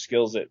shown enough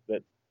skills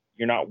that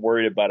you're not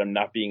worried about him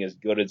not being as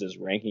good as his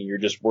ranking. You're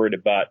just worried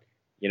about,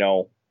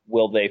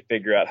 will they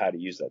figure out how to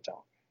use that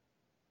talent?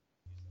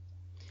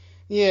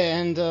 Yeah,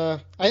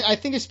 and I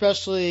think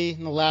especially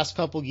in the last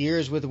couple of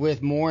years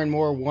with more and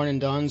more one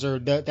and dones, or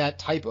that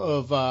type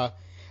of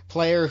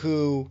player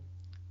who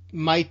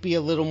might be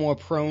a little more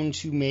prone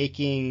to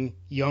making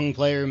young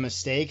player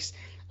mistakes,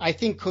 I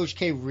think Coach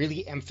K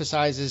really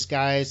emphasizes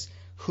guys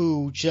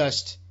who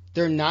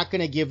they're not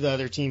going to give the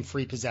other team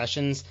free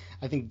possessions.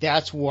 I think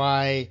that's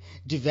why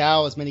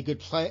Duval, as many good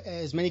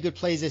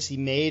plays as he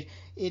made,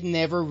 he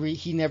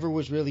never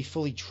was really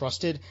fully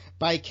trusted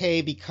by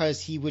K,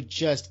 because he would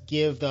just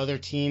give the other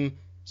team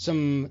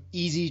some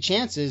easy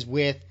chances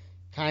with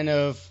kind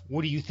of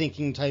what are you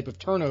thinking type of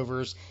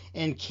turnovers.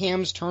 And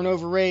Cam's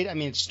turnover rate,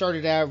 it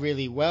started out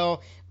really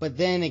well, but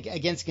then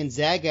against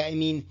Gonzaga,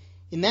 in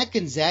that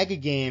Gonzaga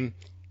game,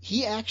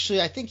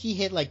 I think he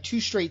hit like 2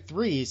 straight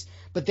threes,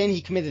 but then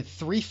he committed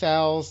 3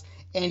 fouls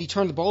and he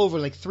turned the ball over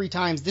like 3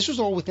 times. This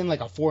was all within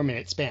like a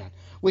 4-minute span,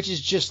 which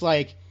is just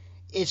like,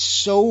 it's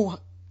so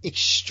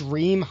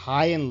extreme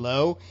high and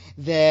low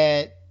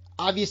that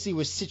obviously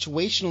was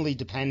situationally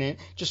dependent,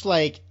 just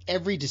like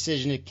every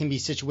decision, it can be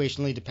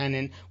situationally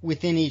dependent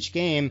within each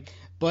game.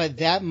 But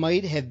that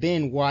might have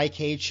been why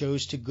K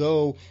chose to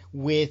go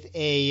with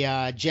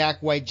a Jack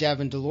White,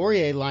 Javin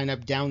DeLaurier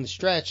lineup down the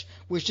stretch,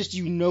 where it's just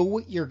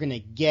what you're going to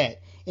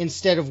get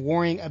instead of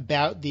worrying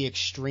about the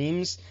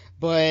extremes.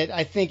 But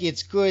I think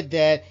it's good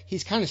that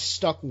he's kind of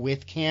stuck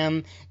with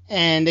Cam.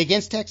 And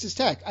against Texas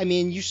Tech,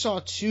 you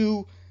saw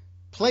 2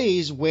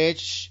 plays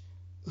which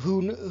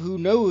who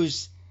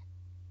knows,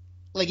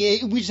 we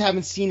just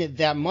haven't seen it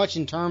that much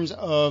in terms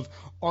of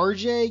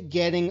RJ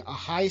getting a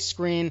high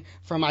screen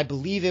from, I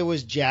believe it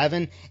was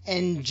Javin,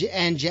 and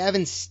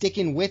Javin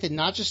sticking with it,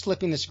 not just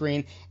slipping the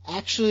screen,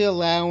 actually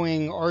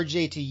allowing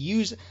RJ to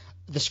use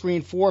the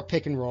screen for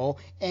pick and roll,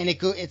 and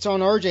it's on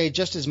RJ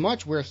just as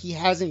much, where he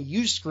hasn't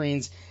used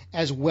screens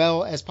as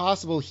well as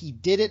possible. He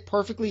did it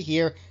perfectly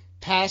here,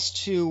 pass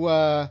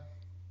to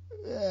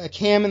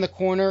Cam in the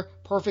corner,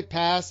 perfect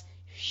pass,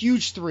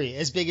 huge 3,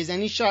 as big as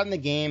any shot in the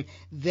game.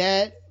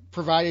 That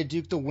provided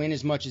Duke the win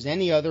as much as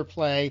any other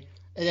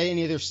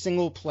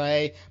single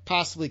play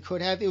possibly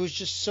could have. It was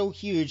just so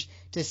huge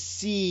to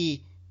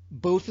see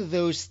both of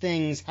those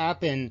things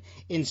happen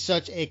in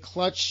such a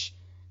clutch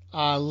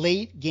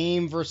late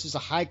game versus a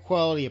high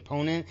quality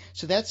opponent.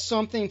 So that's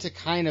something to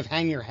kind of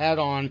hang your hat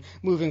on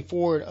moving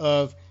forward,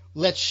 of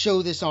let's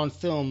show this on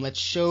film. Let's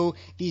show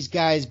these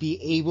guys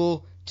be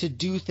able to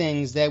do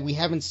things that we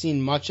haven't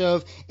seen much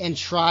of and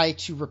try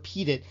to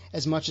repeat it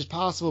as much as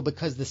possible,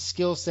 because the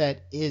skill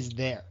set is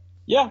there.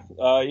 Yeah,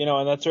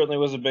 and that certainly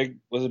was a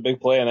big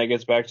play, and that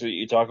gets back to,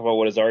 you talk about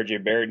what does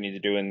RJ Barrett need to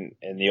do in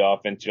the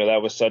offense.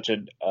 That was such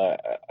a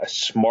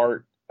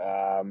smart,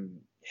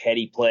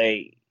 heady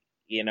play,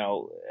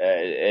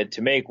 to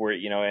make, where,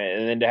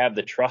 and then to have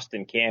the trust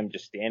in Cam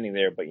just standing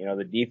there, but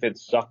the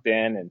defense sucked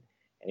in, and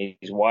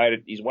he's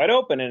wide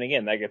open, and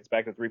again, that gets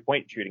back to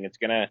 3-point shooting. It's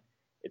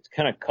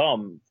gonna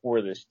come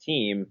for this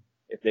team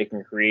if they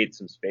can create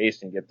some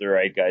space and get the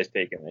right guys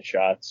taking the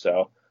shots.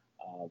 So.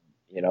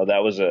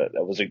 That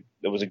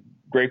was a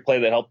great play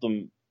that helped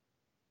them,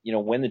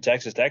 win the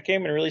Texas Tech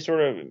game, and really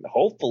sort of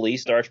hopefully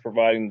starts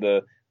providing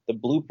the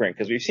blueprint,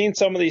 because we've seen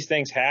some of these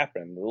things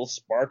happen. Little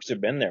sparks have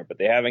been there, but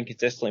they haven't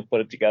consistently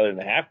put it together in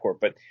the half court.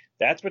 But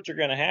that's what you're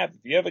going to have. If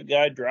you have a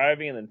guy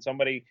driving and then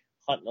somebody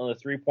hunting on the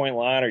 3-point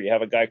line, or you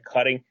have a guy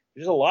cutting,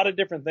 there's a lot of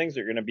different things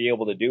they're going to be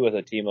able to do with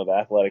a team of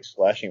athletic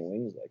slashing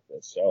wings like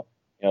this. So,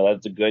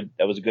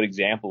 that was a good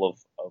example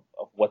of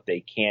what they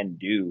can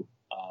do.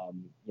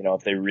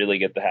 If they really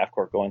get the half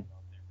court going.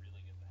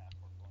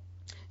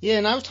 Yeah,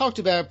 and I've talked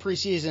about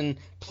preseason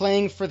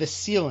playing for the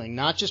ceiling,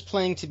 not just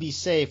playing to be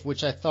safe,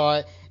 which I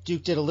thought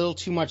Duke did a little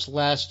too much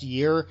last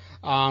year,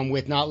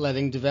 with not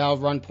letting Duval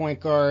run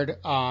point guard,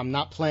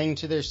 not playing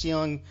to their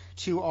ceiling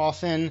too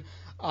often,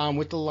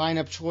 with the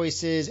lineup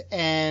choices.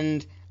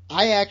 And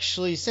I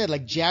actually said,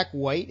 like, Jack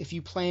White, if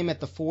you play him at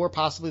the 4,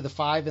 possibly the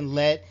 5, and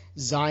let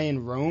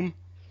Zion roam,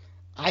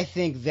 I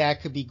think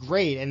that could be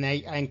great. And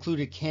I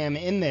included Cam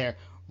in there.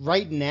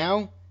 Right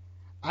now,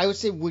 I would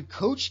say with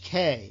Coach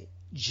K,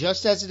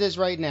 just as it is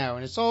right now,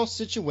 and it's all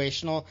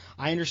situational.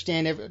 I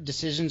understand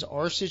decisions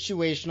are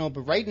situational,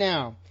 but right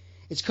now,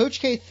 it's Coach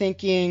K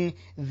thinking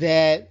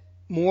that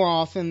more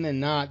often than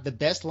not, the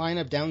best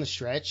lineup down the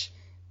stretch,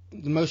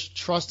 the most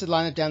trusted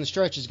lineup down the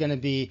stretch is going to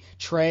be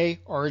Trey,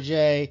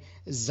 RJ,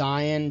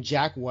 Zion,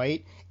 Jack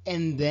White,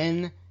 and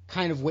then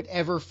kind of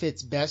whatever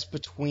fits best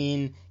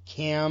between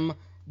Cam,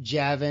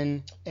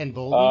 Javin, and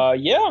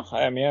Bolden. Yeah,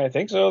 I mean, I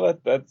think so.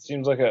 That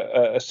seems like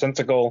a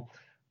sensible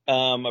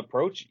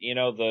approach. You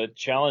know, the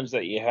challenge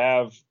that you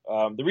have,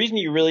 the reason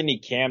you really need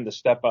Cam to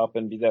step up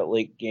and be that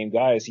late game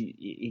guy is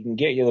he can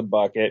get you the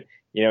bucket.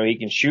 You know, he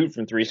can shoot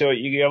from three. So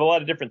you have a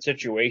lot of different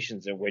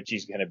situations in which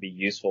he's going to be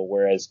useful.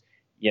 Whereas,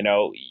 you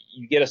know,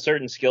 you get a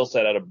certain skill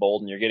set out of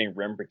Bolden. You're getting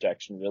rim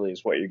protection really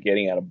is what you're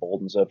getting out of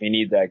Bolden. So if you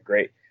need that,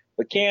 great.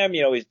 But Cam,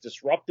 you know, he's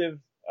disruptive.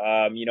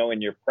 You know,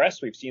 in your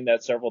press, we've seen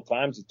that several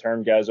times. He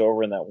turned guys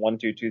over in that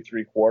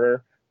 1-2-2-3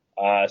 quarter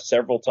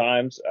several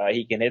times.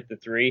 He can hit the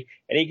three,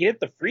 and he can hit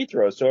the free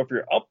throws. So if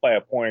you're up by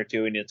a point or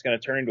two and it's going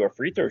to turn into a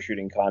free throw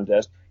shooting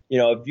contest, you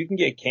know, if you can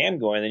get Cam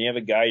going, then you have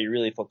a guy you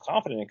really feel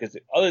confident in. Because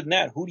other than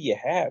that, who do you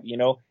have? You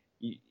know,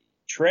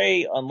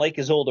 Trey, unlike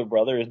his older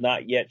brother, has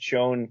not yet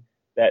shown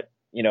that,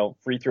 you know,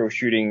 free throw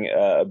shooting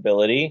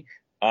ability.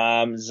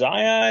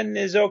 Zion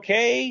is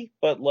okay,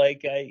 but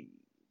like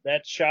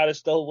that shot is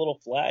still a little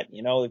flat.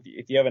 You know,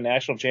 if you have a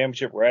national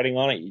championship riding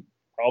on it, you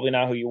probably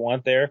not who you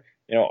want there.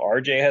 You know,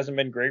 RJ hasn't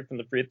been great from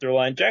the free throw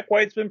line. Jack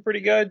White's been pretty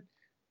good.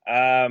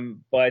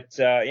 And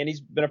he's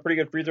been a pretty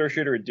good free throw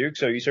shooter at Duke,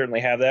 so you certainly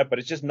have that. But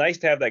it's just nice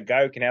to have that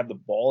guy who can have the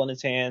ball in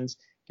his hands,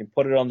 can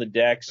put it on the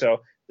deck.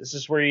 So this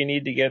is where you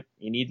need to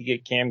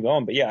get Cam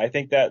going. But yeah, I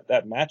think that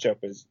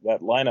matchup is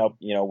that lineup,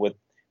 you know, with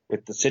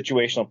the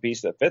situational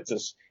piece that fits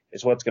us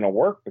is what's going to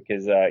work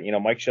because, you know,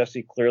 Mike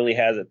Krzyzewski clearly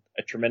has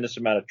a tremendous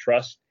amount of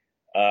trust,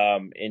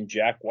 in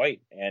Jack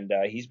White. And,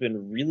 he's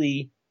been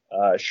really,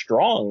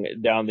 strong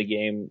down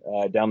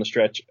the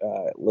stretch,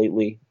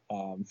 lately,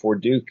 for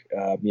Duke.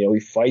 You know, he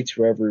fights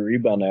for every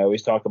rebound. I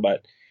always talk about,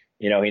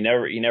 you know, he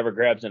never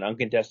grabs an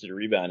uncontested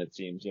rebound, it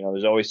seems. You know,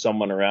 there's always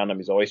someone around him.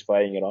 He's always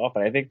fighting it off.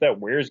 And I think that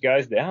wears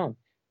guys down,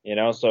 you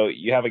know, so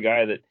you have a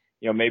guy that,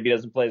 you know, maybe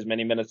doesn't play as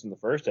many minutes in the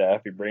first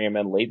half. You bring him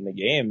in late in the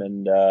game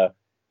and,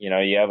 you know,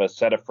 you have a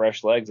set of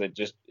fresh legs that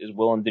just is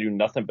willing to do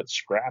nothing but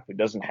scrap. He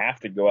doesn't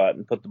have to go out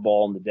and put the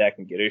ball on the deck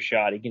and get his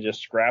shot. He can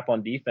just scrap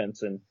on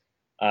defense and,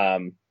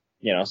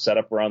 you know, set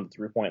up around the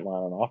 3-point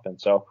line on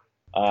offense. So,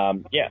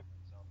 yeah.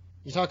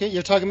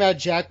 You're talking about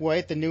Jack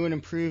White, the new and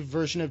improved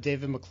version of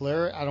David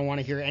McClure. I don't want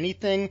to hear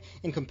anything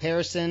in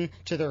comparison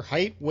to their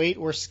height, weight,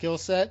 or skill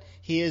set.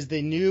 He is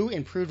the new,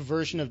 improved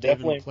version of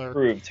David McClure.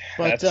 Improved.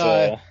 But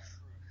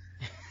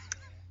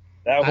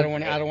I don't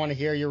want to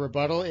hear your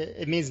rebuttal.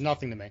 It means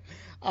nothing to me.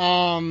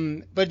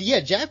 But yeah,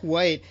 Jack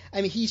White.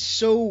 I mean, he's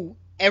so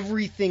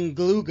everything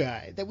glue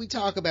guy that we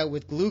talk about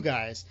with glue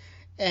guys,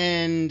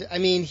 and I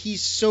mean,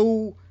 he's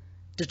so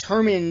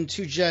determined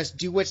to just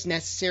do what's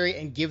necessary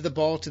and give the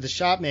ball to the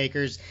shot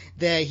makers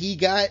that he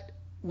got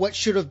what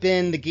should have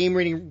been the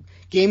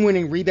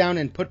game-winning rebound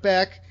and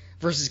putback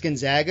versus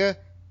Gonzaga,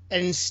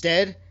 and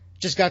instead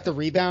just got the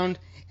rebound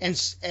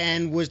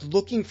and was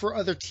looking for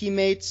other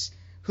teammates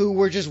who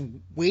were just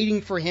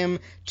waiting for him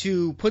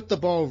to put the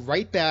ball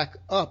right back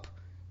up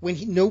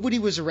when nobody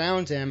was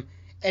around him,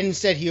 and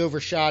instead he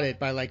overshot it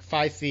by like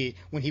 5 feet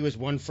when he was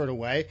 1 foot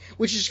away,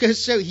 which is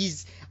just so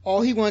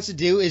all he wants to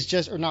do is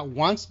just, or not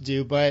wants to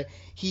do, but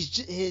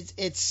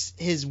it's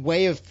his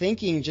way of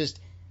thinking, just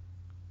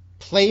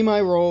play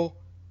my role,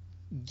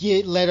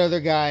 let other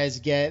guys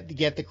get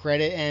the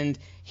credit, and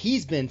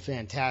he's been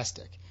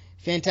fantastic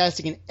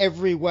in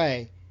every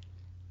way.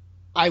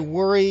 I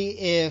worry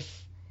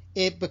if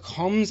it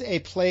becomes a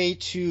play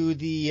to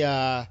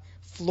the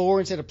floor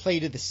instead of play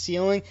to the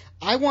ceiling.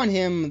 I want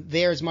him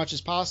there as much as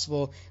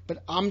possible,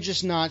 but I'm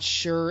just not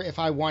sure if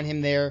I want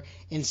him there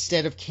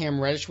instead of Cam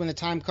Reddish when the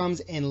time comes,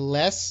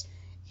 unless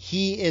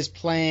he is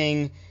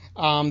playing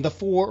the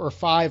 4 or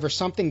 5 or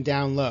something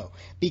down low.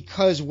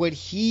 Because what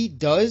he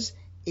does,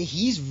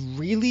 he's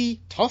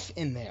really tough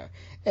in there,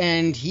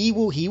 and he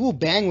will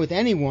bang with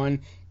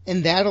anyone,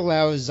 and that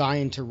allows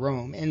Zion to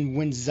roam. And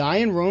when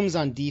Zion roams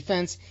on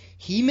defense,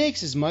 he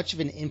makes as much of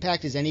an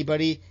impact as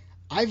anybody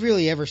I've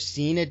really ever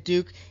seen at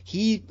Duke.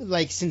 He,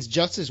 like, since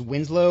Justice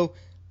Winslow,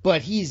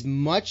 but he's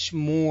much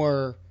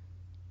more,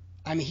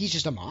 I mean, he's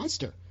just a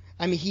monster.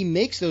 I mean, he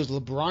makes those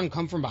LeBron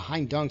come from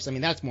behind dunks. I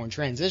mean, that's more in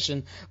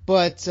transition.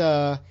 But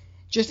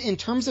just in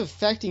terms of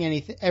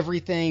affecting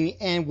everything,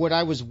 and what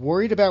I was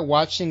worried about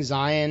watching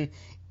Zion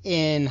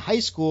in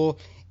high school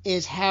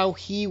is how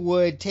he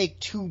would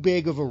take too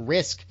big of a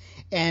risk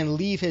and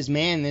leave his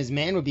man, and his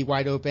man would be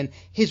wide open.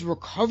 His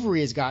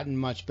recovery has gotten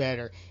much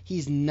better.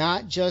 He's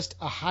not just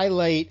a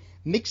highlight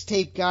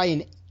mixtape guy,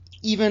 and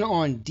even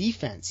on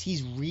defense,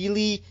 he's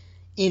really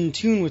in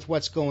tune with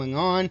what's going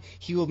on.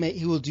 He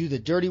will do the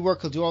dirty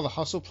work. He'll do all the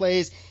hustle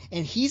plays,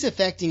 and he's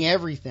affecting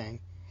everything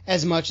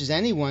as much as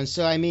anyone.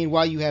 So, I mean,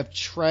 while you have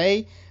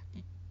Trey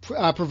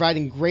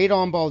providing great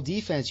on-ball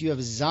defense, you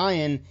have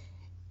Zion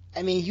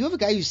I mean, you have a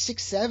guy who's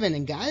 6'7",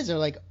 and guys are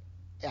like,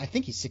 I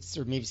think he's 6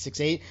 or maybe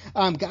 6'8".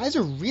 Guys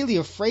are really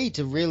afraid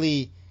to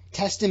really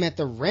test him at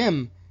the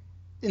rim.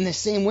 In the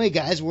same way,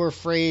 guys were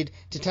afraid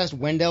to test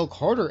Wendell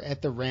Carter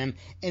at the rim,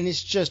 and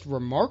it's just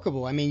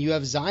remarkable. I mean, you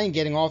have Zion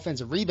getting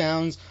offensive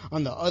rebounds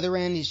on the other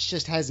end. He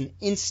just has an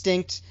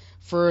instinct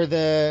for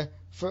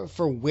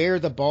where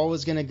the ball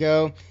is going to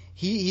go.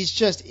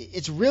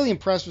 It's really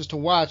impressive to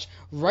watch.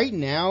 Right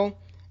now,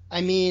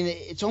 I mean,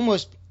 it's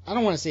almost, I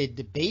don't want to say a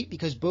debate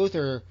because both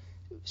are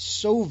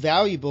so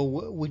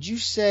valuable. Would you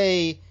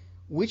say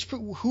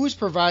who is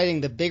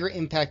providing the bigger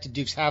impact to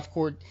Duke's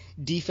half-court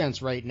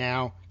defense right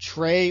now,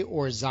 Trey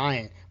or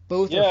Zion?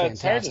 Both are fantastic.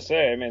 It's hard to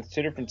say. I mean, it's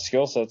two different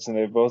skill sets, and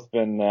they've both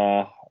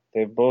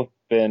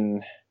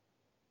been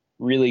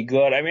really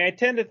good. I mean, I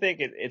tend to think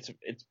it's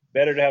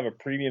better to have a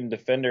premium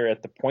defender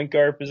at the point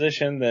guard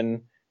position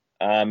than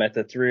at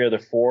the 3 or the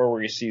 4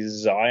 where you see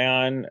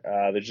Zion.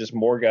 There's just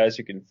more guys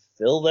who can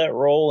fill that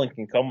role and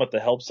can come with the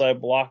help side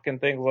block and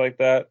things like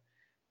that.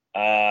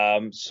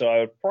 So I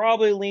would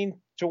probably lean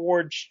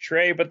towards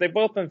Trey, but they've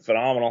both been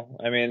phenomenal.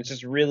 I mean, it's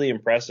just really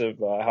impressive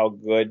how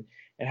good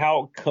and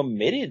how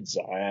committed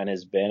Zion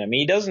has been. I mean,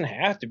 he doesn't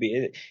have to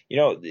be,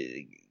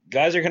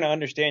 guys are going to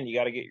understand you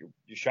got to get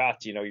your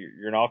shots.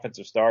 You're an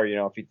offensive star. If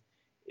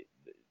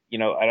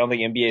I don't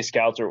think NBA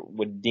scouts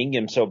would ding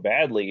him so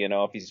badly,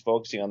 if he's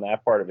focusing on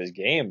that part of his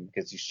game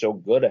because he's so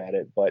good at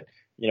it. But,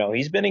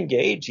 he's been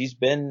engaged. He's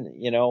been,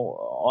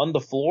 on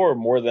the floor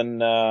more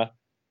than,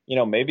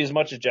 maybe as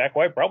much as Jack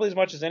White, probably as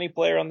much as any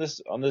player on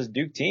this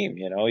Duke team.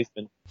 He's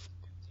been.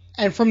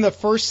 And from the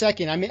first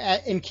second, I mean,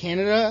 in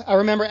Canada, I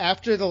remember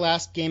after the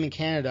last game in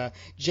Canada,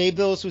 Jay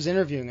Billis was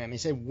interviewing him. He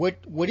said,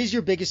 "What is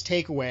your biggest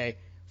takeaway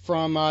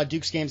from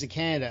Duke's games in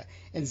Canada?"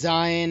 And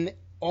Zion,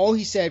 all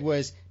he said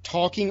was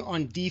talking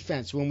on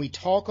defense. When we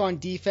talk on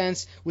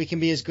defense, we can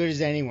be as good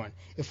as anyone.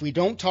 If we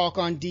don't talk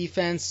on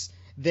defense,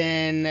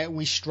 then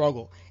we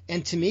struggle.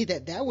 And to me,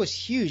 that was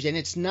huge. And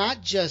it's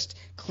not just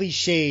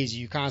cliches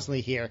you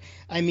constantly hear.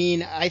 I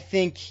mean, I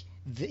think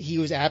he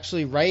was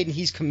absolutely right, and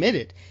he's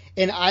committed.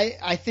 And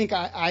I think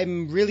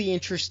I'm really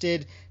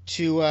interested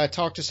to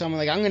talk to someone.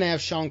 Like, I'm going to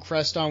have Sean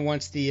Crest on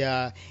once the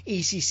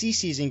ACC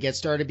season gets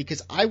started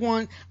because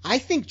I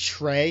think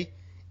Trey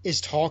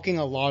is talking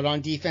a lot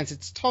on defense.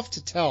 It's tough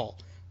to tell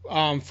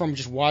from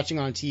just watching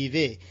on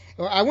TV.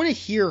 I want to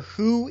hear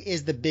who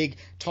is the big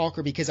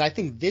talker because I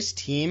think this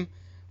team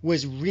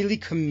was really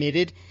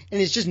committed and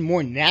is just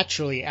more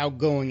naturally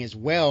outgoing as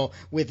well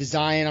with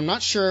Zion. I'm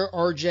not sure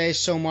RJ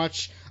so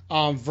much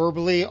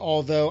verbally,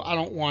 although I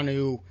don't want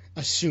to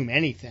assume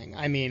anything.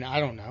 I mean, I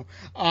don't know.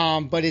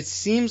 But it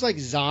seems like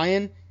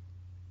Zion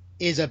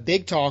is a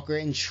big talker,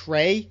 and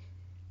Trey,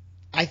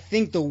 I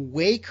think the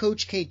way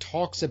Coach K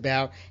talks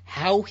about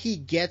how he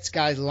gets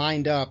guys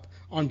lined up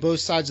on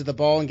both sides of the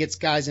ball and gets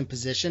guys in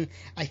position,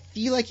 I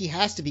feel like he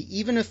has to be,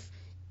 even if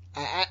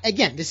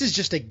again, this is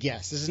just a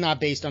guess. This is not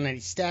based on any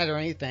stat or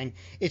anything.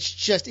 It's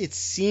just, it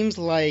seems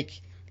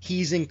like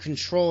he's in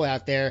control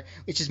out there,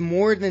 which is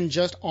more than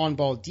just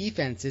on-ball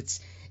defense. It's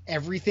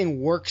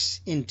everything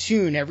works in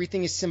tune.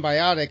 Everything is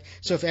symbiotic.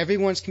 So if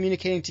everyone's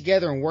communicating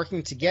together and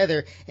working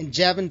together, and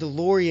Javin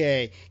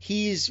DeLaurier,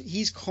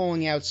 he's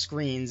calling out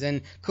screens,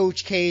 and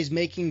Coach K is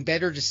making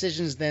better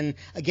decisions than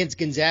against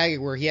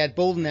Gonzaga, where he had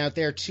Bolden out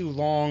there too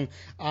long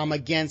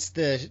against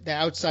the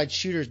outside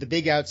shooters, the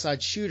big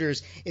outside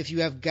shooters. If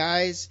you have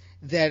guys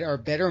that are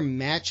better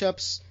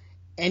matchups,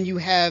 and you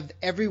have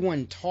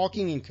everyone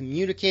talking and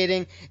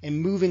communicating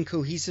and moving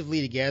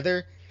cohesively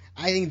together,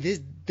 I think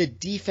the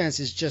defense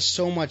is just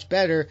so much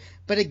better.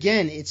 But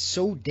again, it's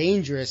so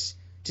dangerous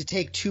to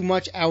take too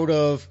much out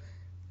of,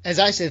 as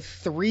I said,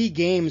 3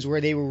 games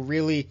where they were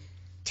really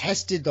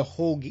tested the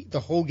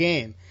whole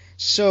game.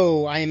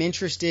 So I am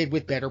interested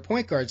with better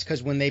point guards,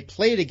 because when they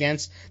played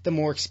against the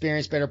more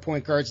experienced, better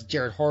point guards,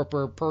 Jared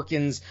Harper,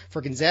 Perkins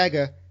for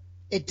Gonzaga,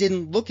 it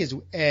didn't look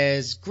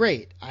as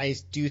great. I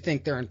do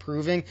think they're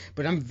improving,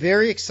 but I'm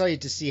very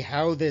excited to see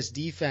how this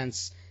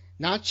defense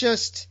not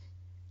just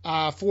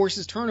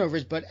forces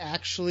turnovers, but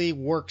actually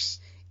works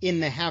in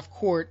the half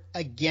court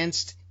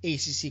against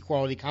ACC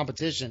quality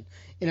competition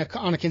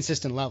on a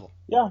consistent level.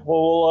 Yeah,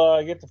 well,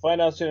 we'll get to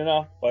find out soon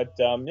enough. But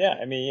yeah,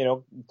 I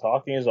mean,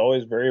 talking is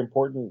always very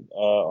important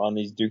on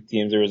these Duke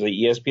teams. There was a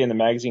ESPN the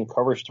magazine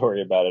cover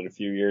story about it a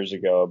few years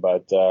ago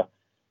about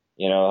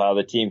how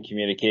the team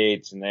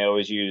communicates, and they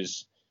always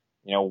use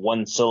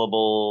one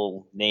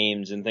syllable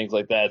names and things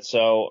like that.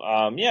 So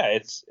yeah,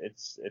 it's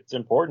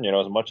important.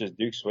 As much as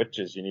Duke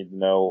switches, you need to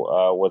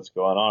know what's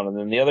going on. And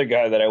then the other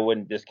guy that I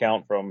wouldn't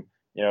discount from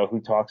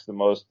who talks the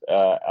most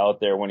out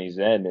there when he's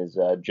in is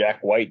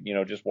Jack White.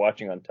 Just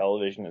watching on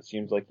television, it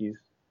seems like he's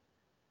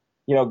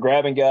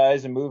grabbing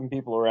guys and moving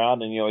people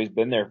around, and he's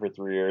been there for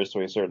 3 years, so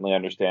he certainly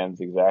understands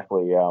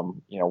exactly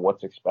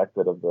what's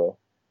expected of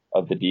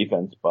the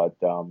defense. But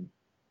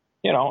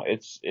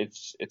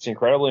it's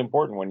incredibly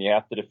important when you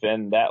have to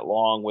defend that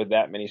long with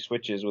that many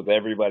switches, with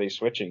everybody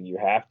switching. You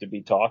have to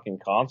be talking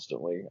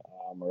constantly.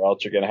 or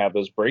else you're going to have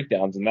those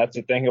breakdowns. And that's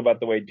the thing about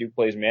the way Duke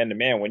plays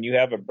man-to-man. When you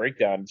have a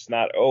breakdown, it's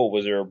not, oh,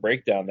 was there a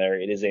breakdown there?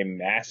 It is a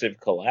massive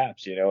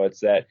collapse. It's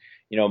that,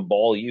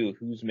 ball you,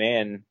 who's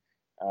man,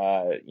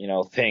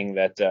 thing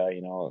that,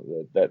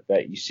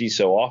 that you see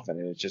so often.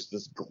 And it's just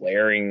this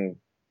glaring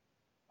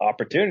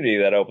opportunity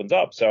that opens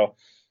up. So,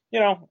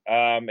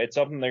 it's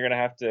something they're going to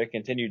have to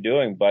continue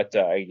doing. But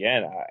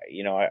again,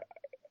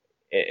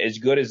 as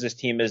good as this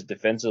team is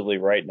defensively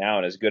right now,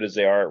 and as good as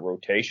they are at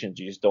rotations,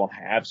 you just don't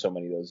have so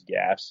many of those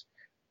gaps.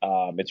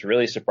 It's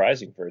really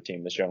surprising for a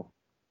team this young.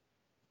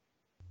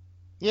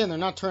 Yeah, and they're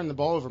not turning the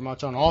ball over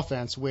much on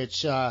offense,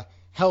 which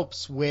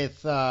helps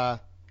with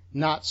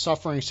not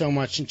suffering so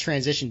much in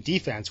transition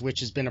defense,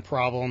 which has been a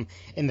problem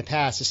in the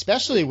past,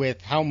 especially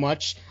with how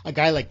much a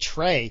guy like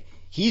Trey,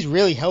 he's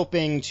really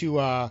helping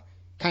to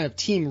kind of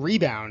team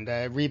rebound,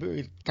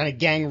 kind of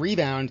gang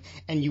rebound,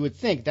 and you would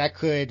think that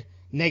could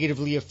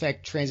negatively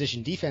affect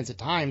transition defense at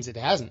times. It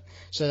hasn't.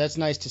 So that's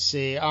nice to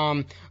see.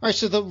 All right,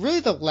 so the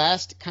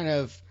last kind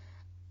of,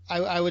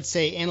 I would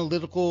say,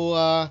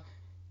 analytical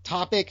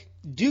topic,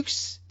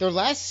 Duke's, their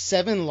last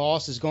 7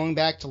 losses going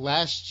back to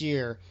last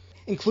year,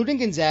 including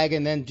Gonzaga,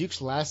 and then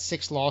Duke's last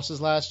 6 losses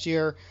last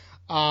year,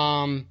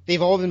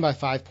 they've all been by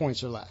 5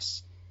 points or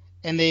less.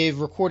 And they've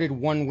recorded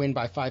 1 win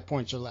by 5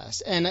 points or less.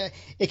 And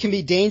it can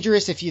be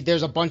dangerous if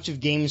there's a bunch of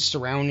games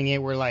surrounding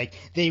it where like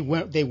they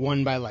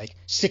won by like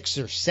 6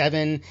 or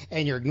 7,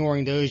 and you're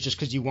ignoring those just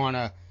because you want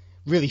to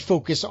really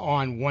focus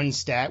on one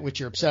stat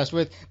which you're obsessed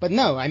with. But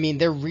no, I mean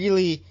there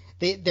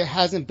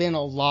hasn't been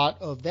a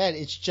lot of that.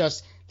 It's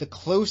just the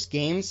close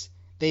games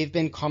they've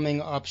been coming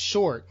up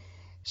short.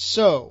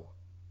 So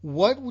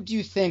what would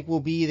you think will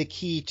be the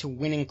key to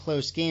winning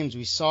close games?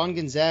 We saw in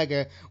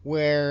Gonzaga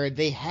where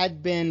they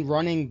had been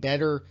running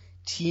better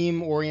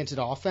team-oriented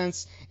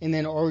offense, and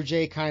then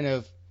RJ kind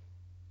of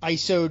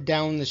ISO'd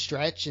down the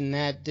stretch, and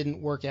that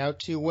didn't work out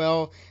too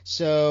well.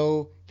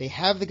 So they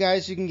have the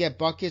guys who can get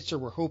buckets, or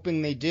we're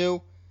hoping they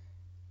do.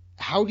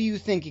 How do you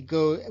think it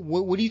goes?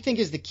 What do you think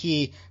is the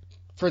key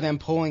for them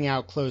pulling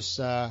out close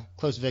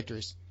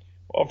victories?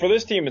 Well, for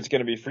this team, it's going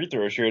to be free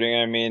throw shooting.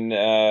 I mean,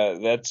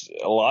 that's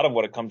a lot of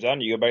what it comes down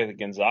to. You go back to the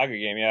Gonzaga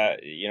game.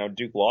 Yeah,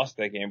 Duke lost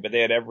that game, but they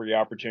had every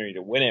opportunity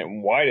to win it.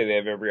 And why did they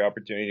have every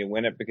opportunity to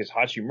win it? Because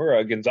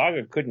Hachimura,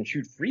 Gonzaga couldn't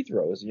shoot free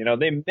throws.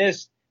 They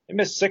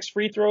missed 6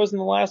 free throws in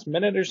the last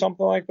minute or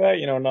something like that.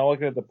 Not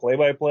looking at the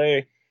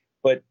play-by-play,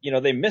 but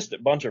they missed a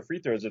bunch of free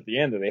throws at the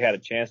end, and they had a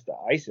chance to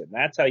ice it. And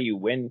that's how you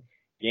win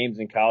games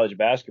in college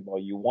basketball.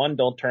 You, 1,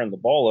 don't turn the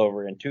ball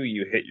over, and 2,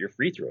 you hit your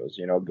free throws.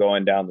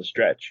 Going down the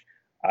stretch.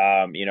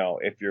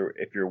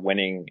 If you're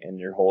winning and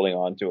you're holding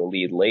on to a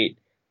lead late,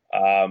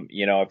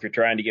 if you're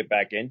trying to get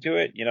back into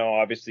it,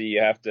 obviously you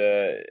have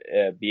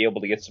to be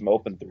able to get some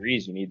open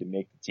threes. You need to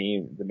make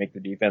the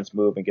defense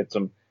move and get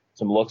some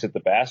looks at the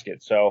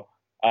basket. So,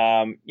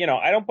 I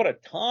don't put a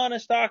ton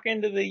of stock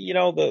into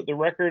the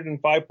record in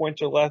 5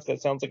 points or less.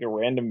 That sounds like a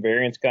random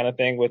variance kind of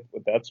thing with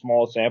that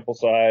small sample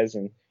size.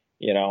 And,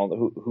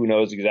 who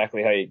knows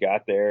exactly how you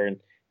got there. And,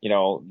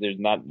 there's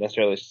not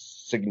necessarily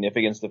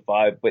significance to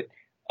 5, but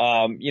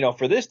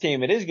for this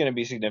team, it is going to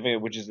be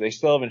significant, which is they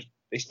still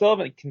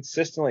haven't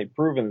consistently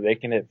proven that they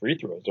can hit free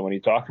throws. And when you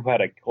talk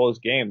about a close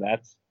game,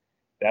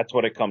 that's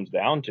what it comes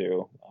down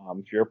to.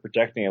 If you're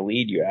protecting a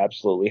lead, you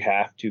absolutely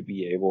have to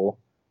be able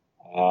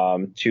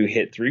to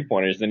hit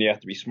 3-pointers. Then you have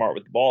to be smart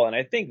with the ball. And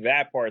I think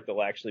that part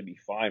they'll actually be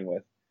fine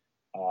with.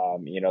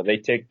 They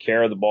take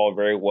care of the ball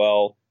very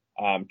well.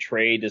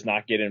 Trey does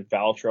not get in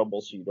foul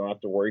trouble, so you don't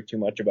have to worry too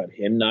much about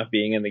him not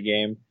being in the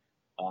game.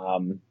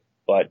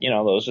 But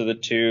those are the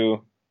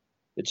two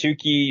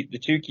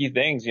key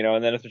things,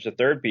 and then if there's a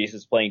third piece,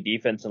 it's playing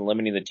defense and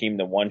limiting the team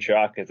to one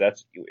shot, because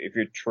that's, if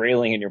you're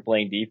trailing and you're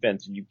playing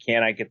defense and you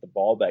cannot get the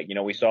ball back.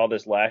 We saw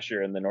this last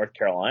year in the North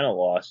Carolina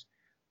loss,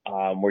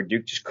 where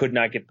Duke just could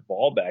not get the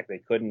ball back. They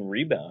couldn't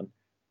rebound.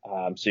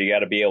 So you got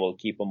to be able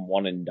to keep them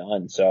one and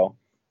done. So,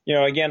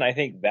 again, I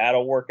think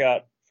that'll work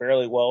out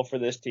fairly well for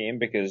this team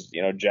because,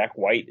 Jack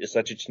White is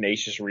such a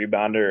tenacious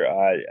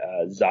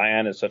rebounder.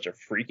 Zion is such a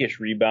freakish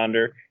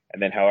rebounder.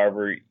 And then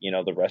however,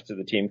 the rest of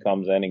the team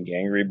comes in and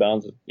gang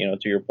rebounds,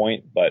 to your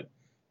point. But,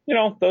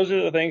 those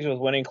are the things with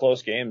winning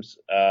close games.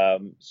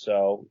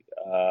 Some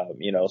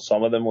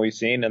of them we've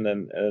seen, and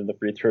then the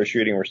free throw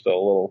shooting we're still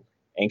a little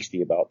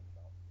angsty about.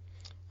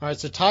 All right,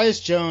 so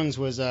Tyus Jones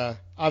was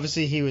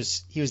obviously he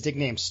was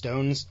nicknamed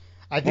Stones.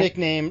 I've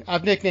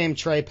nicknamed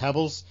Trey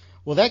Pebbles.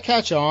 Will that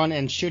catch on,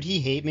 and should he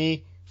hate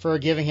me for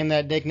giving him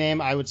that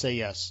nickname? I would say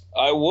yes.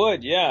 I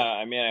would, yeah.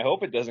 I mean, I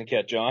hope it doesn't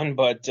catch on,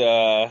 but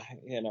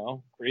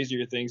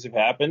crazier things have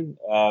happened.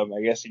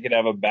 I guess you could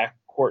have a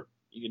backcourt.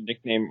 You could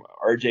nickname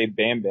RJ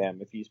Bam Bam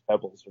if he's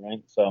Pebbles,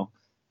 right? So,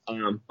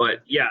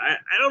 but yeah, I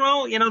don't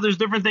know. There's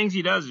different things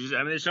he does.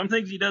 There's some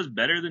things he does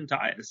better than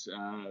Tyus.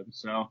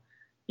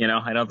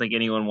 I don't think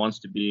anyone wants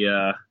to be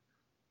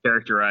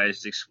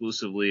characterized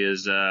exclusively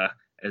as the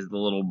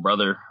little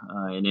brother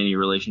in any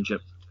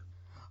relationship.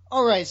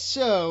 All right,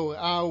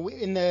 so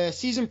in the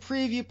season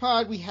preview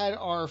pod, we had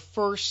our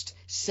first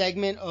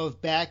segment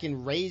of Back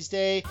in Ray's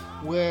Day,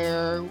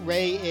 where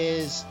Ray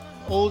is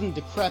old and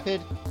decrepit.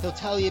 He'll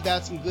tell you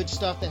about some good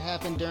stuff that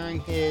happened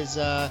during his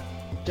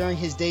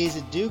days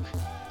at Duke,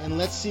 and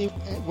let's see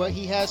what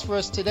he has for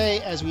us today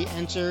as we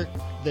enter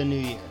the new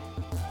year.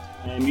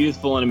 I'm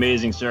youthful and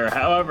amazing, sir.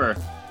 However,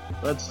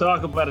 let's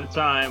talk about a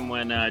time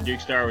when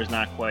Duke Star was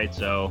not quite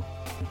so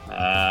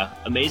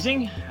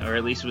amazing, or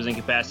at least was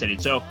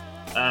incapacitated. So,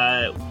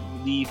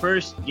 the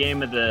first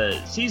game of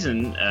the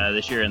season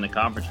this year in the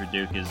conference for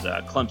Duke is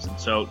Clemson.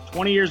 So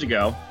 20 years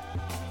ago,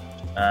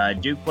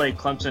 Duke played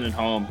Clemson at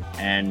home,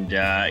 and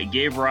it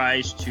gave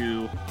rise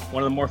to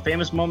one of the more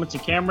famous moments in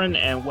Cameron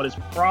and what is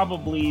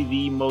probably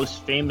the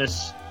most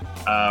famous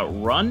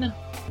run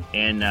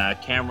in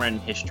Cameron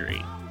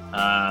history.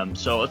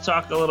 So let's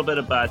talk a little bit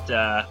about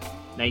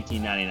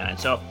 1999.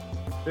 So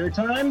there are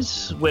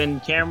times when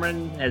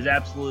Cameron has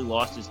absolutely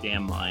lost his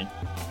damn mind.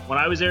 When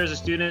I was there as a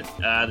student,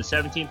 the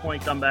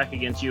 17-point comeback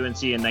against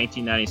UNC in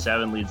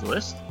 1997 leads the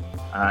list.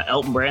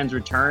 Elton Brand's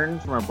return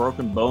from a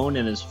broken bone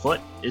in his foot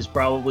is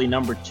probably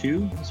number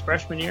 2 his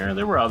freshman year.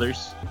 There were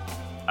others.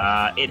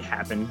 It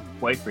happened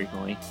quite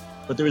frequently.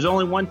 But there was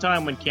only one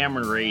time when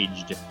Cameron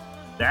raged.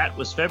 That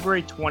was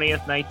February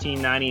 20th,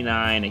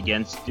 1999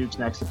 against Duke's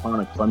next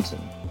opponent, Clemson.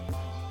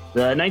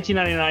 The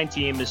 1999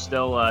 team is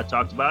still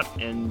talked about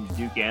in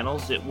Duke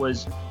annals. It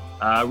was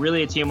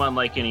really a team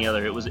unlike any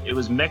other. It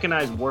was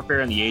mechanized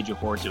warfare in the age of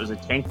horse. It was a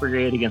tank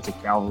brigade against a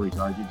cavalry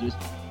charge. It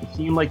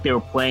seemed like they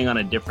were playing on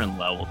a different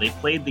level. They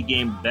played the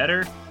game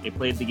better. They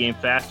played the game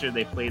faster.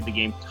 They played the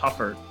game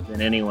tougher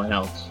than anyone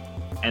else.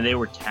 And they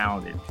were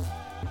talented.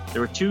 There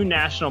were 2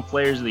 National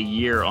Players of the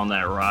Year on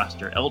that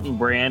roster. Elton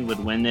Brand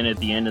would win it at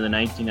the end of the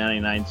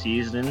 1999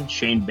 season.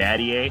 Shane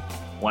Battier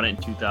won it in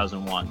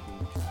 2001.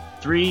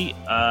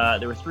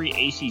 There were 3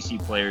 ACC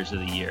Players of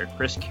the Year.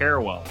 Chris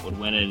Carrawell would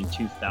win it in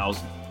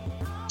 2000.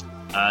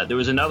 There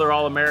was another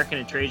All-American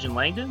in Trajan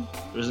Langdon.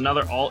 There was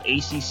another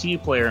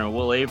All-ACC player in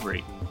Will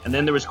Avery. And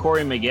then there was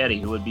Corey Maggette,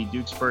 who would be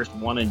Duke's first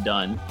one and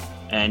done,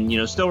 and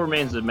still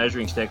remains the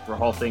measuring stick for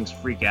all things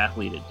freak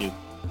athlete at Duke.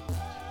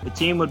 The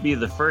team would be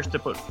the first to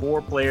put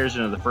 4 players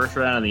into the first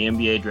round of the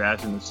NBA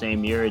draft in the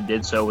same year. It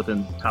did so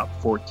within the top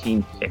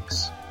 14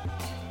 picks.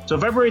 So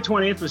February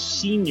 20th was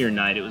senior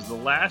night. It was the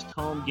last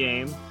home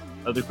game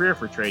of the career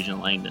for Trajan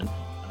Langdon.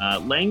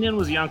 Langdon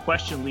was the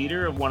unquestioned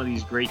leader of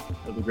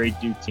the great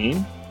Duke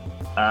team.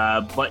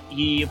 But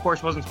he, of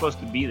course, wasn't supposed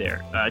to be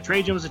there.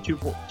 Trajan was a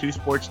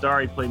two-sport star.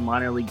 He played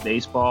minor league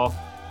baseball.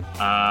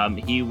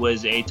 He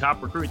was a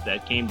top recruit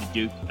that came to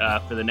Duke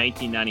for the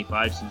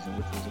 1995 season,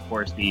 which was, of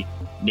course, the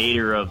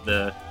nadir of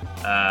the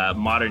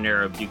modern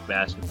era of Duke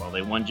basketball.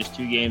 They won just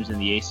 2 games in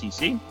the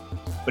ACC,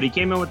 but he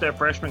came in with that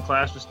freshman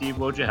class with Steve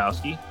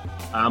Wojciechowski.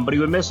 But he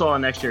would miss all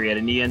next year. He had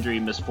a knee injury,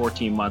 missed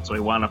 14 months, so he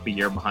wound up a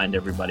year behind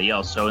everybody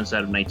else. So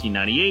instead of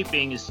 1998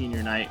 being his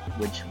senior night,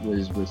 which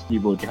was with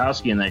Steve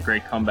Wojciechowski and that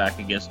great comeback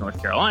against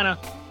North Carolina,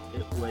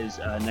 it was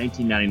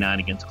 1999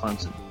 against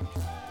Clemson.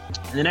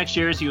 In the next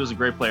years, he was a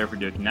great player for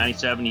Duke. In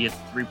 97, he hit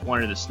the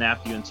 3-pointer that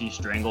snapped UNC's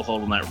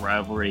stranglehold on that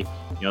rivalry.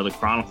 The Duke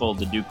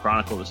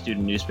Chronicle, the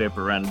student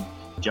newspaper, ran a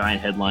giant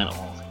headline,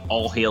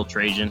 all hail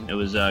Trajan. It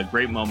was a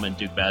great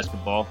moment in Duke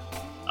basketball.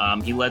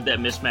 He led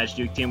that mismatched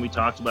Duke team we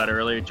talked about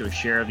earlier to a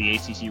share of the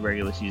ACC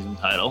regular season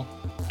title.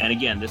 And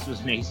again, this was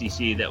an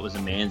ACC that was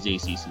a man's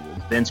ACC. It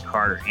was Vince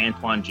Carter,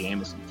 Antoine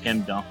Jamison,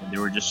 Tim Duncan. There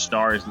were just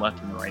stars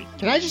left and right.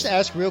 Can I just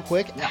ask real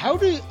quick, how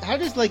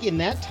does like in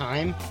that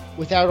time,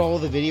 without all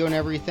the video and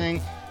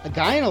everything, a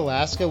guy in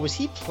Alaska, was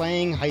he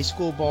playing high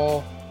school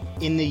ball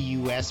in the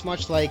U.S.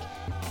 much? Like,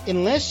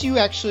 unless you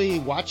actually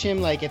watch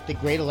him like at the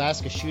Great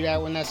Alaska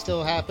Shootout when that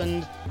still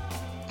happened,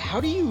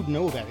 how do you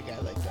know about a guy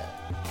like that?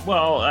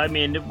 Well, I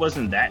mean, it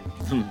wasn't that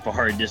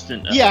far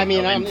distant. Yeah, I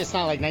mean, it's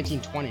not like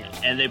 1920 or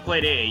something. And they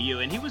played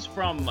AAU, and he was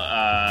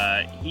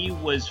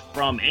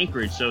from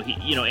Anchorage. So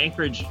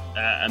Anchorage.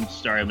 I'm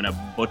sorry, I'm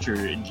gonna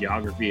butcher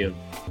geography of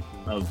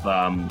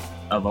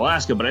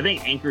Alaska, but I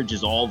think Anchorage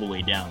is all the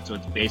way down. So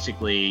it's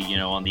basically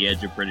on the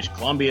edge of British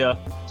Columbia.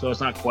 So it's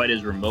not quite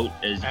as remote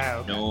as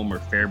Nome or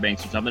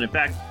Fairbanks or something. In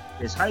fact,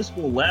 his high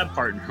school lab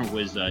partner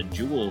was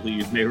Jewel, who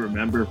you may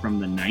remember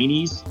from the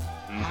 90s.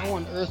 How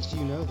on earth do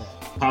you know that?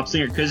 Pop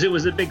singer, because it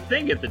was a big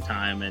thing at the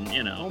time, and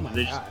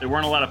there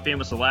weren't a lot of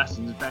famous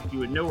Alaskans. In fact, you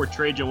would know where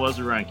Trajan was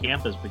around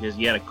campus because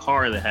he had a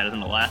car that had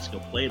an Alaska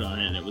plate on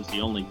it, and it was the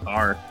only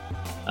car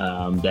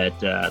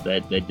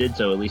that did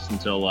so, at least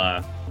until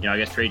I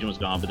guess Trajan was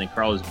gone. But then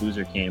Carlos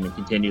Boozer came and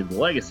continued the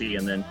legacy,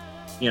 and then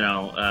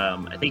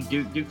I think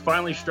Duke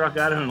finally struck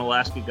out on an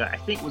Alaska guy. I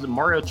think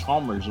Mario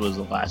Chalmers was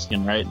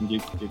Alaskan, right? And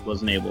Duke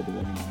wasn't able to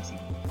win anything.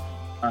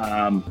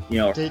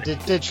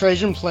 Did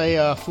Trajan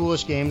play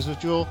foolish games with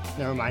Jewel?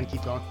 Never mind,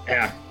 keep going.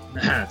 Yeah.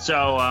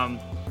 So,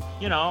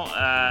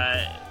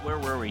 where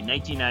were we?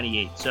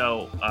 1998.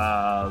 So,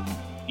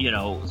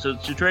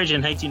 so Trajan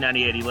in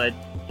 1998, he led,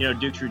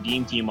 Duke's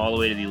Redeem team all the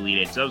way to the Elite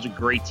Eight. So that was a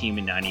great team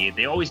in 98.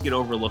 They always get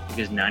overlooked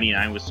because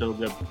 99 was so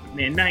good.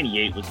 Man,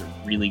 98 was a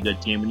really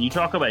good team. And you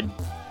talk about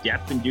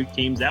depth in Duke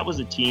teams, that was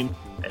a team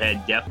that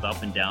had depth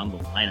up and down the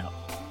lineup.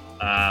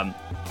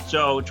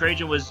 So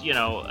Trajan was,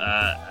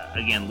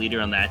 again,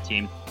 leader on that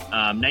team.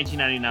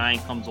 1999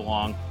 comes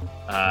along.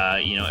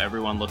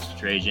 Everyone looks to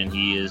Trajan.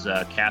 He is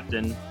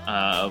captain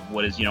of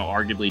what is,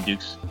 arguably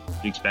Duke's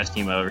best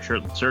team ever,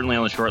 certainly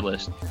on the short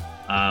list.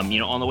 On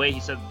the way, he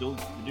set the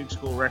Duke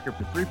school record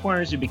for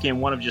three-pointers. He became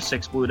one of just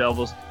 6 Blue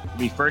Devils to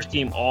be first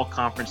team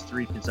all-conference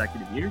 3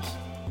 consecutive years.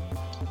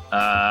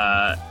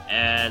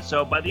 And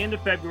so by the end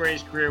of February,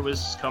 his career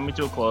was coming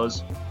to a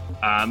close.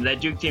 That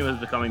Duke team was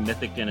becoming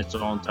mythic in its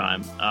own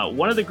time.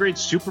 One of the great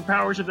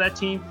superpowers of that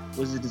team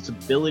was its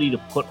ability to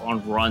put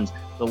on runs.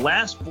 The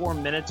last 4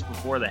 minutes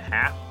before the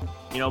half,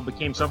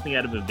 became something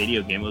out of a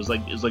video game. It was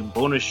like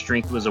bonus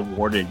strength was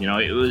awarded.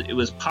 It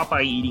was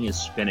Popeye eating his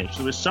spinach.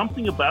 There was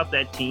something about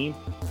that team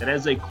that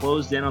as they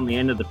closed in on the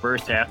end of the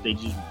first half, they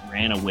just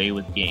ran away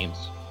with games.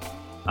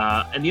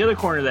 And the other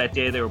corner that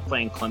day, they were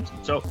playing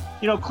Clemson. So,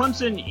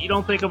 Clemson, you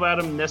don't think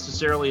about them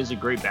necessarily as a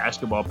great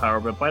basketball power,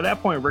 but by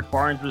that point, Rick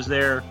Barnes was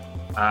there.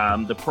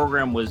 The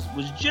program was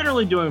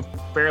generally doing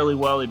fairly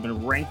well. They'd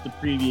been ranked the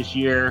previous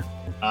year.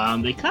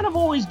 They kind of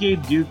always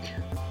gave Duke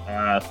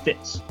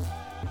fits.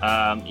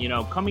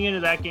 Coming into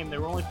that game, they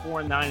were only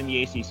 4-9 in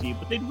the ACC,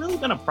 but they'd really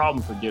been a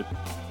problem for Duke.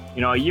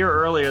 A year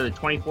earlier, the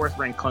 24th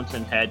ranked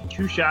Clemson had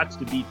 2 shots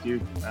to beat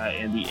Duke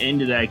in the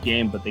end of that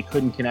game, but they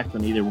couldn't connect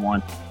on either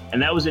one.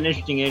 And that was an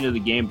interesting end of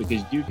the game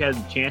because Duke had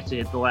the chance to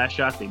hit the last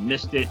shot. They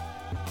missed it.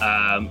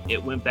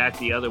 It went back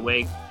the other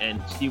way,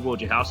 and Steve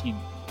Wojciechowski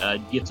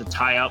gets a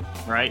tie up,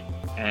 right?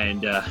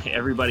 And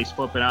everybody's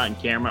flipping out in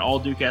camera. All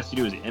Duke has to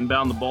do is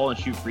inbound the ball and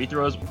shoot free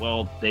throws.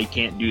 Well, they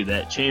can't do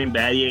that. Shane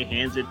Battier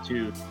hands it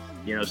to,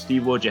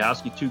 Steve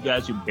Wojciechowski, 2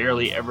 guys who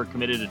barely ever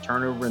committed a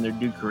turnover in their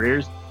Duke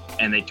careers,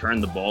 and they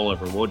turned the ball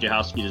over.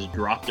 Wojciechowski just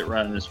dropped it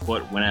right on his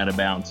foot, went out of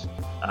bounds.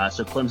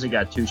 So Clemson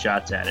got 2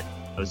 shots at it.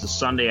 It was a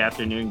Sunday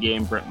afternoon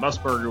game. Brent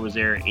Musburger was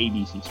there,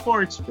 ABC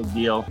Sports, big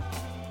deal.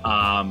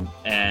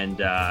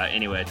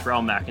 Anyway,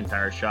 Terrell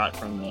McIntyre shot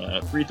from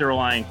the free throw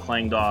line,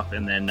 clanged off,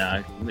 and then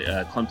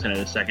Clemson had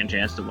a second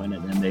chance to win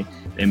it, and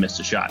they missed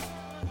a shot.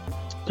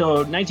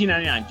 So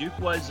 1999, Duke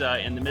was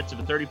in the midst of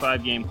a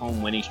 35-game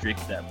home winning streak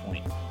at that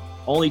point.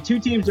 Only 2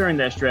 teams during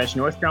that stretch,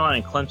 North Carolina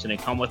and Clemson, had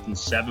come within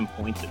 7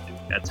 points of Duke.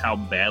 That's how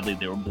badly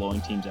they were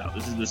blowing teams out.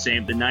 This is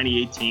the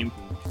 98 team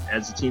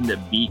as a team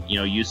that beat,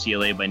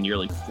 UCLA by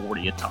nearly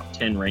 40, a top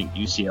 10 ranked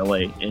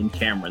UCLA in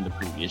Cameron the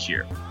previous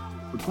year.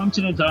 But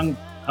Clemson had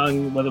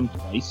hung with them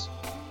twice,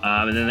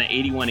 and then the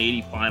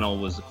 81-80 final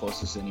was the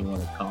closest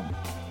anyone had come.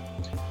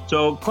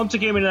 So Clemson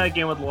came into that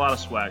game with a lot of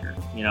swagger.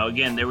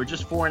 Again, they were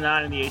just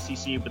 4-9 in the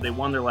ACC, but they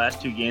won their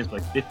last 2 games by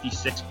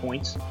 56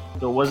 points,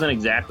 so it wasn't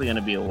exactly going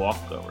to be a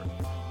walkover.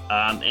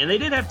 And they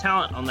did have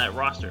talent on that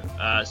roster.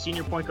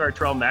 Senior point guard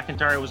Terrell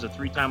McIntyre was a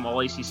 3-time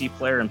All-ACC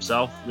player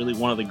himself, really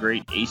one of the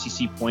great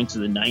ACC points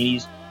of the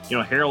 90s.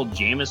 Harold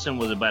Jamison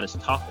was about as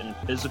tough and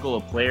physical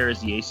a player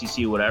as the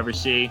ACC would ever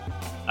see.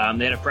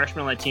 They had a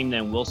freshman on that team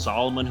named Will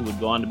Solomon, who would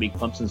go on to be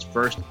Clemson's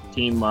first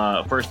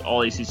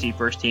All-ACC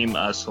first team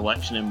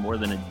selection in more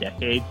than a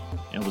decade,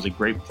 and was a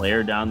great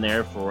player down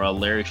there for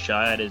Larry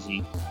Shyatt as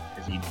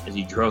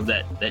he drove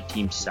that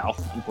team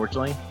south,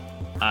 unfortunately.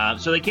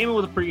 So they came in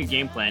with a pretty good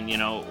game plan,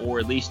 or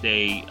at least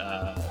an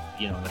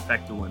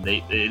effective one. They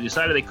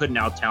decided they couldn't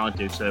out-talent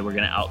Duke, so they were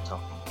going to out-tough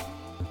them.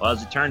 Well,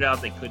 as it turned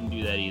out, they couldn't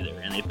do that either,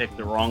 and they picked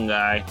the wrong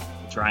guy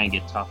to try and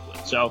get tough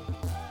with. So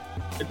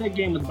at that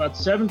game, with about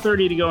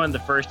 7:30 to go in the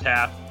first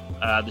half,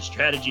 the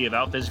strategy of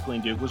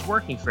out-physicaling Duke was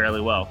working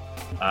fairly well.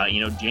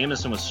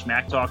 Jamison was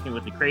smack-talking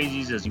with the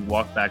crazies as he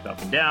walked back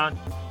up and down.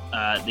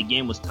 The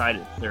game was tied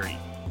at 30.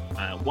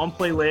 1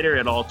 play later,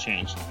 it all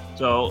changed.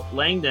 So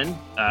Langdon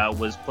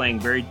was playing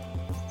very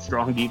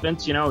strong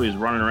defense. He was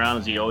running around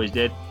as he always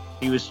did.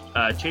 He was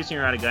chasing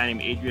around a guy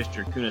named Adrius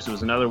Jerkunas, who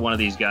was another one of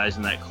these guys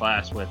in that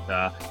class with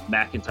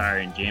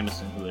McIntyre and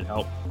Jamison, who had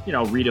helped,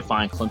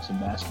 redefine Clemson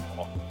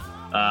basketball.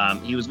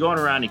 He was going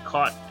around. He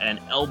caught an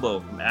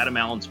elbow from Adam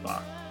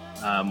Allensbach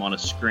on a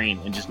screen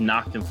and just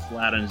knocked him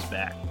flat on his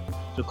back.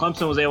 So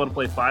Clemson was able to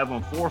play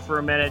 5-on-4 for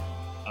a minute.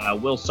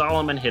 Will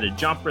Solomon hit a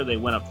jumper. They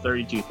went up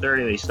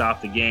 32-30. They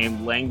stopped the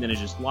game. Langdon is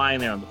just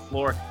lying there on the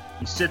floor.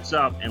 He sits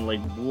up, and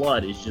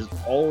blood is just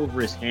all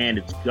over his hand.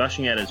 It's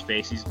gushing out his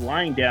face. He's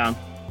lying down.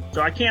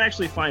 So I can't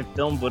actually find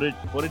film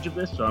footage of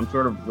this, so I'm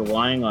sort of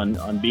relying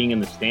on being in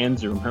the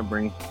stands and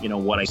remembering,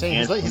 what I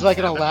can. He's like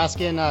an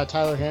Alaskan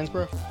Tyler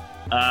Hansbrough?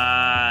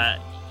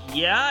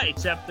 Yeah,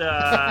 except,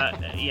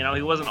 he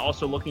wasn't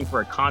also looking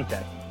for a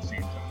contact at the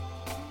same time.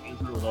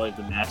 Hansbrough was always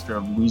the master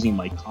of losing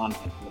my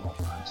contact at all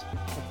times.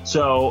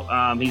 So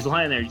he's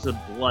lying there, just the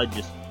blood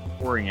just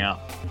pouring out,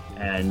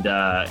 and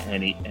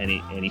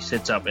he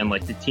sits up, and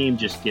the team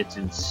just gets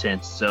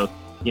incensed. So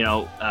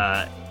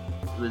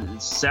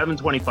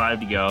 7:25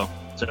 to go.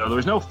 So there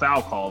was no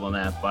foul called on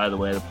that, by the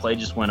way. The play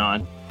just went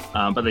on.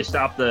 But they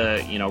stopped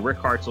Rick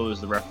Hartzell was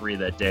the referee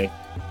that day,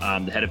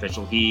 the head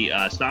official. He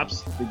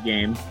stops the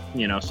game,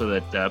 so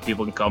that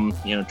people can come,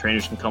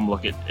 trainers can come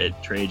look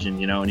at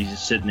Trajan, and he's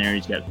just sitting there.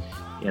 He's got,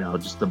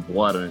 just the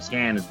blood on his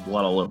hand, his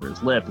blood all over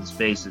his lip, his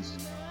face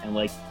is and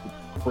like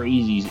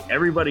crazies.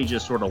 Everybody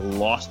just sort of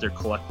lost their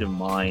collective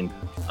mind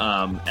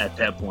at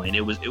that point.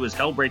 It was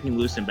hell breaking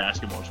loose in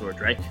basketball shorts,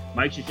 right?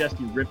 Mike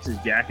Krzyzewski rips his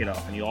jacket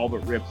off, and he all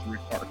but rips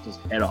Rick Parks'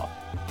 head off.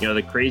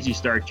 The crazy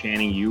start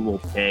chanting "You will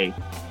pay."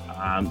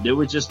 There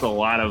was just a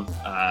lot of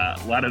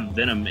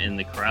venom in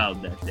the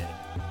crowd that day.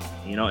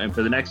 And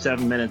for the next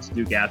 7 minutes,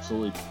 Duke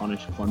absolutely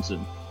punished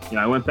Clemson.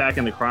 I went back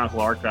in the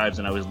Chronicle archives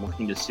and I was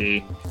looking to see,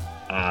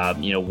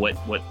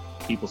 what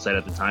people said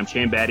at the time.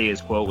 Shane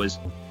Battier's quote was,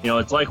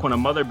 it's like when a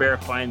mother bear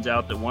finds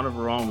out that one of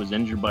her own was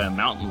injured by a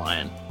mountain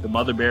lion. The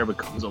mother bear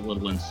becomes a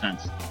little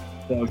incensed.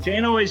 So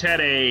Shane always had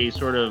a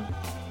sort of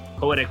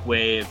poetic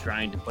way of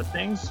trying to put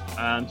things.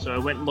 So I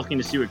went looking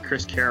to see what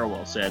Chris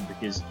Carrawell said,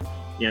 because,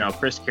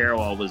 Chris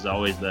Carrawell was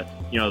always the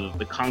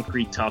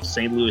concrete tough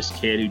St. Louis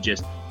kid who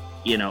just,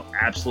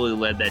 absolutely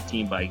led that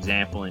team by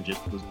example and just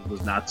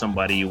was not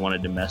somebody you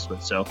wanted to mess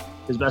with. So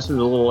his message was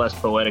a little less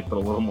poetic, but a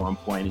little more on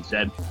point. He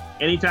said,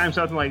 anytime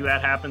something like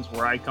that happens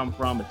where I come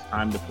from, it's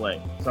time to play.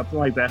 Something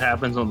like that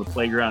happens on the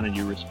playground and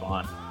you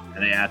respond.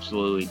 And they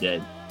absolutely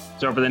did.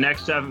 So for the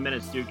next 7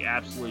 minutes, Duke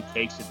absolutely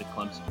takes it to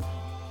Clemson.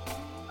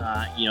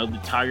 The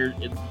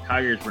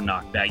Tigers were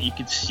knocked back. You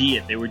could see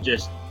it. They were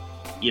just,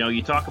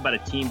 you talk about a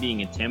team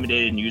being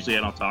intimidated, and usually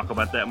I don't talk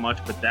about that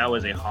much, but that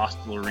was a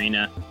hostile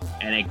arena,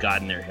 and it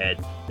got in their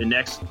head. The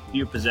next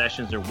few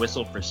possessions, they're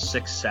whistled for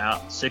six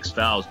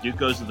fouls. Duke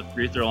goes to the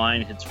free throw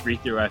line, hits free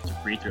throw after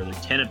free throw. They're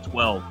 10 of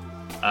 12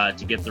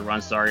 to get the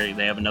run started.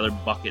 They have another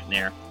bucket in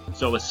there.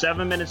 So with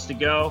 7 minutes to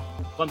go,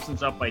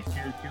 Clemson's up by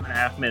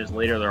 2.5 minutes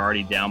later, they're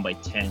already down by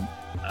 10.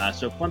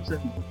 So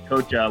Clemson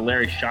coach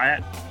Larry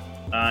Shyatt,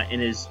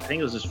 in I think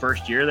it was his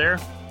first year there,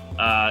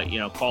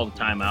 called a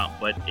timeout,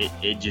 but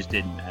it just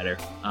didn't matter.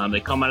 They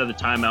come out of the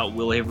timeout.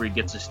 Will Avery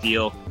gets a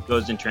steal,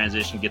 goes in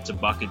transition, gets a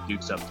bucket,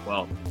 Duke's up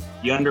 12.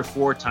 The under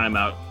 4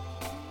 timeout,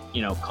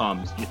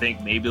 comes. You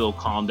think maybe they'll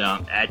calm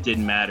down. That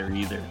didn't matter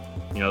either.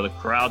 The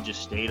crowd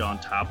just stayed on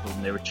top of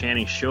them. They were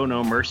chanting "Show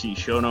no mercy,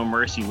 show no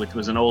mercy," which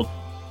was an old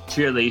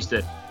cheer they used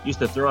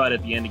to throw out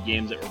at the end of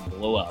games that were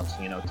blowouts,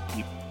 to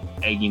keep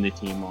egging the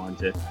team on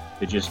to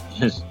just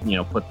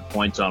put the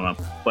points on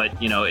them. But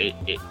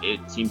it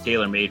seemed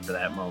tailor-made for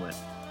that moment.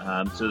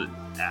 So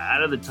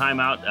out of the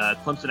timeout,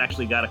 Clemson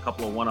actually got a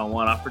couple of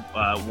one-on-one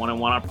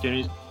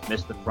opportunities,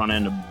 missed the front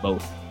end of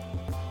both.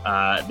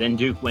 Then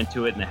Duke went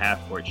to it in the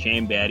half court.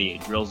 Shane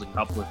Battier drills a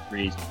couple of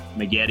threes.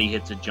 Maggetti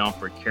hits a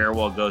jumper.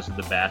 Carrawell goes to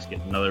the basket,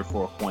 another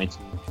 4 points.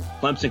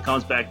 Clemson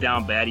comes back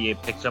down.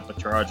 Battier picks up a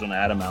charge on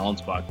Adam Allen's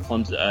spot.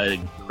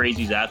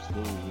 Crazy's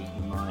absolutely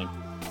losing their mind.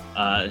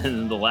 And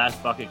then the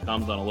last bucket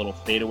comes on a little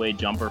fadeaway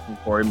jumper from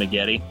Corey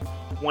Maggetti.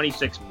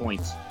 26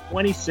 points.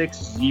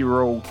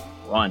 26-0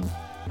 run.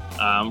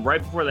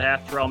 Right before the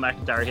half, Terrell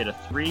McIntyre hit a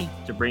 3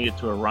 to bring it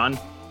to a run.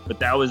 But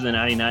that was the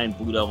 99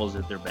 Blue Devils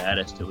at their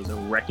baddest. It was a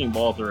wrecking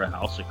ball through a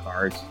house of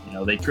cards.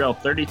 They trailed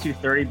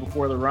 32-30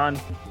 before the run.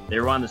 They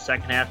were on the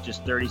second half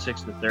just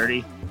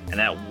 36-30, and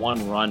that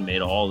one run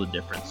made all the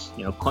difference.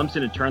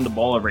 Clemson had turned the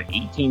ball over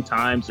 18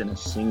 times in a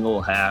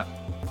single half.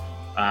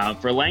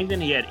 For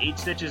Langdon, he had 8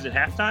 stitches at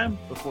halftime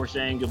before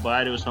saying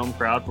goodbye to his home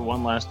crowd for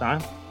one last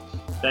time.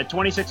 That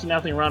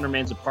 26-0 run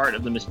remains a part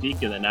of the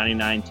mystique of the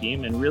 99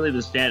 team, and really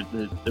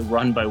the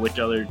run by which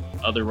other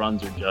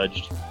runs are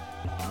judged.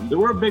 There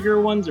were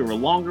bigger ones, there were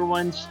longer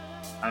ones,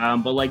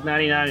 but like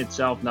 99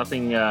 itself,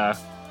 nothing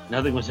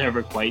was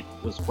ever quite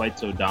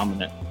so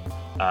dominant.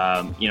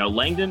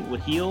 Langdon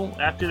would heal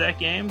after that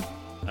game.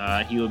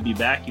 He would be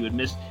back. He would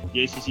miss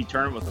the ACC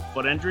tournament with a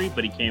foot injury,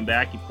 but he came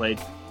back. He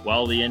played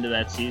well the end of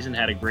that season,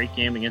 had a great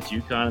game against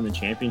UConn in the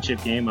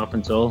championship game up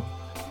until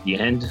the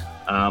end.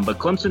 But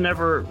Clemson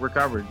never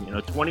recovered.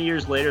 20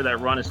 years later, that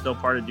run is still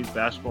part of Duke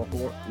basketball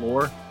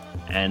lore,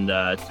 and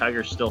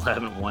Tigers still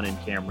haven't won in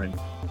Cameron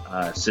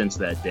since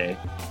that day.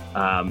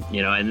 And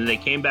then they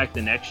came back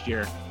the next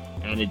year,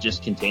 and it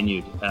just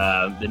continued.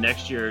 The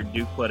next year,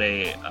 Duke put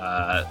a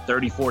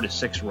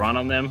 34-6 run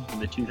on them in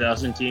the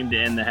 2000 team to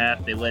end the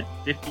half. They led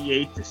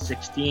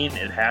 58-16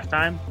 at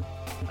halftime.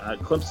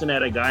 Clemson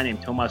had a guy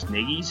named Tomas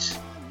Nigis,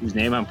 whose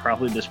name I'm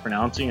probably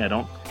mispronouncing. I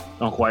don't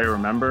quite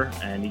remember.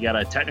 And he got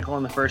a technical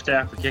in the first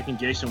half for kicking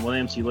Jason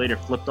Williams. He later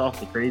flipped off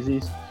the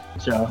Crazies.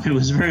 So it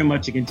was very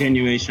much a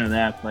continuation of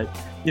that. But,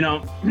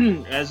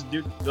 as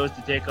Duke goes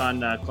to take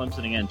on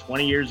Clemson again,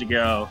 20 years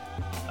ago,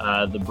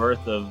 the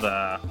birth of,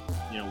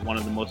 one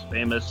of the most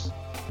famous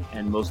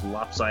and most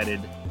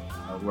lopsided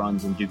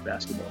runs in Duke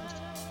basketball.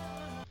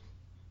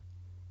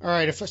 All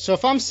right,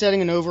 if I'm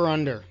setting an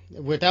over-under,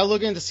 without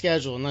looking at the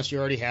schedule, unless you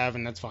already have,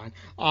 and that's fine,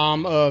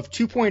 of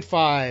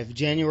 2.5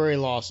 January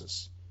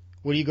losses,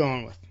 what are you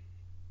going with?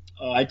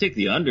 I take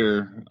the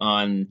under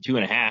on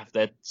 2.5.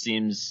 That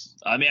seems.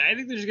 I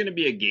think there's going to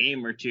be a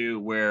game or two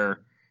where,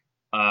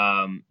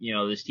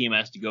 this team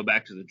has to go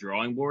back to the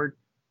drawing board.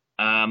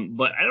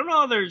 But I don't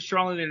know how they're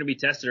strongly going to be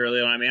tested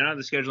early on. I don't have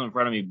the schedule in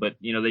front of me, but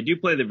they do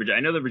play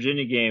I know the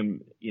Virginia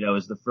game,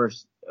 is the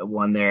first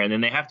one there, and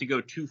then they have to go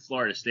to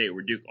Florida State,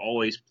 where Duke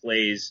always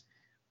plays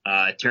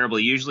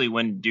terribly. Usually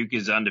when Duke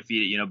is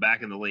undefeated,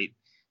 back in the late,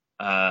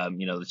 the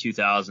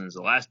 2000s,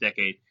 the last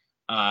decade.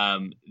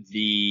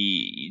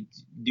 the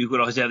Duke would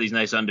always have these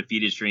nice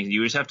undefeated strings.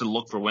 You just have to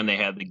look for when they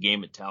had the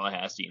game at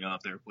Tallahassee,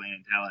 if they were playing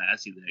in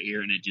Tallahassee that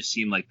year, and it just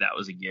seemed like that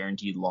was a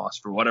guaranteed loss.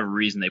 For whatever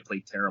reason, they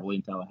played terribly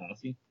in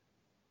Tallahassee.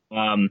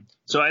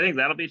 So I think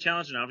that'll be a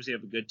challenge, and obviously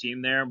have a good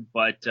team there.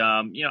 But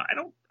I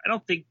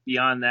don't think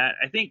beyond that.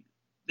 I think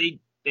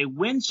they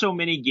win so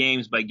many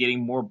games by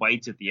getting more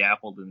bites at the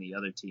apple than the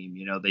other team.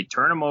 They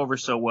turn them over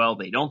so well.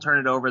 They don't turn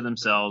it over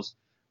themselves.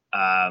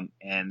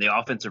 And the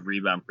offensive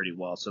rebound pretty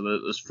well. So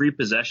those free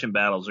possession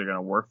battles are going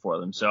to work for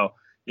them. So,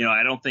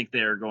 I don't think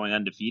they're going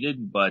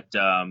undefeated, but,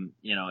 it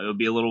would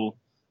be a little,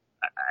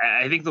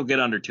 I think they'll get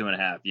under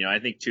 2.5. I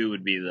think 2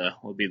 would be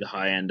the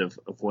high end of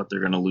what they're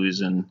going to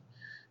lose in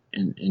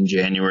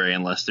January,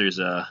 unless there's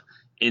a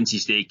NC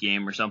State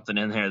game or something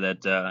in there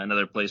that,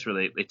 another place where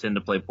they tend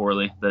to play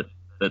poorly that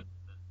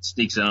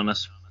sneaks in on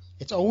us.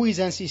 It's always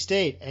NC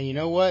State, and you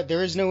know what?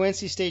 There is no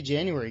NC State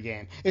January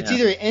game. It's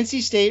either NC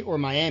State or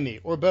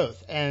Miami, or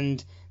both,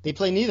 and they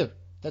play neither.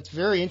 That's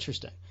very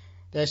interesting.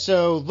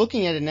 So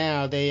looking at it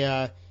now,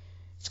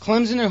 it's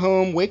Clemson at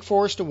home, Wake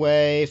Forest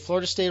away,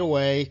 Florida State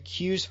away,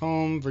 Q's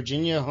home,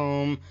 Virginia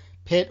home,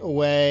 Pitt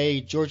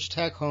away, Georgia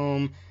Tech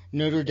home,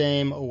 Notre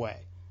Dame away.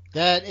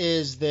 That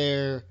is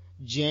their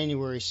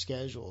January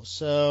schedule.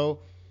 So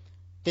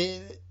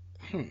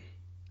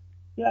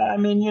Yeah, I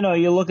mean,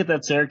 you look at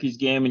that Syracuse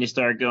game and you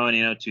start going,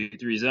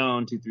 2-3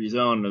 zone, 2-3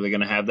 zone. Are they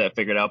going to have that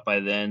figured out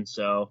by then?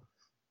 So,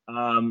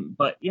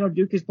 but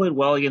Duke has played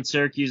well against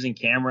Syracuse and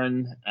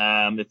Cameron.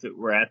 If it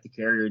were at the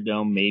Carrier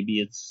Dome,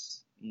 maybe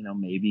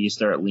maybe you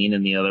start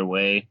leaning the other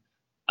way.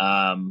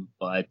 And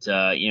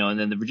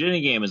then the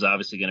Virginia game is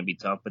obviously going to be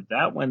tough. But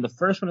that one, the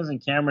first one is in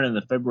Cameron, and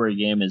the February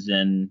game is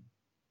in,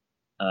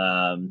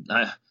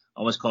 I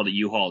almost called it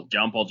U-Haul,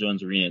 John Paul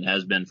Jones Arena. It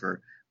has been for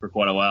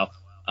quite a while.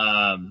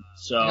 And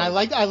I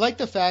like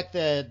the fact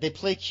that they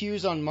play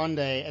Q's on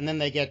Monday and then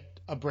they get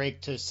a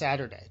break to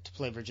Saturday to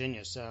play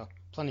Virginia, so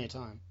plenty of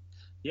time.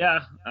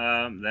 Yeah,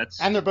 and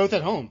they're both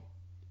at home.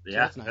 So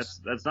yeah,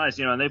 that's nice.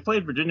 And they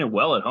played Virginia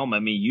well at home. I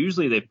mean,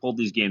 usually they pulled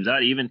these games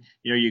out. Even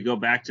you go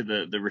back to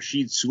the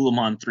Rashid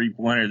Suleiman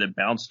 3-pointer that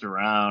bounced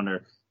around,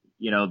 or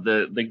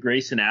the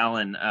Grayson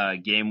Allen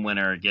game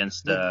winner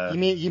against. You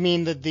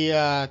mean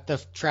the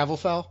travel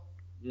foul?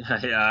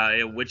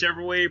 Yeah,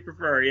 whichever way you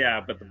prefer,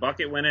 yeah. But the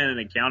bucket went in and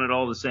it counted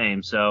all the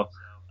same. So,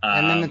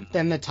 and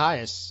then the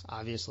Tyus,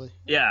 obviously.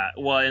 Yeah,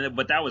 well,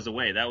 but that was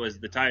away. That was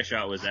the Tyus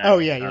shot was at. Oh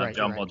yeah, you're right.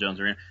 John Paul Jones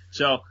Arena.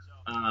 So,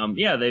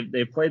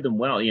 they played them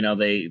well.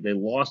 They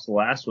lost the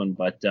last one,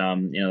 but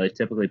they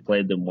typically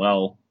played them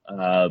well.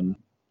 In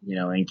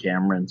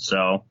Cameron.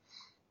 So.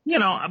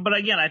 But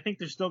again, I think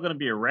there's still going to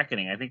be a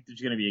reckoning. I think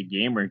there's going to be a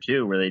game or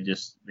two where they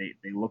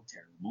look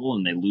terrible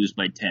and they lose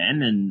by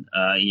 10, and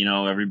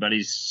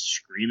everybody's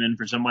screaming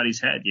for somebody's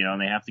head, and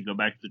they have to go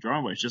back to the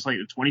drawing board. It's just like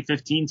the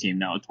 2015 team.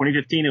 Now,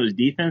 2015 it was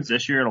defense.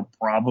 This year it'll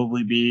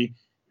probably be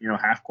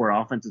half court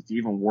offense. It's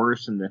even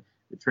worse, and the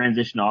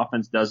transition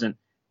offense doesn't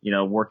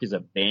work as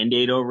a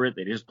band-aid over it.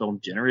 They just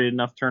don't generate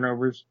enough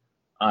turnovers.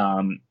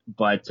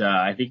 But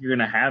I think you're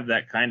going to have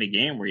that kind of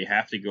game where you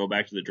have to go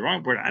back to the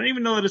drawing board. I don't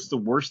even know that it's the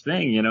worst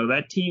thing.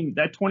 That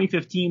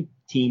 2015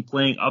 team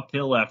playing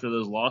uphill after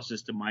those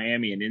losses to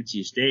Miami and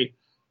NC State,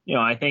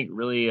 I think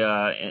really,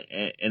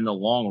 in the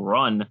long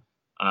run,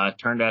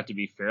 turned out to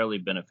be fairly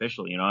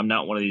beneficial. I'm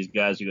not one of these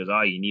guys who goes,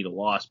 oh, you need a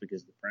loss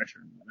because of the pressure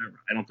and whatever.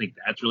 I don't think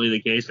that's really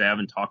the case. I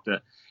haven't talked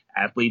to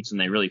athletes and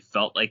they really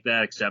felt like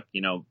that, except,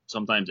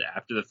 sometimes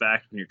after the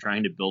fact when you're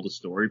trying to build a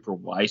story for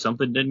why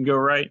something didn't go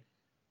right.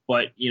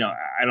 But,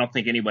 I don't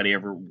think anybody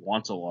ever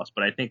wants a loss.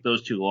 But I think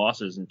those two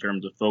losses in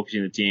terms of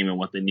focusing the team and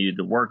what they needed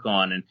to work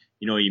on, and,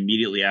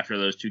 immediately after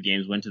those two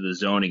games went to the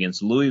zone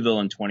against Louisville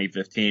in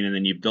 2015, and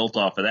then you built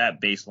off of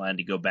that baseline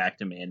to go back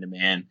to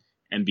man-to-man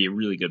and be a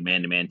really good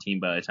man-to-man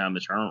team by the time the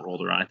tournament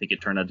rolled around. I think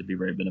it turned out to be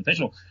very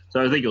beneficial. So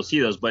I think you'll see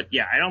those. But,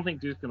 yeah, I don't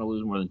think Duke's going to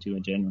lose more than 2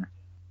 in January.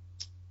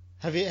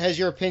 Has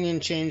your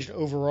opinion changed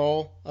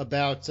overall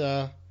about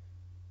how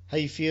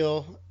you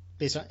feel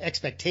based on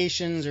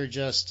expectations or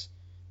just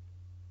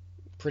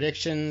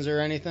predictions or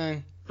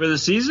anything? For the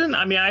season,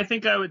 I mean, I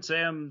think I would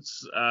say I'm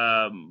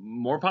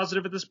more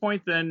positive at this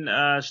point than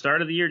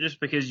start of the year, just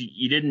because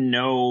you didn't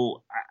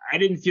know. I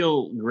didn't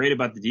feel great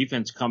about the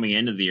defense coming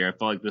into the year. I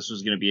felt like this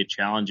was going to be a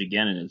challenge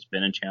again, and it's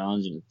been a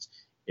challenge, and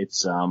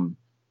it's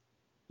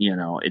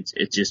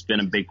just been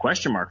a big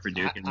question mark for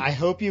Duke. I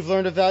hope you've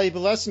learned a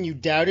valuable lesson. You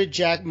doubted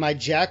my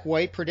Jack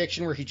White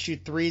prediction where he'd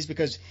shoot threes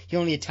because he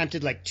only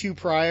attempted like 2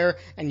 prior,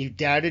 and you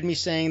doubted me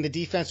saying the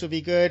defense would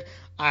be good.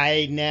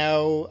 I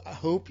now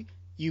hope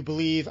you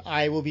believe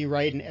I will be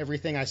right in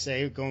everything I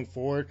say going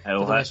forward for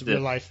the rest of your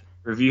life.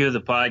 Review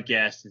the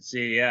podcast and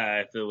see,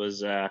 if it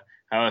was how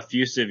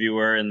effusive you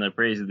were in the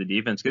praise of the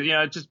defense. Because,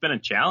 it's just been a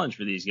challenge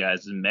for these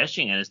guys, is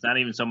meshing. And it's not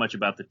even so much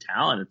about the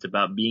talent. It's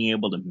about being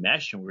able to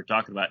mesh. And we're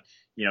talking about,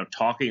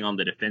 talking on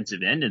the defensive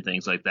end and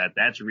things like that.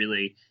 That's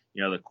really,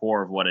 the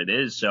core of what it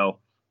is. So,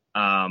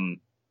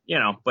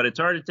 but it's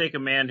hard to take a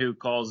man who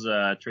calls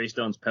Trey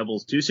Stone's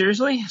pebbles too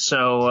seriously.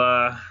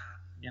 So,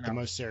 The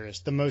most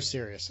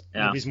serious.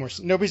 Yeah.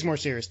 Nobody's more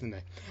serious than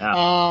they. Yeah.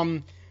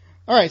 All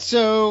right,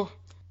 so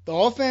the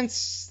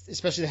offense,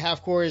 especially the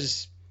half court,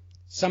 is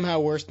somehow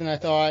worse than I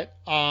thought.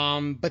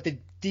 But the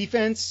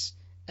defense,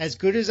 as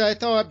good as I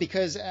thought,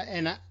 because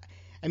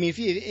I mean,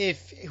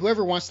 if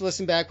whoever wants to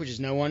listen back, which is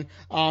no one,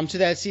 to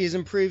that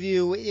season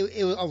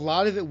preview, a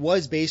lot of it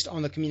was based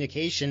on the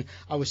communication.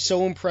 I was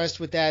so impressed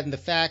with that and the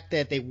fact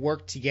that they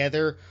worked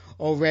together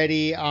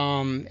already,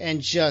 and it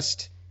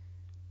just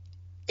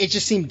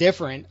seemed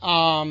different.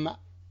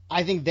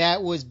 I think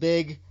that was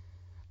big,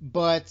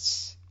 but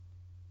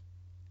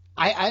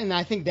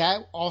I think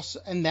that also,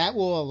 and that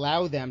will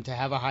allow them to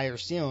have a higher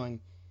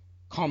ceiling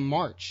come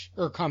March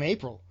or come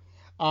April.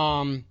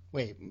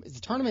 Wait, is the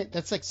tournament?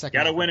 That's like second.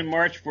 Got to win in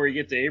March before you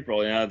get to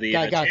April. The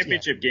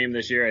championship game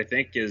this year, I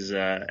think, is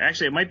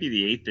actually it might be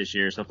the 8th this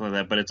year or something like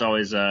that. But it's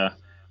always,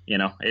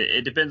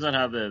 it depends on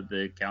how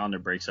the calendar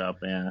breaks up.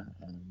 Yeah.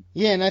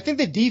 Yeah, and I think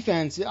the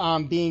defense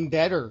being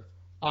better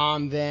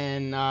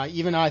than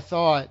even I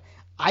thought,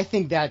 I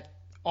think that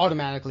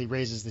automatically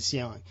raises the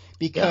ceiling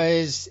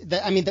because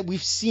that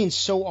we've seen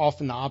so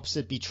often the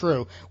opposite be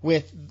true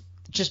with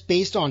just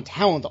based on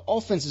talent. The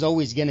offense is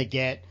always going to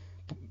get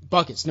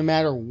buckets no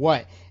matter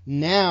what.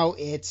 Now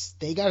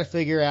they got to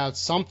figure out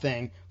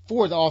something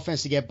for the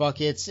offense to get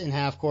buckets in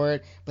half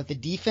court, but the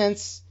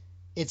defense,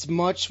 it's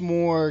much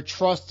more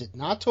trusted.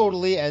 Not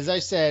totally, as I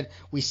said,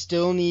 we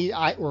still need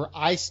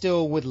I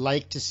still would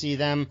like to see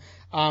them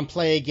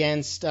play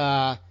against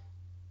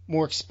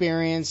more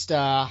experienced,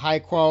 high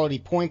quality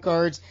point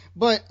guards.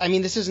 But I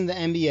mean, this isn't the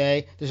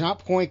NBA.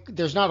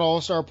 There's not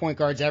all-star point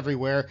guards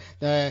everywhere.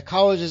 The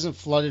college isn't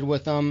flooded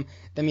with them.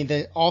 I mean,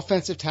 the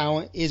offensive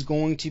talent is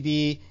going to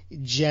be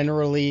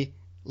generally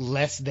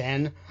less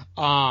than.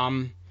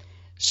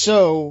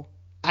 So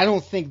I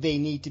don't think they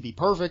need to be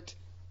perfect,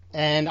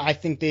 and I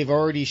think they've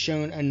already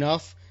shown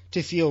enough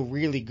to feel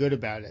really good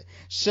about it.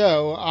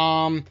 So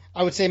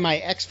I would say my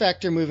X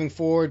factor moving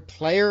forward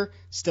player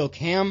still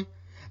Cam.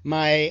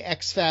 My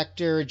X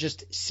factor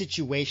just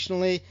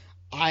situationally,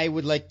 I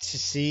would like to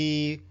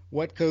see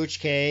what Coach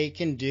K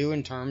can do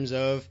in terms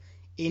of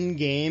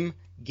in-game,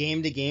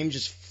 game-to-game,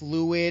 just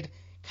fluid,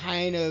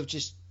 kind of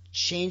just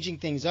changing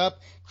things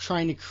up,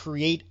 trying to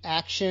create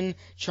action,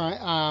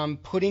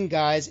 putting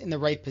guys in the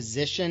right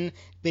position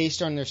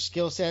based on their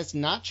skill sets,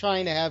 not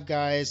trying to have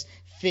guys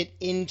fit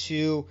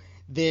into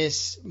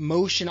this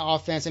motion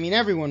offense. I mean,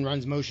 everyone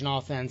runs motion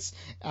offense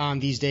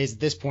these days at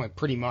this point,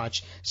 pretty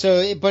much.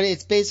 But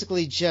it's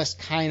basically just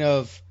kind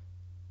of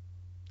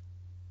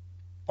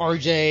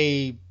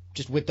RJ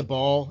just with the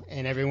ball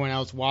and everyone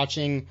else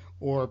watching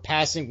or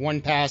passing one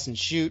pass and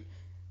shoot.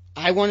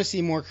 I want to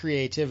see more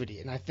creativity,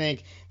 and I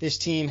think this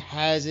team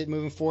has it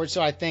moving forward.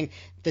 So I think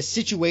the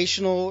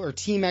situational or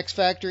team X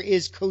factor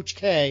is Coach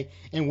K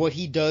and what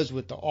he does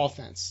with the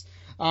offense.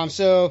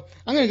 So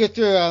I'm going to go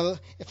through,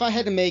 if I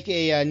had to make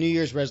a New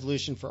Year's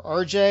resolution for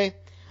RJ,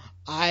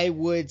 I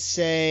would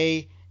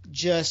say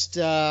just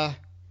get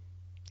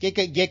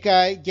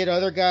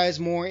other guys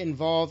more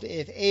involved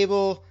if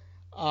able.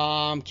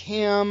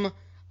 Cam,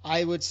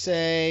 I would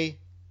say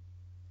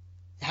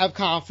have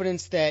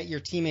confidence that your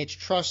teammates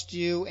trust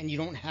you and you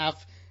don't have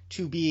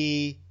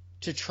to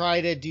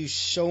try to do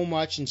so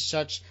much in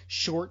such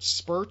short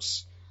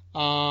spurts.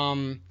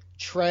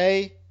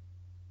 Trey,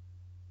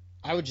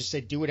 I would just say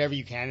do whatever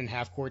you can in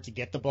half court to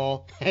get the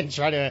ball and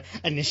try to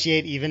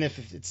initiate even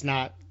if it's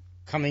not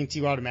coming to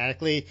you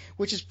automatically,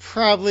 which is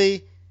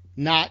probably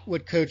not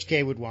what Coach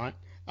K would want.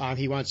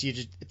 He wants you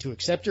to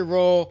accept your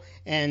role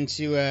and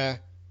to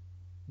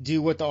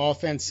do what the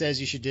offense says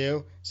you should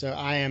do. So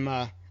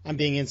I'm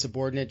being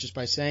insubordinate just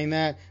by saying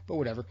that, but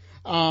whatever.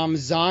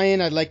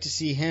 Zion, I'd like to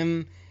see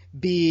him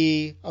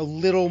be a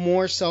little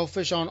more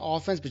selfish on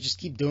offense, but just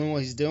keep doing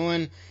what he's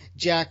doing.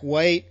 Jack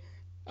White,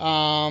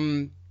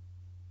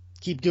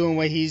 keep doing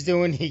what he's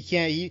doing. He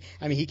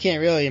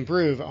can't really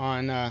improve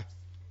on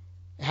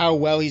how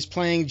well he's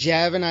playing.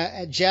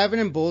 Javin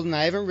and Bolden,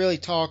 I haven't really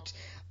talked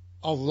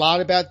a lot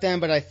about them,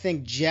 but I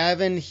think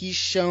Javin, he's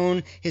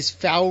shown his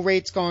foul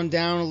rate's gone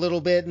down a little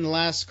bit in the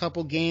last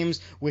couple games,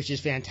 which is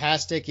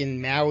fantastic.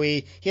 In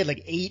Maui, he had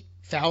like 8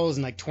 fouls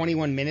in like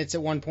 21 minutes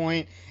at one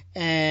point,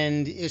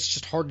 and it's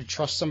just hard to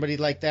trust somebody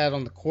like that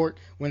on the court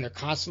when they're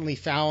constantly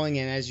fouling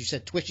and, as you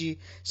said, twitchy.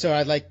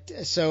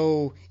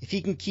 So if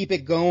he can keep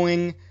it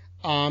going,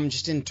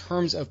 just in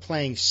terms of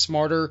playing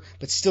smarter,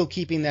 but still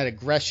keeping that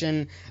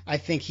aggression, I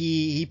think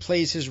he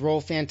plays his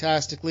role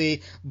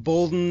fantastically.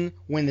 Bolden,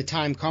 when the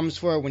time comes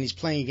for it, when he's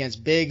playing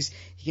against bigs,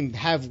 he can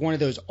have one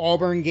of those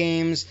Auburn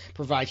games,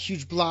 provide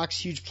huge blocks,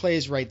 huge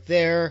plays right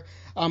there.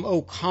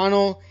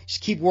 O'Connell,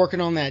 just keep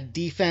working on that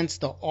defense,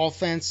 the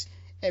offense.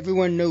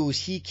 Everyone knows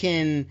he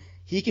can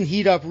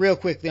heat up real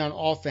quickly on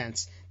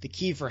offense. The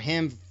key for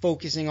him,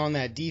 focusing on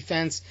that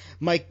defense.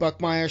 Mike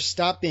Buckmeyer,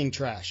 stop being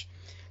trash.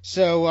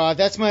 So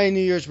that's my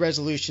New Year's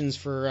resolutions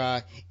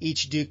for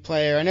each Duke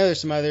player. I know there's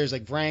some others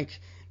like Vrank.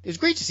 It was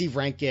great to see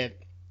Vrank get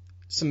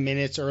some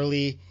minutes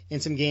early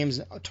in some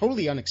games,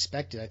 totally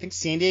unexpected. I think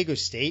San Diego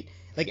State,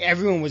 like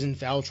everyone was in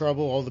foul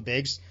trouble, all the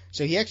bigs.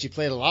 So he actually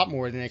played a lot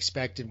more than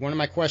expected. One of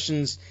my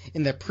questions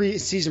in the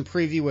pre-season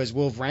preview was,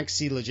 will Vrink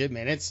see legit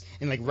minutes?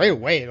 And like right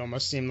away, it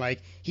almost seemed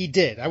like he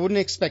did. I wouldn't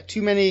expect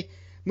too many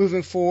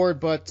moving forward,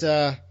 but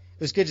it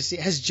was good to see.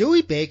 Has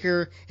Joey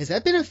Baker, has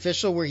that been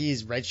official where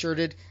he's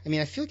redshirted? I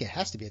mean, I feel like it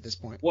has to be at this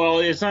point. Well,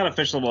 it's not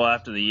official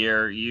after the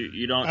year.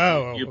 You don't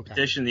okay.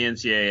 petition the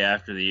NCAA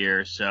after the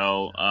year,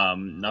 so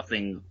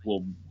nothing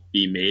will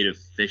be made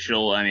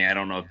official. I mean, I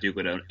don't know if Duke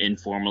would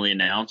informally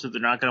announce that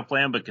they're not going to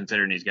play him, but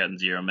considering he's gotten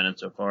 0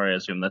 minutes so far, I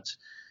assume that's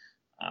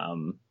a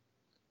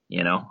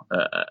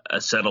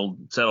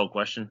settled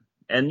question.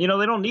 And, they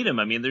don't need him.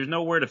 I mean, there's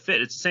nowhere to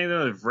fit. It's the same thing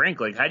with Vrink.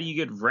 Like, how do you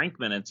get Vrink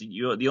minutes?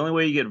 The only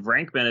way you get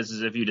Vrink minutes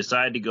is if you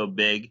decide to go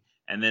big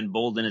and then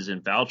Bolden is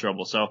in foul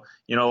trouble. So,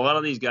 a lot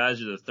of these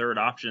guys are the third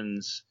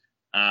options,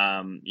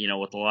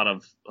 with a lot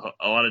of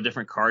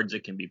different cards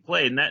that can be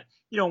played. And that,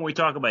 when we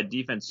talk about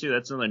defense too,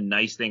 that's another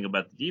nice thing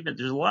about the defense.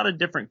 There's a lot of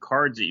different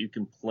cards that you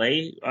can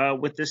play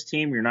with this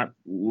team. You're not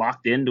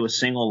locked into a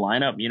single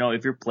lineup.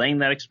 If you're playing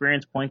that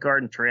experienced point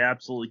guard and Trey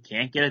absolutely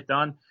can't get it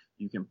done,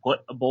 you can put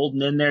a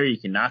Bolden in there. You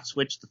cannot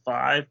switch to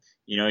 5.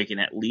 You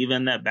can leave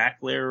in that back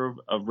layer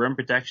of rim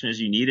protection as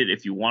you need it.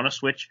 If you want to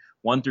switch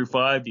 1 through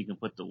 5, you can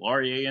put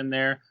DeLaurier in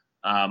there.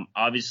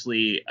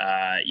 Obviously,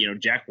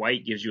 Jack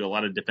White gives you a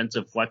lot of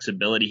defensive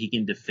flexibility. He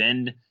can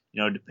defend,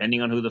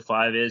 depending on who the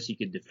 5 is, he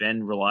could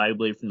defend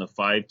reliably from the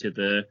 5 to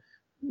the,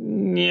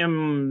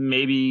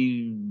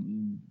 maybe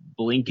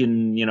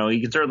Blinken,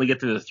 he can certainly get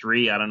to the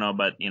 3. I don't know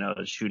about,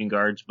 the shooting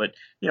guards, but,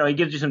 he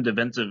gives you some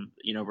defensive,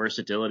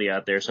 versatility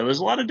out there. So there's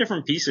a lot of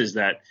different pieces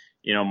that,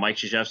 Mike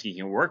Krzyzewski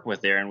can work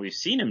with there. And we've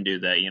seen him do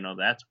that.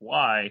 That's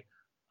why,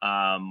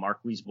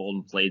 Marquise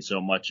Bolden played so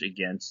much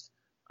against,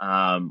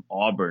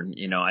 Auburn.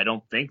 I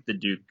don't think the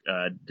Duke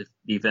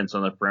defense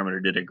on the perimeter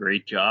did a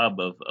great job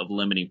of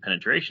limiting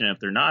penetration. If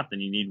they're not,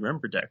 then you need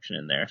rim protection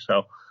in there.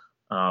 So,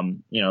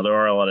 there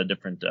are a lot of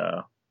different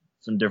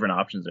some different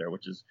options there,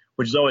 which is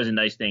always a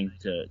nice thing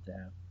to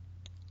have.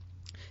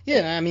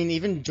 Yeah, I mean,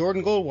 even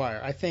Jordan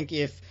Goldwire. I think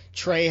if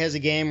Trey has a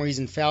game where he's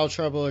in foul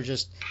trouble or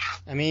just,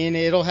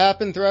 it'll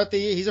happen throughout the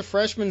year. He's a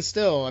freshman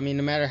still.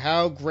 No matter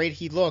how great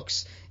he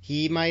looks,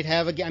 he might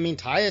have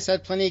Tyus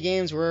had plenty of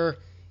games where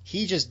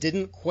he just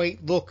didn't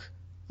quite look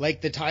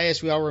like the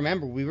Tyus we all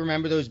remember. We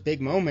remember those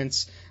big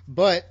moments,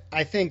 but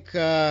I think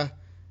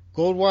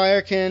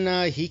Goldwire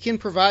can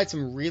provide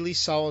some really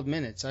solid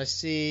minutes.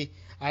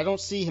 I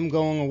don't see him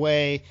going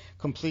away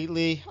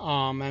completely.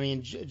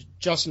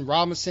 Justin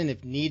Robinson,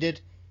 if needed,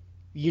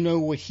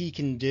 what he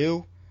can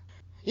do.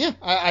 Yeah,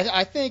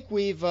 I think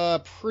we've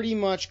pretty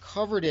much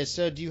covered it.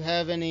 So do you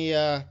have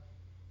anything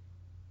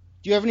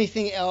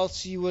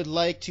else you would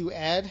like to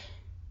add?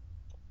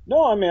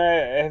 No,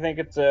 I think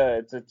it's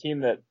a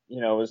team that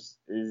is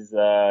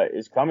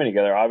coming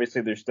together.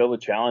 Obviously, there's still the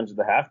challenge of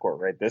the half court,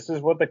 right? This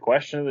is what the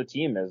question of the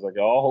team is. Like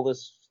all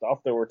this stuff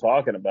that we're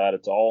talking about,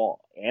 it's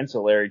all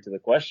ancillary to the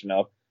question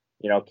of,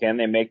 can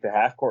they make the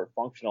half court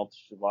functional to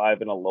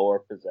survive in a lower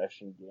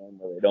possession game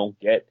where they don't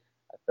get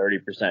a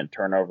 30%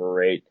 turnover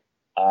rate?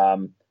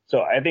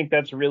 So I think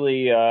that's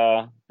really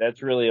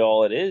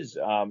all it is.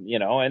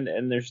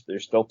 And there's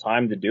still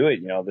time to do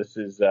it. This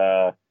is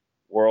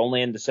we're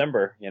only in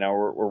December.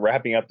 We're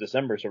wrapping up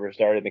December, so we're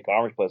starting the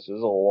conference play. So this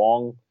is a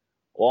long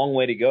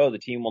way to go. The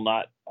team will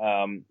not,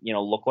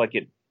 look like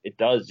it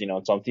does.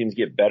 Some teams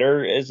get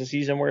better as the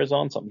season wears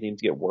on. Some teams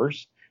get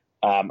worse.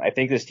 I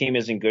think this team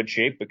is in good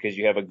shape because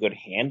you have a good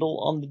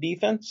handle on the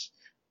defense.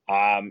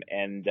 As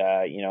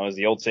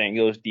the old saying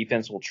goes,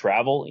 defense will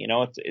travel.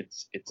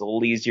 It's a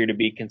little easier to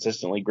be a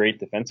consistently great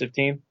defensive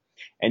team.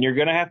 And you're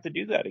going to have to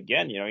do that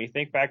again. You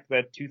think back to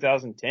that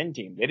 2010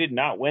 team. They did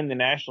not win the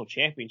national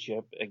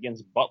championship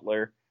against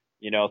Butler,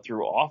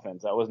 through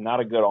offense. That was not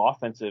a good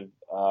offensive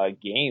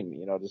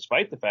game,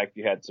 despite the fact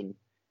you had some,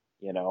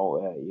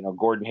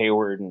 Gordon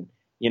Hayward and,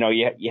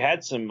 you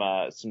had some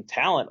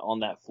talent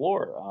on that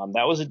floor.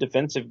 That was a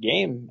defensive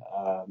game,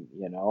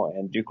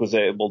 and Duke was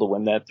able to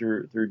win that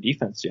through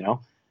defense,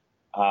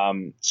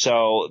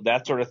 So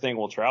that sort of thing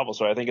will travel.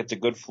 So I think it's a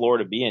good floor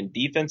to be in.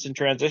 Defense in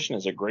transition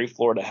is a great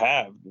floor to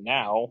have.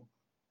 Now,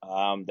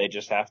 they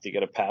just have to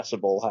get a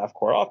passable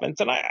half-court offense,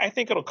 and I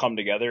think it'll come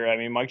together.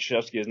 Mike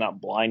Krzyzewski is not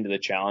blind to the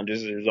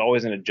challenges. There's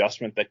always an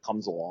adjustment that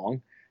comes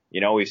along.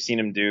 We've seen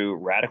him do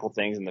radical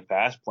things in the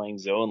past. Playing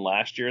zone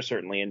last year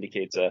certainly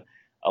indicates a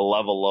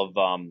level of,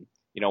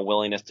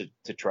 willingness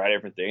to try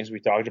different things. We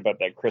talked about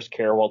that Chris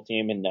Carrawell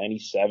team in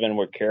 '97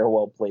 where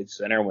Carrawell played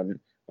center when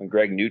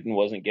Greg Newton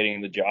wasn't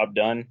getting the job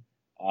done.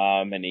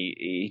 And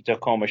he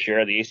took home a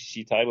share of the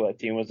ACC title. That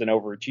team was an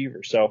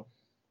overachiever. So,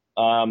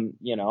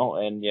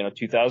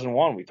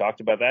 2001, we talked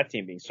about that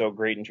team being so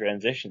great in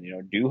transition.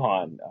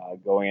 Duhon,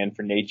 going in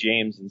for Nate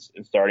James and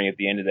starting at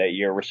the end of that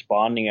year,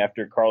 responding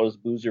after Carlos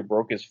Boozer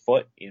broke his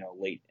foot,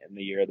 late in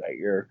the year that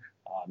year.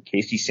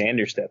 Casey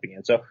Sanders stepping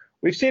in. So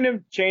we've seen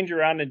him change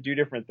around and do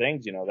different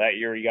things. That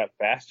year he got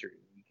faster.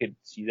 You could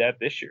see that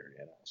this year,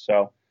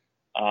 So,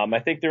 I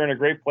think they're in a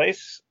great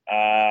place.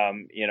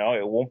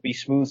 It won't be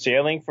smooth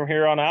sailing from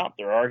here on out.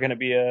 There are going to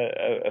be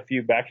a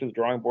few back to the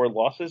drawing board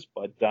losses,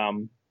 but,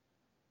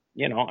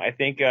 I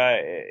think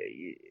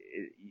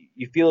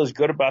you feel as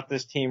good about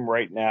this team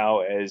right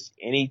now as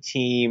any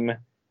team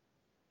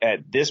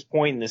at this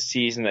point in the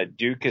season that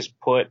Duke has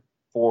put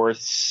forth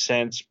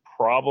since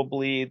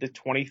probably the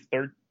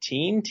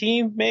 2013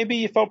 team. Maybe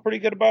you felt pretty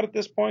good about at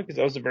this point because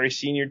that was a very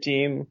senior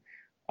team.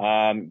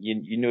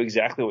 You knew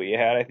exactly what you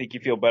had. I think you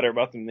feel better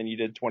about them than you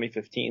did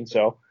 2015.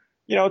 So,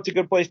 it's a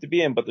good place to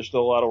be in, but there's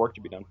still a lot of work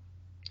to be done.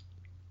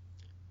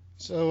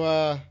 So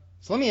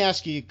let me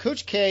ask you,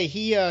 Coach K,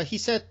 he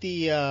set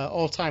the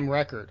all-time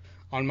record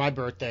on my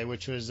birthday,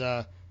 which was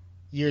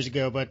years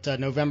ago, but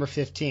November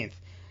 15th.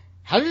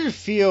 How did it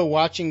feel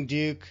watching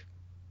Duke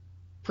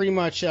pretty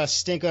much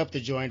stink up the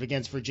joint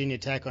against Virginia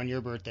Tech on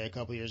your birthday a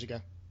couple years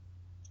ago?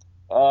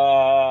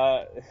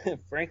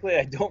 Frankly,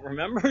 I don't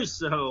remember.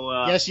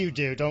 So yes, you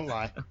do. Don't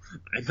lie.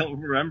 I don't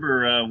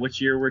remember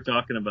which year we're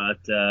talking about.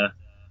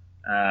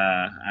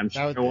 I'm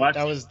sure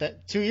that was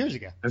 2 years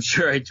ago. I'm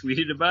sure I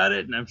tweeted about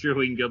it, and I'm sure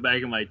we can go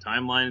back in my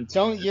timeline.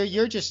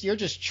 You're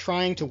just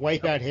trying to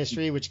wipe out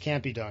history, which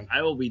can't be done.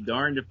 I will be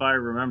darned if I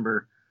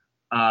remember.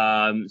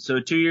 So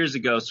 2 years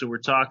ago, so we're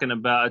talking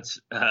about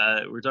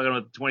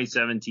the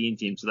 2017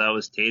 team. So that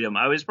was Tatum.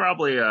 I was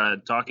probably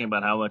talking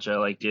about how much I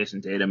like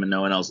Jason Tatum, and no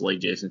one else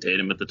liked Jason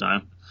Tatum at the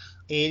time.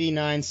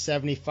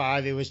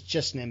 89-75. It was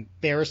just an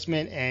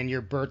embarrassment, and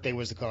your birthday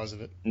was the cause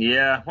of it.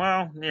 Yeah,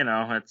 well,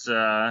 it's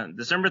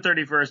December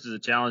 31st is a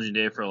challenging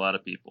day for a lot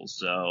of people.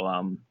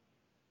 So,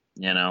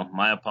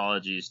 my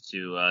apologies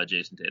to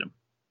Jason Tatum.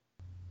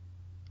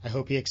 I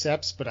hope he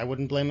accepts, but I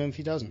wouldn't blame him if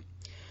he doesn't.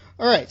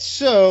 All right,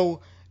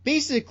 so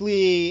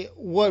basically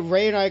what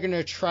Ray and I are going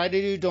to try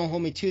to do, don't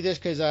hold me to this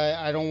because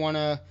I don't want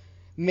to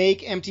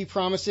make empty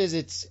promises.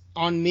 It's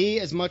on me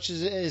as much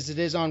as it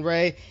is on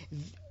Ray.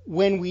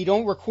 When we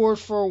don't record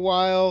for a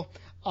while,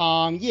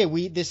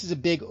 this is a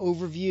big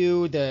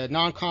overview, the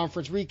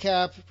non-conference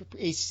recap,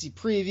 ACC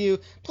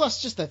preview, plus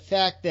just the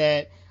fact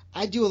that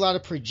I do a lot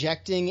of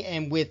projecting,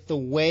 and with the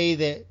way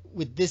that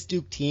with this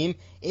Duke team,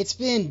 it's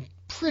been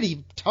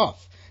pretty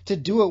tough to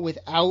do it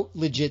without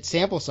legit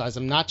sample size.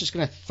 I'm not just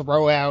going to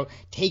throw out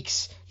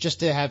takes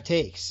just to have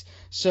takes.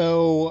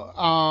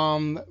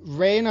 So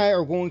Ray and I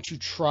are going to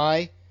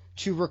try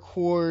to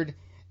record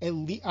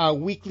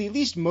weekly, at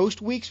least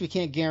most weeks. We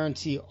can't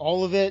guarantee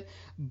all of it,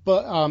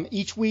 but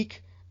each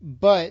week.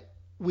 But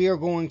we are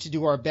going to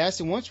do our best.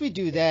 And once we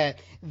do that,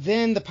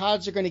 then the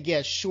pods are going to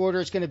get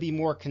shorter. It's going to be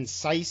more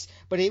concise,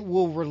 but it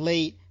will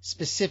relate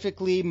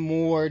specifically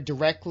more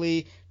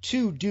directly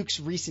to Duke's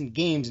recent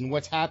games and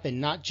what's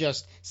happened, not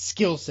just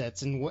skill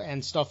sets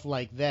and stuff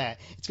like that.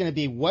 It's going to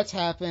be what's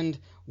happened,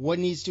 what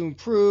needs to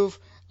improve,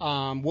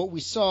 what we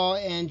saw,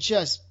 and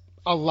just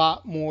a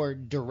lot more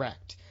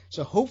direct.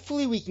 So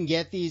hopefully we can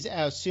get these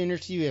out sooner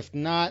to you. If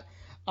not,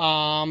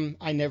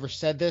 I never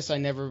said this. I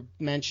never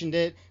mentioned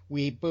it.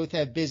 We both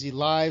have busy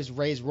lives.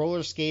 Ray's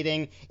roller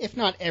skating, if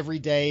not every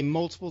day,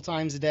 multiple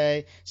times a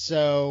day.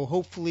 So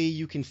hopefully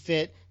you can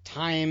fit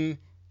time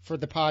for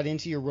the pod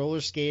into your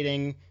roller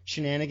skating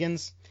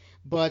shenanigans.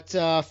 But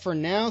for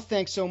now,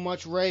 thanks so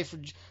much, Ray,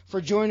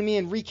 for joining me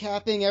and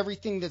recapping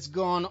everything that's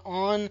gone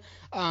on.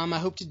 I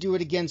hope to do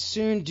it again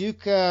soon.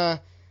 Duke,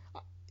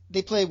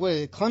 they play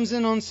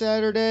Clemson on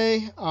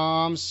Saturday,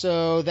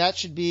 so that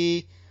should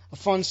be a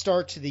fun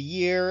start to the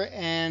year.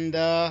 And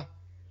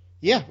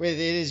it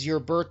is your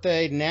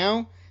birthday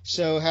now,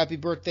 so happy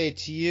birthday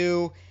to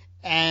you,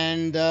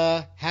 and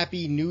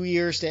happy New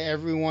Year's to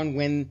everyone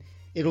when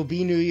it'll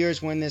be New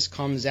Year's when this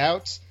comes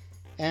out.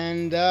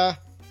 And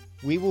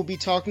we will be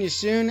talking to you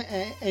soon.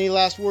 Any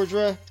last words,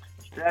 Ray?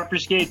 Strap your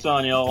skates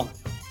on, y'all.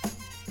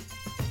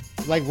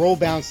 Like roll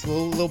bounce,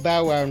 little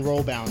bow wow and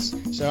roll bounce.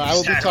 So I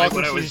will be talking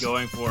what to I was you.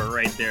 going for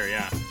right there,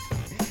 yeah.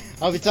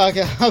 I'll be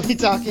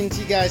talking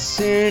to you guys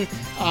soon.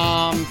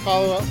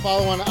 Follow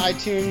on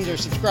iTunes or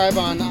subscribe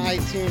on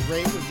iTunes,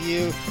 rate,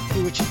 review,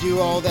 do what you do,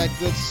 all that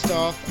good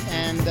stuff.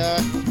 And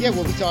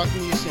we'll be talking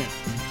to you soon.